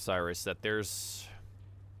feeling, Cyrus, that there's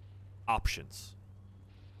options.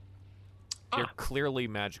 They're clearly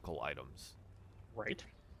magical items. Right.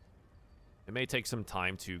 It may take some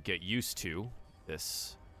time to get used to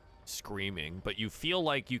this screaming, but you feel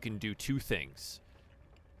like you can do two things.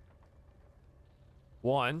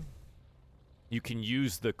 One, you can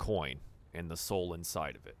use the coin and the soul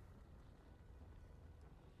inside of it.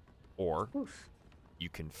 Or Oof. you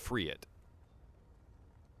can free it.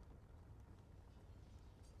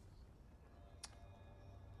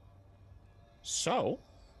 So,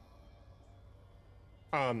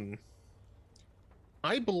 I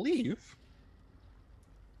believe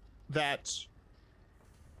that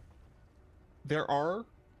there are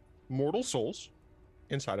mortal souls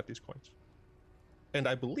inside of these coins. And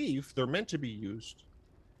I believe they're meant to be used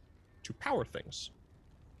to power things.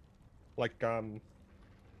 Like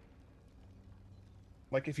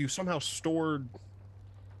if you somehow stored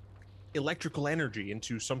electrical energy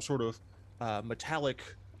into some sort of metallic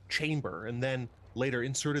chamber and then later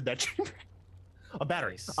inserted that chamber a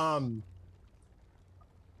battery. I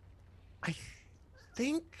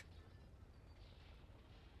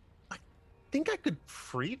think I could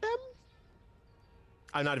free them.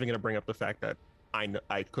 I'm not even going to bring up the fact that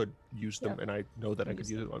I could use them, and I know that I could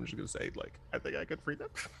use them. I'm just going to say, like, I think I could free them.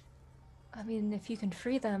 I mean, if you can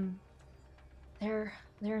free them, they're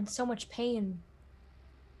in so much pain.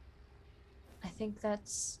 I think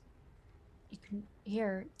that's you can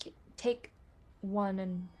take one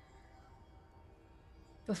and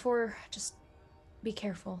before just be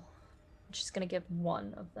careful. I'm just gonna give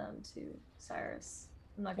one of them to Cyrus.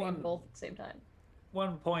 I'm not gonna give both at the same time.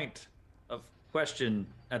 One point of question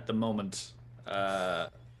at the moment.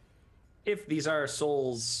 If these are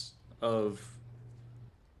souls of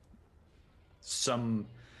some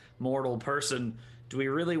mortal person, do we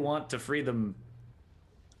really want to free them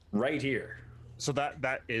right here? So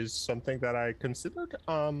that is something that I considered.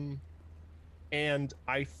 And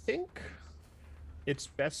I think it's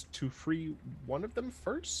best to free one of them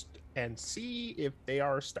first and see if they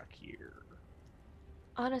are stuck here.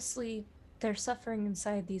 Honestly, they're suffering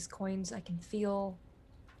inside these coins. I can feel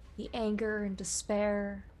the anger and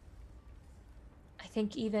despair. I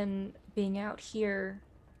think even being out here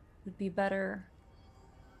would be better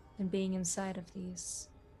than being inside of these.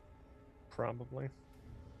 Probably.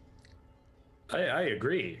 I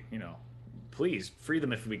agree. Please free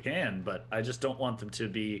them if we can, but I just don't want them to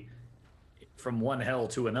be from one hell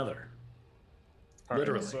to another. All right,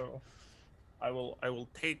 Literally. so I will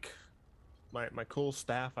take my cool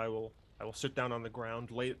staff. I will sit down on the ground,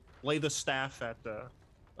 lay the staff at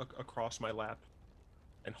across my lap,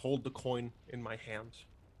 and hold the coin in my hand.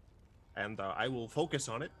 And I will focus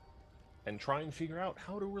on it and try and figure out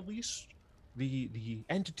how to release the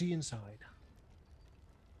entity inside.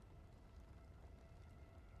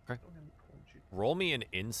 Okay. Roll me an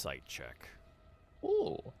insight check.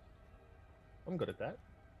 Ooh, I'm good at that.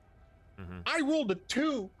 Mm-hmm. I rolled a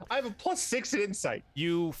 2. I have a +6 in insight.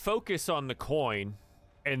 You focus on the coin,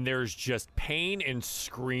 and there's just pain and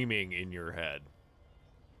screaming in your head.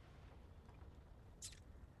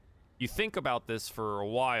 You think about this for a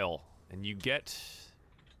while, and you get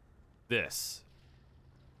this.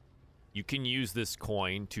 You can use this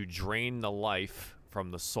coin to drain the life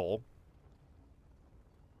from the soul.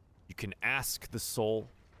 You can ask the soul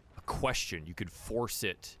a question. You could force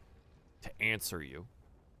it to answer you.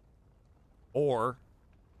 Or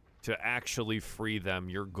to actually free them,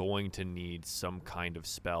 you're going to need some kind of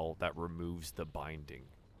spell that removes the binding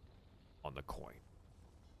on the coin.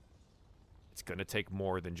 It's going to take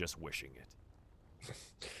more than just wishing it.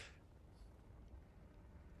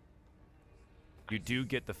 You do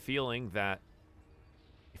get the feeling that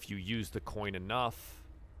if you use the coin enough,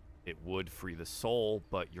 it would free the soul,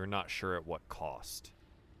 but you're not sure at what cost.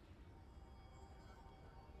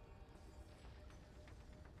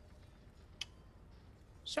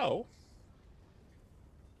 So,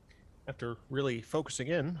 after really focusing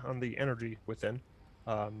in on the energy within,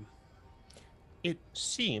 It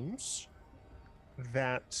seems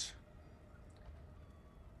that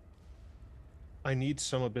I need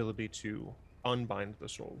some ability to unbind the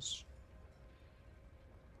souls.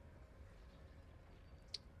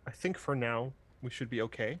 I think for now we should be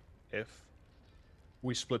okay if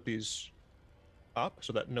we split these up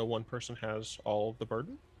so that no one person has all of the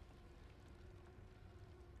burden.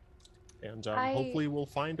 And hopefully we'll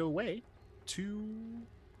find a way to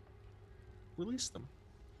release them.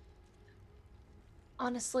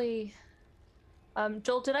 Honestly,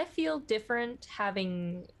 Joel, did I feel different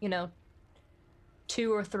having,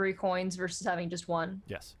 2 or 3 coins versus having just one?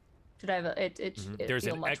 Yes. Did I have it There's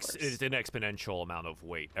feel much worse? it's an exponential amount of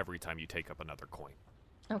weight every time you take up another coin.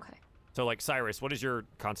 Okay. So, like, Cyrus, what is your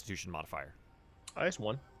Constitution modifier? It's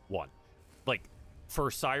 1. 1. Like, for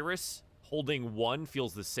Cyrus, holding 1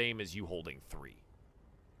 feels the same as you holding 3.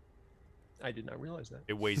 I did not realize that.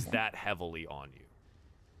 It weighs that heavily on you.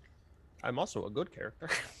 I'm also a good character.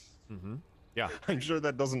 Mm-hmm. Yeah. I'm sure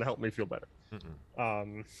that doesn't help me feel better.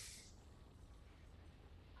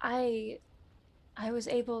 I was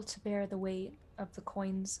able to bear the weight of the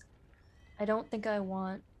coins. I don't think I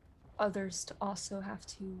want others to also have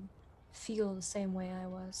to feel the same way I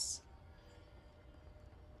was.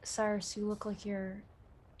 Cyrus, you look like you're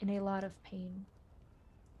in a lot of pain.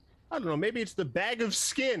 I don't know. Maybe it's the bag of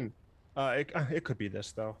skin. It could be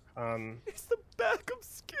this though. It's the bag of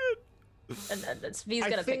skin. And V's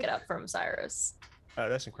gonna pick it up from Cyrus.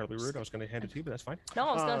 That's incredibly rude. I was going to hand it to you, but that's fine. No,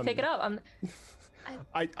 I was gonna pick it up.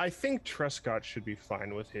 I think Trescott should be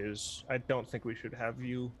fine with his. I don't think we should have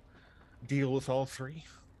you deal with all 3.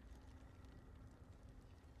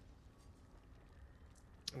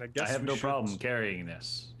 And I guess I have we no should- problem carrying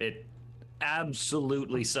this. It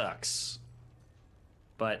absolutely sucks.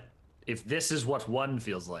 But if this is what 1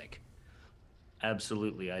 feels like,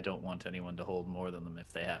 absolutely, I don't want anyone to hold more than them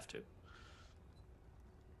if they have to.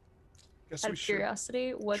 Guess Out we of should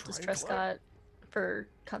curiosity, what try does and Trescott for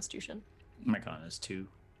Constitution? My con is 2.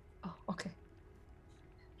 Oh, okay.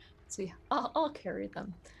 So yeah, I'll carry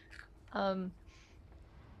them. I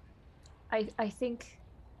think.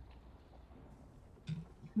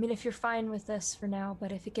 I mean, if you're fine with this for now,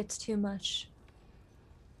 but if it gets too much,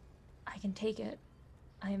 I can take it.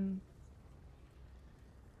 I'm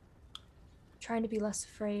trying to be less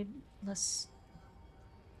afraid, less.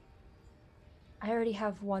 I already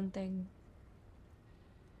have one thing.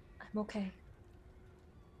 I'm okay.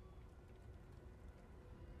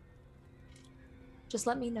 Just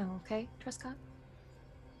let me know, okay, Trescott?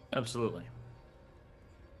 Absolutely.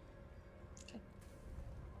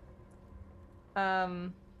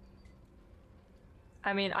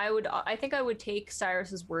 I mean, I think I would take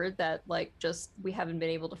Cyrus's word that, like, just we haven't been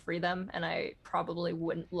able to free them, and I probably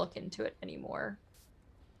wouldn't look into it anymore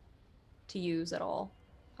to use at all.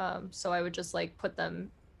 So I would just, like, put them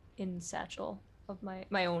in satchel of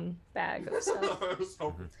my own bag of stuff.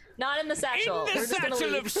 Not in the satchel. In the We're just gonna satchel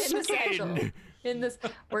leave. of In the satchel. skin. In this,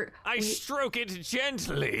 I stroke it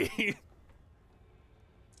gently.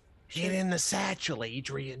 Get in the satchel,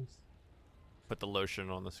 Adrian. Put the lotion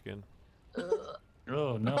on the skin.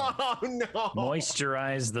 Oh no! Oh no!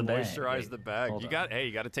 Moisturize the bag. Moisturize the bag. hold You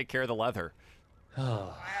on. got to take care of the leather.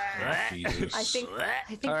 Jesus. I think All we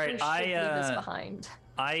right, should I, leave this uh, behind.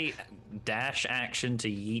 I dash action to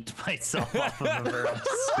yeet myself off of the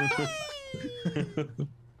verse.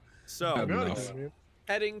 So, Enough.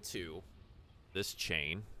 heading to this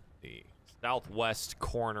chain, the southwest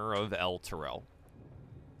corner of El Terrell,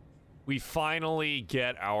 we finally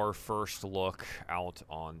get our first look out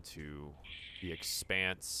onto the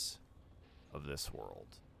expanse of this world.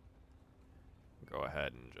 Go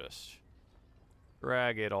ahead and just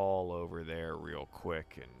drag it all over there real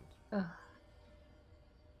quick and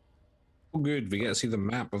Oh, good. We get to see the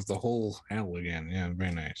map of the whole hell again. Yeah,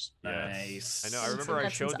 very nice. Nice. I know. I remember I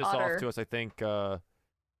That's showed his this otter. off to us. I think a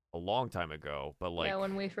long time ago, but like, Yeah,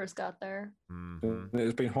 when we first got there. mhm.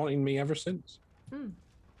 It's been haunting me ever since.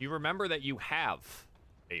 You remember that you have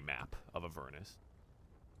a map of Avernus,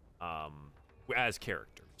 as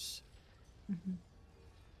characters.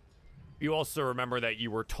 You also remember that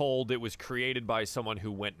you were told it was created by someone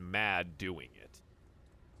who went mad doing it.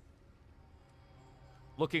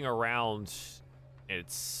 Looking around,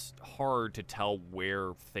 it's hard to tell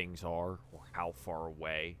where things are or how far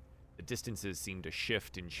away. The distances seem to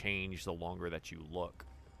shift and change the longer that you look.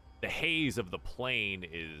 The haze of the plain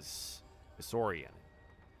is disorienting.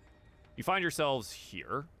 You find yourselves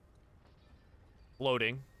here,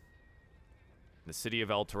 floating in the city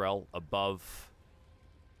of El Terrell above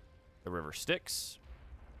the River Styx,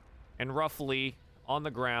 and roughly on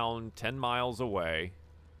the ground 10 miles away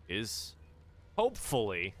is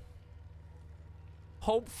hopefully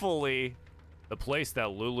hopefully the place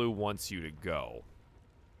that Lulu wants you to go.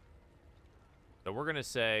 So we're going to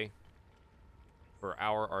say, for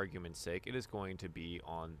our argument's sake, it is going to be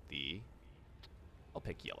on the... I'll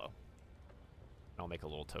pick yellow. I'll make a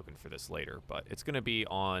little token for this later, but it's going to be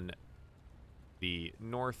on the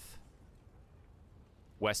northwest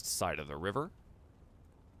side of the river,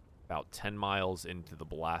 about 10 miles into the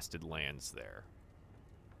blasted lands there.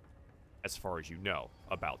 As far as you know,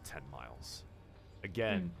 about 10 miles.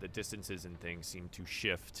 Again, the distances and things seem to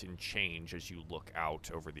shift and change as you look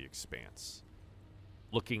out over the expanse.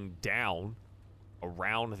 Looking down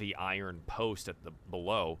around the iron post at the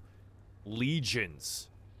below, legions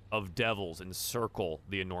of devils encircle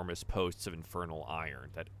the enormous posts of infernal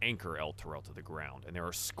iron that anchor Elturel to the ground, and there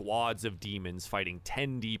are squads of demons fighting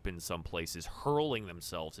 10 deep in some places, hurling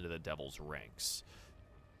themselves into the devil's ranks.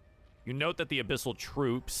 You note that the abyssal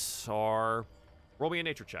troops are... Roll me a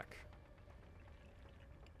nature check.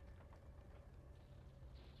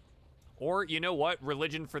 Or, you know what?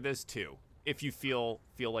 Religion for this too, if you feel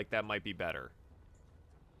like that might be better.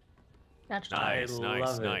 Natural.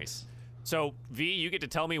 Nice. So, V, you get to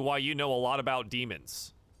tell me why you know a lot about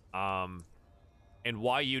demons. And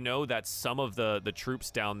why you know that some of the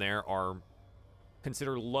troops down there are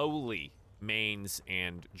considered lowly mains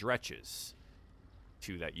and dretches.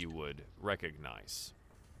 Two that you would recognize.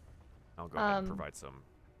 I'll go ahead and provide some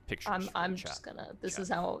pictures. I'm just gonna. This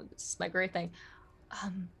is my great thing.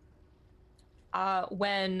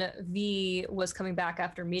 When V was coming back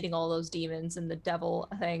after meeting all those demons and the devil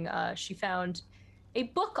thing, she found a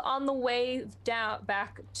book on the way down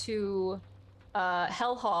back to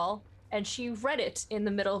Hell Hall, and she read it in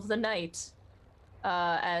the middle of the night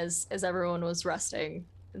as everyone was resting,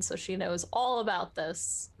 and so she knows all about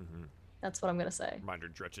this. Mm-hmm. That's what I'm gonna say. Reminder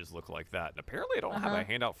dretches look like that, and apparently I don't have a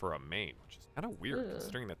handout for a main, which is kind of weird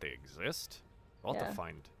considering that they exist. I'll have to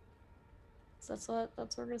find. So that's what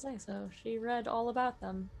we're gonna say. So she read all about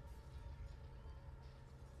them.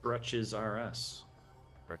 Dretches are us.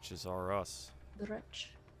 Dretches are us. Dretch.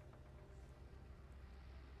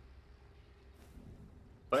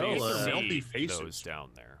 Well, melty faces. Those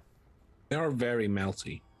down there. They are very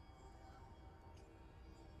melty.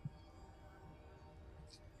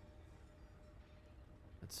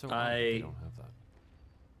 It's so odd they don't have that.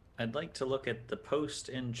 I'd like to look at the post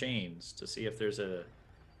and chains to see if there's a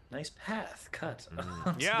nice path cut.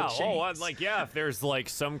 Yeah. If there's like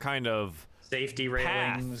some kind of safety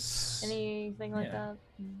railings, anything like that.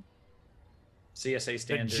 CSA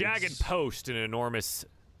standards. The jagged post and enormous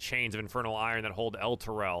chains of infernal iron that hold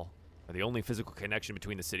Elturel are the only physical connection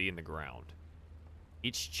between the city and the ground.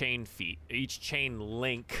 Each chain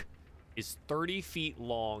link is 30 feet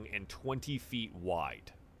long and 20 feet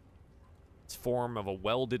wide. It's form of a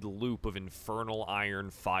welded loop of infernal iron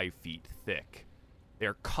 5 feet thick. They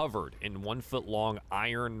are covered in 1 foot long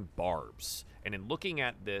iron barbs. And in looking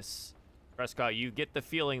at this, Prescott, you get the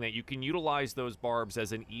feeling that you can utilize those barbs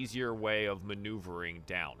as an easier way of maneuvering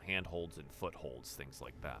down, handholds and footholds, things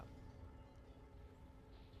like that.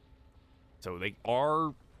 So they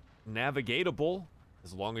are navigatable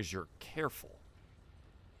as long as you're careful.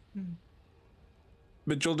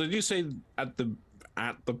 But Joel, did you say at the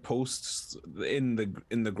posts in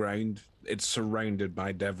the ground, it's surrounded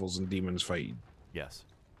by devils and demons fighting? Yes.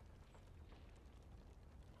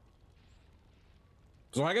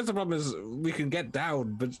 So I guess the problem is we can get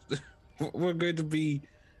down, but we're going to be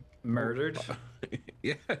murdered.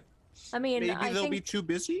 Yeah. I mean, maybe they'll be too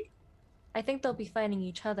busy. I think they'll be fighting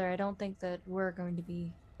each other. I don't think that we're going to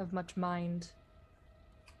be of much mind.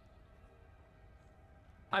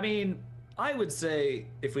 I mean, I would say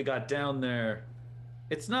if we got down there,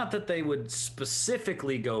 it's not that they would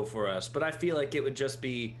specifically go for us, but I feel like it would just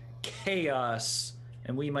be chaos,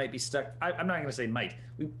 and we might be stuck. I'm not going to say might.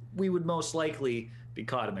 We would most likely be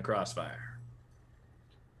caught in the crossfire.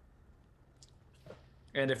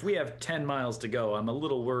 And if we have 10 miles to go, I'm a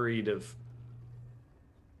little worried of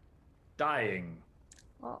dying.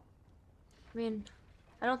 Well, I mean,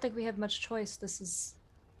 I don't think we have much choice. This is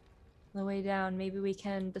the way down. Maybe we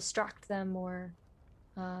can distract them or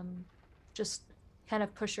just kind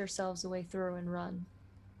of push ourselves away through and run.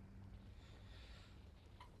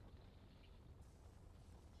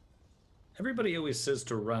 Everybody always says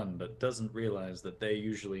to run, but doesn't realize that they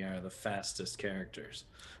usually are the fastest characters.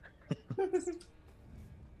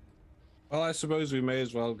 Well, I suppose we may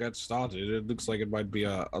as well get started. It looks like it might be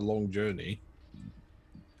a long journey.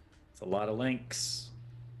 It's a lot of links.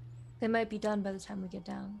 They might be done by the time we get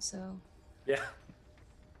down, so... Yeah.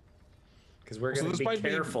 Because we're going to be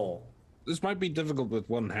careful. This might be difficult with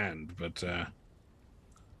one hand, but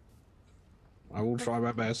I will try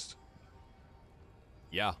my best.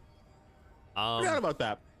 Yeah. Forgot about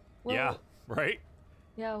that. Yeah. Right.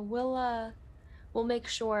 Yeah, we'll make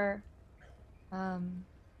sure that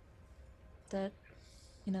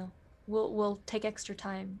we'll take extra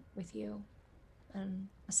time with you and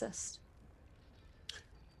assist.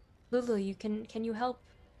 Lulu, can you help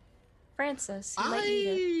Francis? He might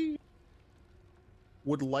need it. I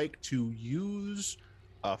would like to use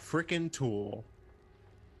a frickin' tool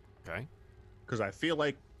Okay. because I feel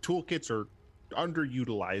like toolkits are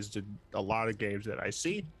underutilized in a lot of games that I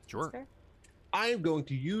see. Sure. Fair? I am going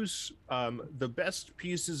to use the best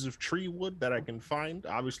pieces of tree wood that I can find.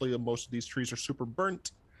 Obviously, most of these trees are super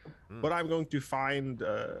burnt, but I'm going to find,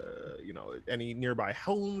 any nearby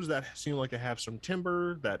homes that seem like they have some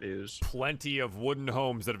timber that is Plenty of wooden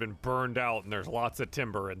homes that have been burned out, and there's lots of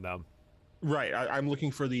timber in them. right. I'm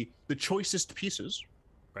looking for the choicest pieces.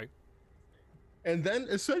 Right. And then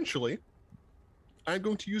essentially, I'm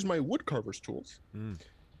going to use my woodcarver's tools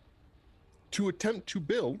to attempt to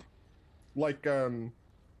build like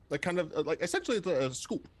essentially it's a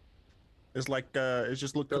scoop. It's like it's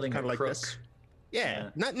just looked Building kind a of like crook. this. Yeah,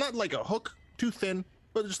 Yeah. not like a hook, too thin,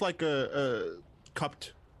 but just like a cup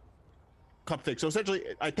thing. So essentially,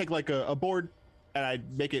 I take like a board and I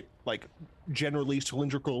make it like generally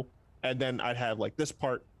cylindrical, and then I'd have like this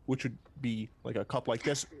part, which would be like a cup like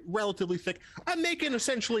this, relatively thick. I'm making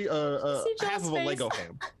essentially a See half Joel's of a face. Lego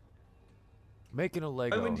ham. Making a Why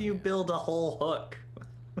Lego. would you build a whole hook?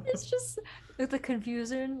 It's just the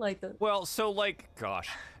confusion, like the Well, so gosh,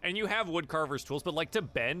 and you have wood carver's tools, but to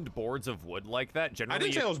bend boards of wood like that, I generally.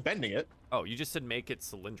 didn't say I was bending it. Oh, you just said make it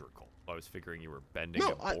cylindrical. I was figuring you were bending.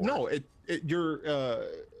 No, a board. no, you're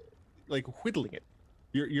like whittling it.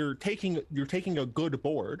 You're taking a good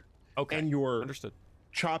board Okay. and you're Understood.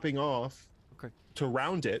 chopping off Okay. to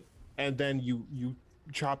round it, and then you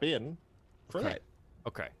chop in for Okay. that.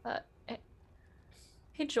 Okay.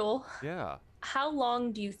 Hey Joel, Yeah. how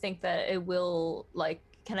long do you think that it will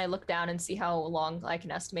can I look down and see how long I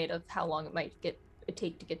can estimate of how long it might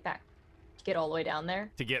take to get back to get all the way down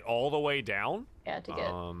there? To get all the way down. Yeah, to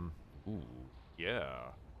get Ooh.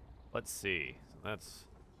 Yeah. Let's see. So that's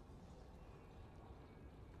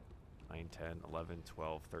 9, 10, 11,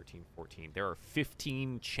 12, 13, 14. There are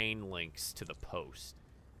 15 chain links to the post.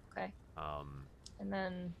 okay. And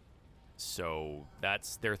then So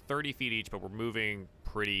they're 30 feet each, but we're moving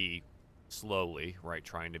pretty slowly, right?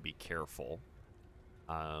 Trying to be careful.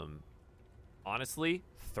 Honestly,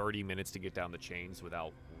 30 minutes to get down the chains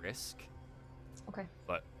without risk. okay.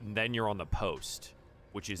 But then you're on the post,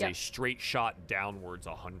 which is a Yep. straight shot downwards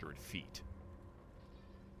 100 feet.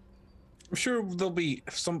 I'm sure there'll be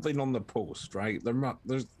something on the post, right? I'm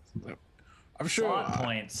sure. Plot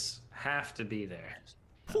points have to be there.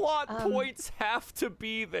 Plot points have to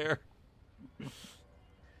be there.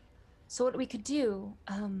 So what we could do,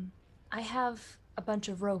 I have a bunch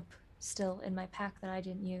of rope still in my pack that I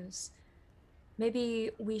didn't use.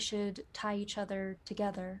 Maybe we should tie each other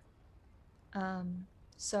together.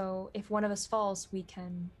 So if one of us falls, we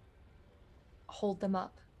can hold them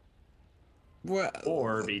up. Well,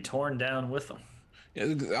 Or be torn down with them.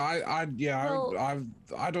 Well- I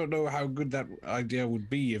don't know how good that idea would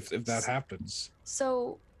be if that happens.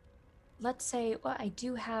 So let's say, well, I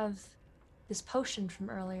do have this potion from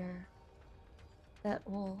earlier that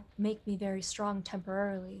will make me very strong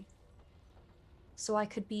temporarily. So I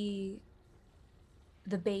could be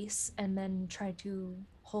the base and then try to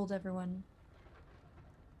hold everyone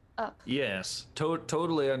up. Yes,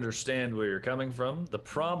 totally understand where you're coming from. The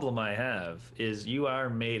problem I have is you are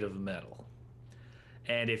made of metal.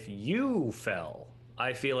 And if you fell,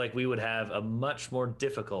 I feel like we would have a much more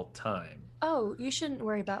difficult time. Oh, you shouldn't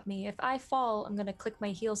worry about me. If I fall, I'm gonna click my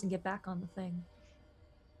heels and get back on the thing.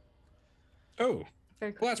 Oh,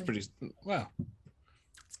 Very quickly. well, that's pretty. Well,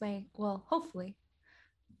 It's my, well, hopefully.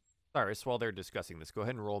 Cyrus, while they're discussing this, go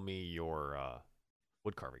ahead and roll me your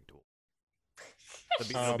wood carving tool.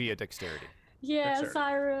 It'll be a dexterity. Yeah, Dexterity.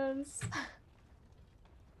 Cyrus.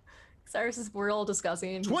 Cyrus is, we're all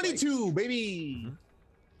discussing. and he's like, 22, baby.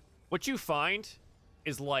 What you find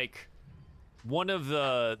is one of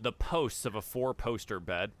the posts of a 4-poster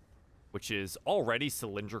bed, which is already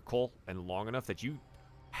cylindrical and long enough that you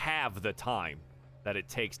have the time that it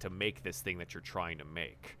takes to make this thing that you're trying to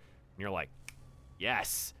make. And you're like,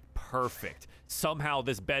 yes, perfect. Somehow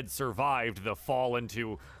this bed survived the fall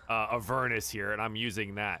into Avernus here, and I'm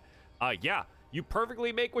using that. Yeah, you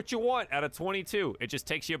perfectly make what you want out of 22. It just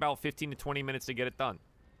takes you about 15 to 20 minutes to get it done.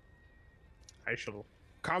 I shall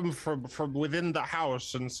come from within the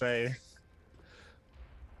house and say,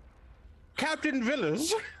 Captain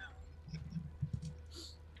Villas,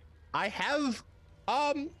 I have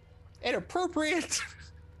an appropriate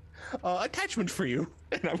attachment for you,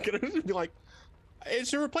 and I'm gonna be like,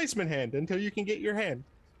 it's a replacement hand until you can get your hand.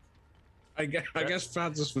 I guess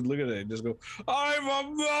Francis would look at it and just go, "I'm a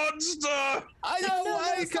monster." I know,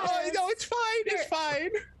 it's fine, it's fine.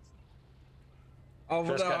 Oh, well, no,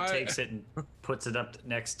 Prescott takes it and puts it up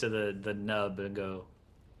next to the nub and go,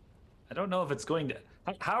 I don't know if it's going to.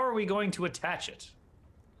 How are we going to attach it?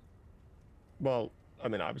 Well, I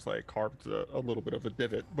mean, obviously I carved a little bit of a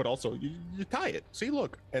divot, but also you tie it. See,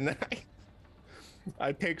 look, and then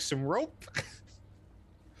I take some rope,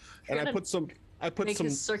 and I put some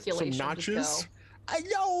notches. I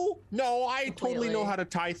know, no, I totally know how to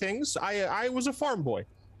tie things. I was a farm boy.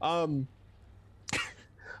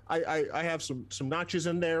 I have some notches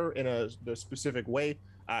in there in the specific way,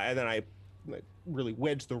 and then I really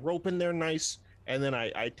wedge the rope in there nice, and then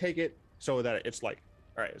I take it so that it's like,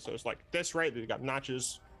 all right, so it's like this, right? They've got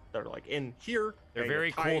notches that are like in here. They're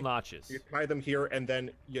very cool notches. You tie them here, and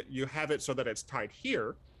then you have it so that it's tied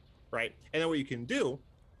here, right? And then what you can do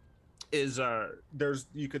is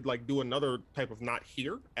you could like do another type of knot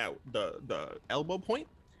here at the elbow point,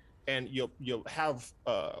 and you'll have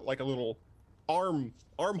like a little arm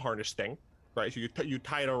harness thing, right? So you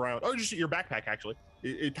tie it around, or just your backpack actually.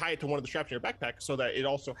 You tie it to one of the straps in your backpack so that it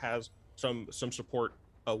also has some support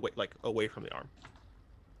away from the arm.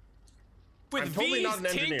 With I'm totally not V's an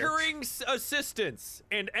engineer. tinkering assistance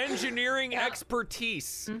and engineering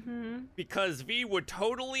expertise, because V would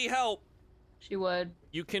totally help. She would.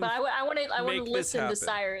 You can. But I want to make this listen to happen.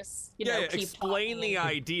 Cyrus. Keep explain talking. the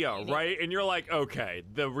idea, right? And you're like, okay,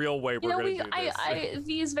 the real way we're gonna do this.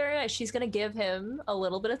 V is very nice. She's gonna give him a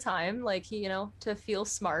little bit of time, like to feel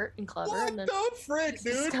smart and clever. What and then the frick,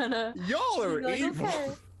 she's dude? gonna, Y'all are like, evil.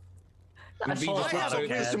 okay. And V I just have a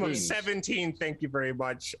looks at wisdom of beans. 17. Thank you very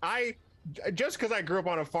much. Just because I grew up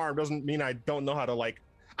on a farm doesn't mean I don't know how to like.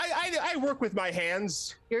 I work with my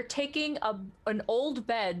hands. You're taking an old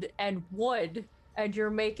bed and wood, and you're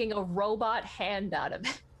making a robot hand out of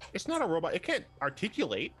it. It's not a robot. It can't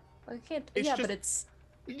articulate. I can't. It's yeah, just- but it's.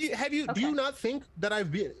 Do you Okay. not think that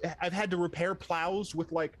I've had to repair plows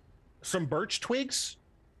with like some birch twigs?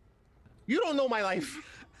 You don't know my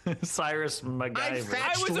life. Cyrus MacGyver.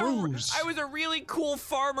 I was a really cool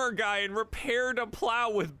farmer guy and repaired a plow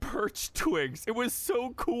with birch twigs. It was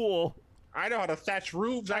so cool. I know how to thatch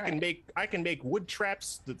roofs. I can make wood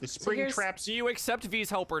traps, the spring here's- traps. Do you accept V's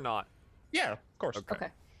help or not? Yeah, of course. Okay.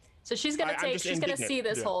 So she's gonna I'm just she's gonna indignant, see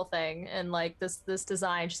this yeah. whole thing and like this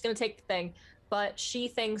design. She's gonna take the thing, but she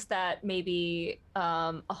thinks that maybe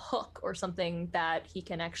a hook or something that he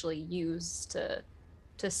can actually use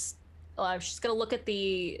she's gonna look at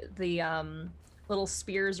the little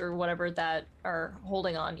spears or whatever that are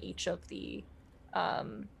holding on each of the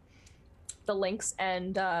links,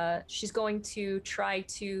 and she's going to try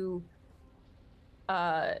to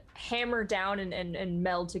hammer down and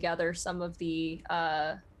meld together some of the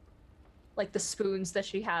like the spoons that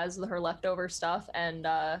she has, her leftover stuff, and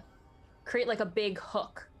create like a big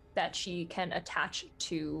hook that she can attach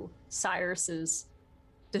to Cyrus's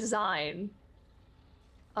design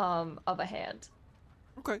of a hand.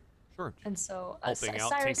 Okay, sure. And so Helping out,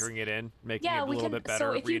 Cyrus, tinkering it in, making it yeah, a we little can. bit better,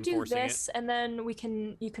 So if you do reinforcing this, and then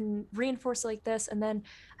you can reinforce it like this, and then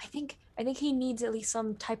I think he needs at least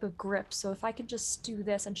some type of grip. So if I could just do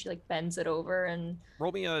this, and she like bends it over, and it.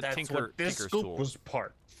 Roll me a That's tinker, what this tinker's scoop tool. was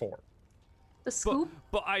part for. the scoop.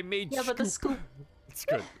 But I made Yeah, but the scoop. scoop. It's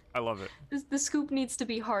good. I love it. The scoop needs to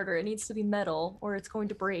be harder. It needs to be metal, or it's going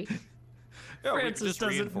to break. Yeah, we're Francis just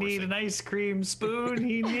doesn't need reinforcing. an ice cream spoon.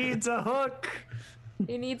 He needs a hook.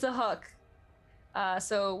 He needs a hook.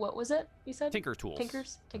 So what was it you said? Tinker tools.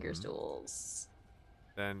 Tinker's tools.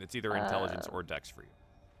 Then it's either intelligence or dex for you.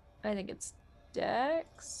 I think it's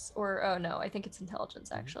Dex, or oh no, I think it's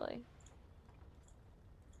intelligence actually.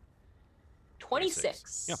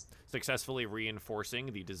 26. Yeah. Successfully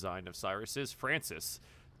reinforcing the design of Cyrus's. Francis,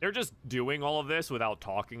 they're just doing all of this without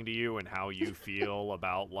talking to you and how you feel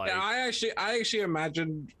about like. Yeah, I actually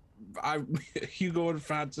imagined Hugo and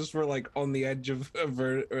Francis were like on the edge of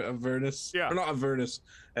Avernus. Yeah. Or not Avernus,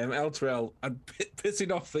 Elturel, and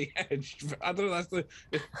pissing off the edge. I don't know, that's the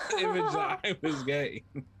image that I was getting.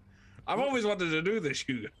 I've always wanted to do this,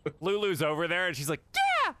 Hugo. Lulu's over there and she's like,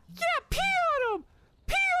 yeah, pee on them!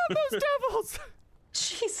 Pee on those devils!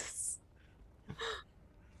 Jesus.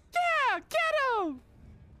 Yeah, get them!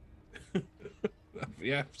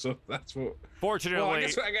 Yeah, so that's what. Fortunately, Well, I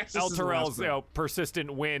guess this is the last Elturel's bit.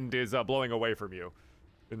 persistent wind is blowing away from you.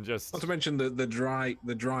 And just. Not to mention the dry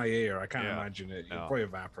air. I can't Yeah. imagine it. It No. probably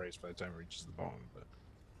evaporates by the time it reaches the bottom.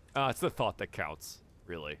 But It's the thought that counts,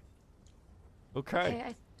 really. Okay.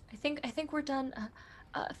 Okay, I think we're done.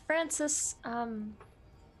 Francis,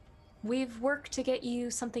 We've worked to get you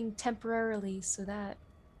something temporarily so that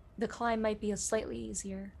the climb might be slightly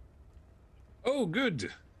easier. Oh,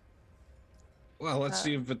 good. Well, let's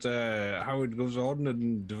see if it how it goes on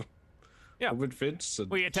and Yeah. if it fits. And...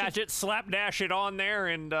 We attach it, slapdash it on there,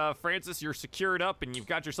 and Francis, you're secured up, and you've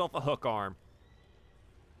got yourself a hook arm.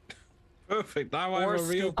 Perfect. Now Or I'm a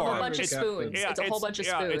real scoop A whole arm. bunch of pirate captain. spoons. It's a whole bunch of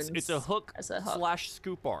spoons. It's a hook as a hook. slash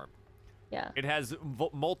scoop arm. Yeah. It has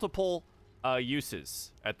multiple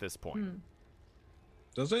uses at this point.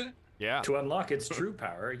 Does it? Yeah. To unlock its true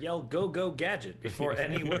power, yell "Go Go Gadget" before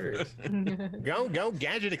any word. Go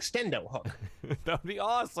gadget extendo hook. That'd be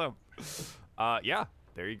awesome. Yeah,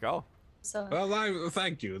 there you go. So Well,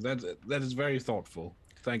 thank you. That is very thoughtful.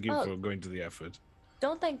 Thank you Oh. for going to the effort.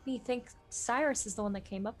 don't thank me. Think Cyrus is the one that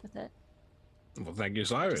came up with it. Well, thank you,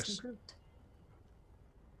 Just Cyrus. improved.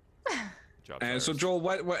 Good job, So Cyrus.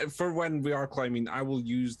 Joel, for when we are climbing, I will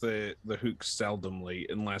use the hook seldomly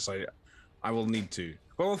unless I will need to.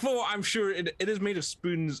 Well, although I'm sure it is made of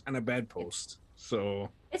spoons and a bedpost, so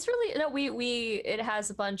It's really no. It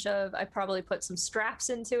has a bunch of. I probably put some straps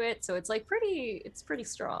into it, so it's like pretty. It's pretty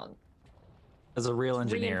strong. As a real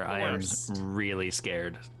engineer, I am Reinforced. really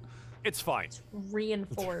scared. It's fine.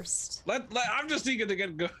 Reinforced. I'm just eager to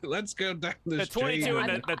get go. Let's go down The this 22 chain.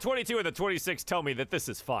 and the 22 and the 26 tell me that this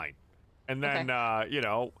is fine. And then,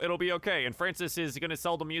 it'll be okay. And Francis is going to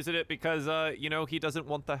seldom use it because, he doesn't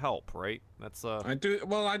want the help, right? That's, I do.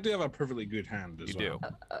 Well, I do have a perfectly good hand as you well.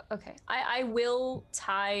 do. Okay. I will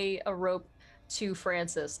tie a rope to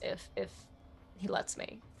Francis if he lets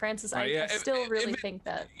me. Francis, I yeah, still really if it- think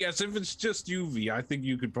that. Yes, if it's just UV, I think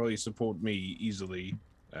you could probably support me easily.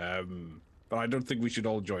 But I don't think we should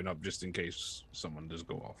all join up just in case someone does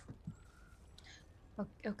go off.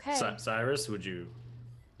 Okay. Cyrus, would you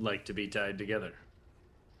like to be tied together?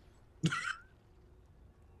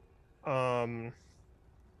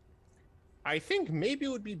 I think maybe it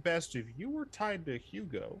would be best if you were tied to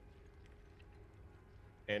Hugo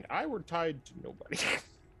and I were tied to nobody.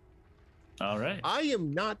 All right. I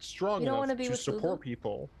am not strong You don't enough wanna be to with support Lulu?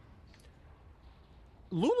 people.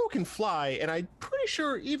 Lulu can fly, and I'm pretty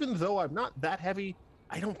sure even though I'm not that heavy,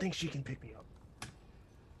 I don't think she can pick me up.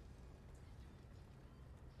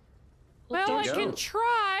 Well, I Go. can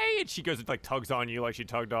try. And she goes and like tugs on you like she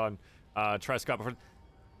tugged on Trescott before.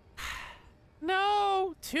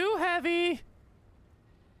 No, too heavy.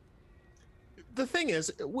 The thing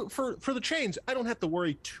is, for the chains, I don't have to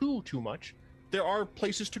worry too much. There are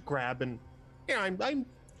places to grab, and I'm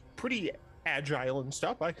pretty agile and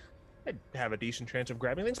stuff. I'd have a decent chance of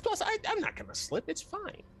grabbing things. Plus, I'm not gonna slip. It's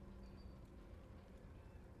fine.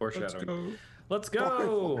 Foreshadowing. Let's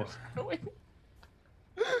go.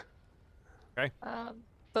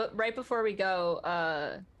 But right before we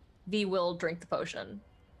go, V will drink the potion.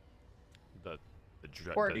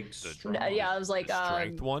 Or- Yeah, I was like, the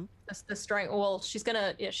strength one. The strength. Well, she's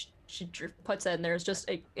gonna. Yeah, she puts it, and there's just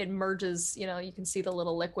it merges. You can see the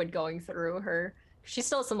little liquid going through her. She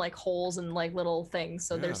still has some like holes and like little things,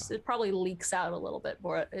 so it probably leaks out a little bit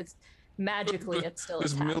more. It's magically it's still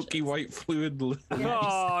This milky attaches. white fluid.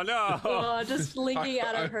 Oh no! Oh, just leaking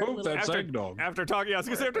out I of her. hope Little... that's eggnog. After talking, I was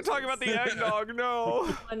gonna say after talking about the eggnog,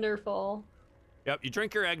 no. Wonderful. Yep, you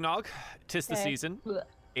drink your eggnog. 'Tis the Okay. season, Blech.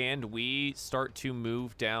 and we start to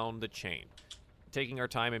move down the chain, taking our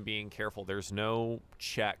time and being careful. There's no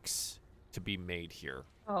checks to be made here,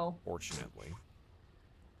 Oh, fortunately.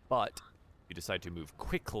 But if you decide to move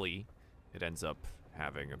quickly, it ends up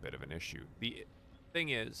having a bit of an issue. The thing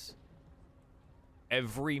is,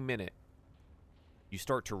 every minute you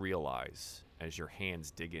start to realize as your hands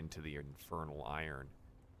dig into the infernal iron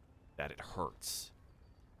that it hurts.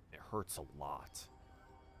 It hurts a lot.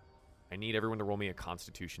 I need everyone to roll me a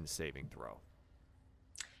Constitution saving throw.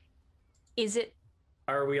 is it?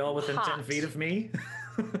 Are we all within 10 Hot. feet of me?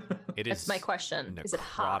 It is That's my question. Is it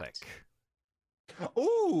hot? necrotic.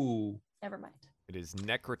 Ooh, Never mind. It is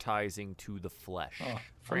necrotizing to the flesh. Am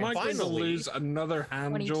I going to Finally. lose another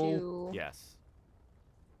hand, Joel? 22. Yes.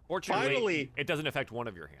 Fortunately, Finally. it doesn't affect one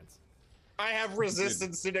of your hands. I have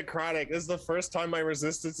resistance to necrotic. This is the first time my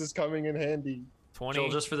resistance is coming in handy. 20, Joel,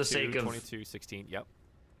 just for the sake of- 22, 16, yep.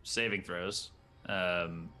 Saving throws.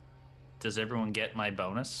 Does everyone get my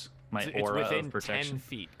bonus? My It's aura within of protection? 10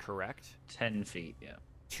 feet, correct? 10 feet, yeah.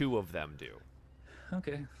 2 of them do.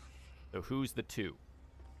 Okay. So who's the 2?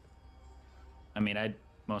 I mean, I'd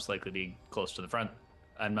most likely be close to the front.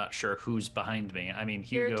 I'm not sure who's behind me. I mean,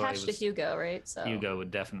 You're Hugo. attached to Hugo, right? So Hugo would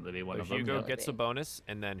definitely be one So of them. Hugo Maybe. gets a bonus,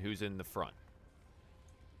 and then who's in the front?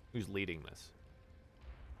 Who's leading this?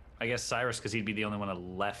 I guess Cyrus, because he'd be the only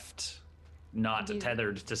one left, not He's-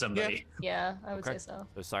 tethered to somebody. Yeah, I would Okay. say so.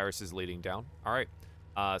 So Cyrus is leading down. All right.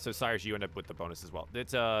 So Cyrus, you end up with the bonus as well.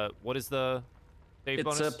 It's what is the save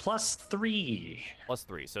It's bonus? a +3.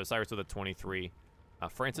 +3. So Cyrus with a 23,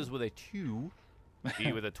 Francis with a 2,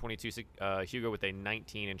 B with a 22, Hugo with a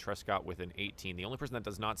 19, and Trescott with an 18. The only person that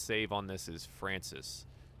does not save on this is Francis.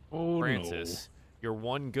 Oh Francis, your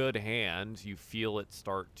one good hand, you feel it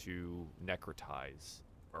start to necrotize,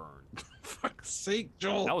 burn. no! Fuck's sake,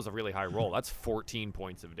 Joel! That was a really high roll. That's 14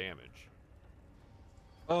 points of damage.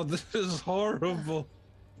 Oh, this is horrible.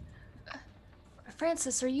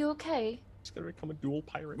 Francis, are you okay? It's gonna become a dual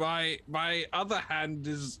pirate. My other hand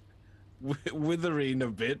is withering a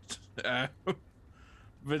bit, but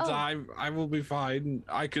Oh. I will be fine.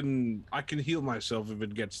 I can heal myself if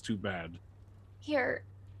it gets too bad. Here,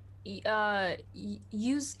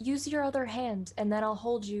 use your other hand, and then I'll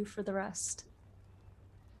hold you for the rest.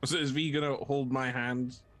 So is V gonna hold my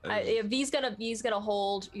hand? as V's gonna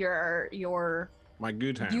hold your my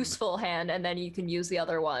good hand. useful hand, and then you can use the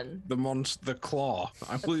other one, The claw.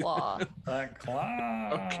 I the believe- claw. The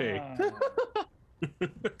claw. Okay.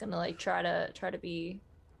 Gonna like try to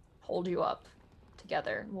hold you up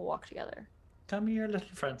together. We'll walk together. Come here, little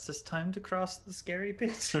Francis. Time to cross the scary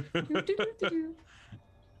pit. Doo-doo-doo-doo-doo.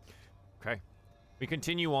 Okay. We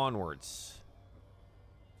continue onwards.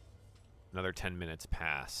 Another 10 minutes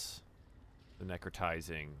pass. The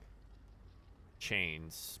necrotizing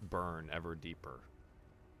chains burn ever deeper.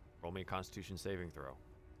 Roll me a Constitution saving throw.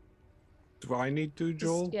 Do I need to,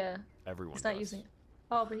 Joel? Yeah, Everyone he's not does. using it.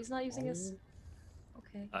 Oh, but he's not using his.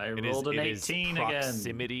 Okay. I It is- rolled an it is 18 again.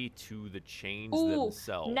 proximity to the chains Ooh,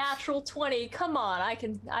 themselves. natural 20. Come on, I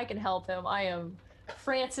can help him. I am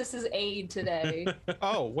Francis's aide today.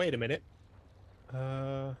 Oh, wait a minute.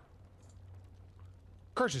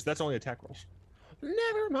 Curses, that's only attack rolls.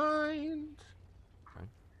 Never mind.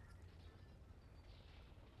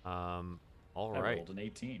 All I right. rolled an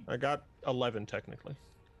 18. I got 11 technically.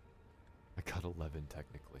 I got 11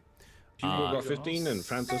 technically. Hugo Uh, got 15 and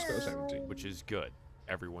Francis got 17. which is good.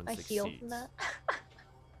 Everyone I succeeds. heal from that.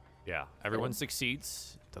 Yeah, everyone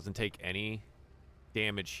succeeds. Doesn't take any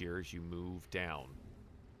damage here as you move down.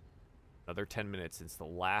 Another 10 minutes since the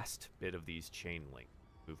last bit of these chain link.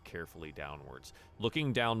 Move carefully downwards.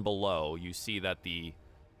 Looking down below, you see that the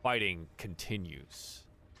fighting continues.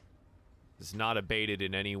 It's not abated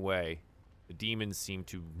in any way. The demons seem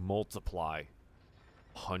to multiply.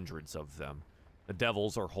 Hundreds of them. The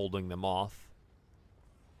devils are holding them off.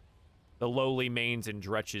 The lowly mains and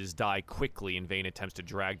dretches die quickly in vain attempts to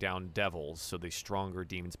drag down devils, so the stronger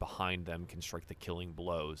demons behind them can strike the killing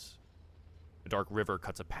blows. The dark river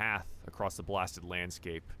cuts a path across the blasted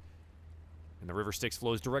landscape, and the river Styx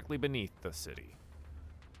flows directly beneath the city.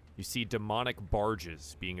 You see demonic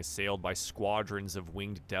barges being assailed by squadrons of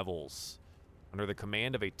winged devils under the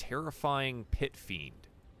command of a terrifying pit fiend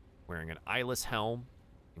wearing an eyeless helm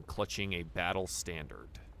and clutching a battle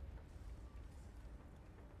standard.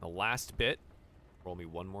 The last bit, roll me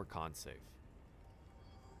one more con save.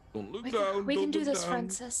 Don't look We down. can, we don't can do look this, down.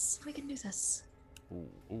 Francis. We can do this. Ooh,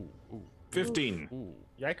 ooh, ooh, 15. ooh,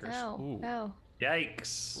 Yikers. Ow, Ooh. ow.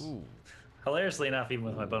 Yikes. ooh. Hilariously enough, even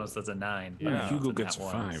with my bonus, that's a 9. Yeah. Hugo It's a gets nat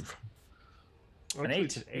one. 5. An Actually, 8.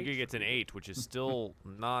 it's an Hugo gets an 8, which is still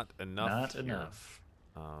not enough. Not here. enough.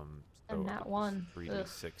 And that one.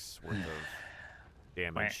 3d6 worth of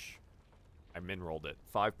damage. I min-rolled it.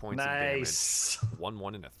 5 points of Nice. damage. 1,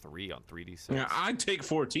 1, and a 3 on 3d6. Yeah, I take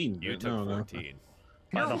 14. You but took no, no. 14. By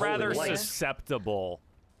the You're holy rather light. susceptible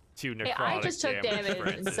to necrotic Hey, I just took damage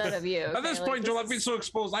Francis. instead of you. At this okay? point, Joel, this I've been is- so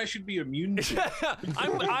exposed, I should be immune to it.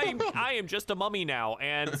 I am just a mummy now,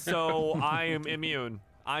 and so I am immune.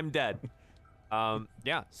 I'm dead.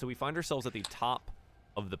 Yeah, so we find ourselves at the top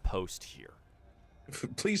of the post here.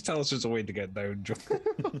 Please tell us there's a way to get down,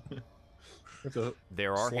 Joel. It's a-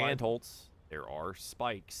 There are Slide. handholds. There are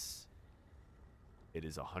spikes. It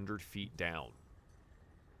is 100 feet down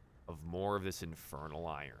of more of this infernal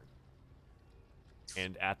iron.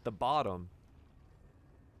 And at the bottom,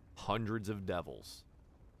 hundreds of devils,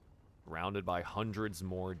 surrounded by hundreds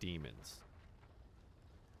more demons.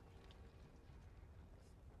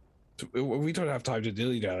 We don't have time to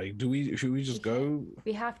dilly-dally. Should we just go?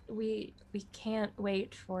 we can't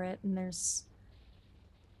wait for it, and there's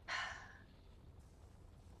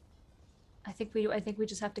I think we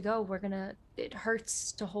just have to go. It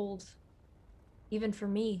hurts to hold, even for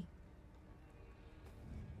me.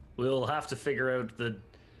 We'll have to figure out the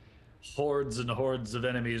hordes and hordes of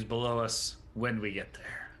enemies below us when we get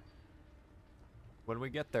there. When we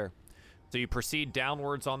get there. So you proceed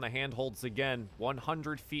downwards on the handholds again,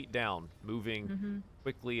 100 feet down, moving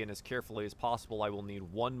quickly and as carefully as possible. I will need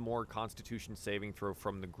one more Constitution saving throw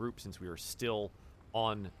from the group since we are still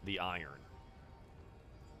on the iron.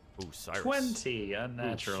 Ooh, Cyrus. 20,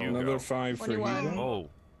 unnatural. Hugo. Another 5 for 21. Hugo.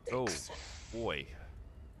 Oh boy.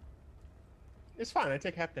 It's fine. I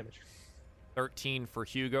take half damage. 13 for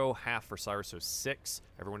Hugo, half for Cyrus, so 6.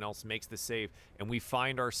 Everyone else makes the save, and we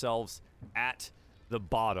find ourselves at the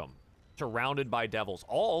bottom, surrounded by devils,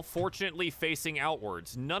 all fortunately facing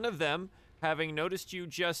outwards. None of them having noticed you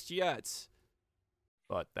just yet.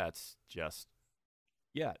 But that's just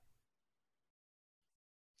yet.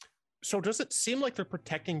 So does it seem like they're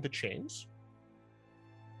protecting the chains?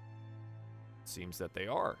 Seems that they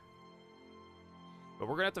are. But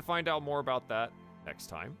we're going to have to find out more about that next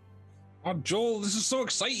time Oh, Joel, this is so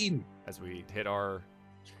exciting. as we hit our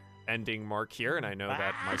ending mark here. And I know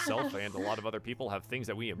that myself and a lot of other people have things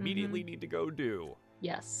that we immediately need to go do.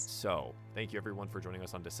 Yes. So, thank you everyone for joining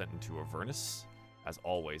us on Descent into Avernus. As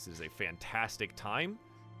always, it is a fantastic time.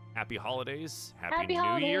 Happy holidays, Happy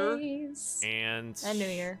New Year, holidays. and New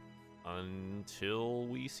Year. until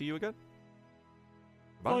we see you again.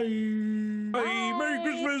 Bye. Bye. Merry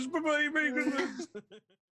Christmas. Bye-bye. Merry Christmas.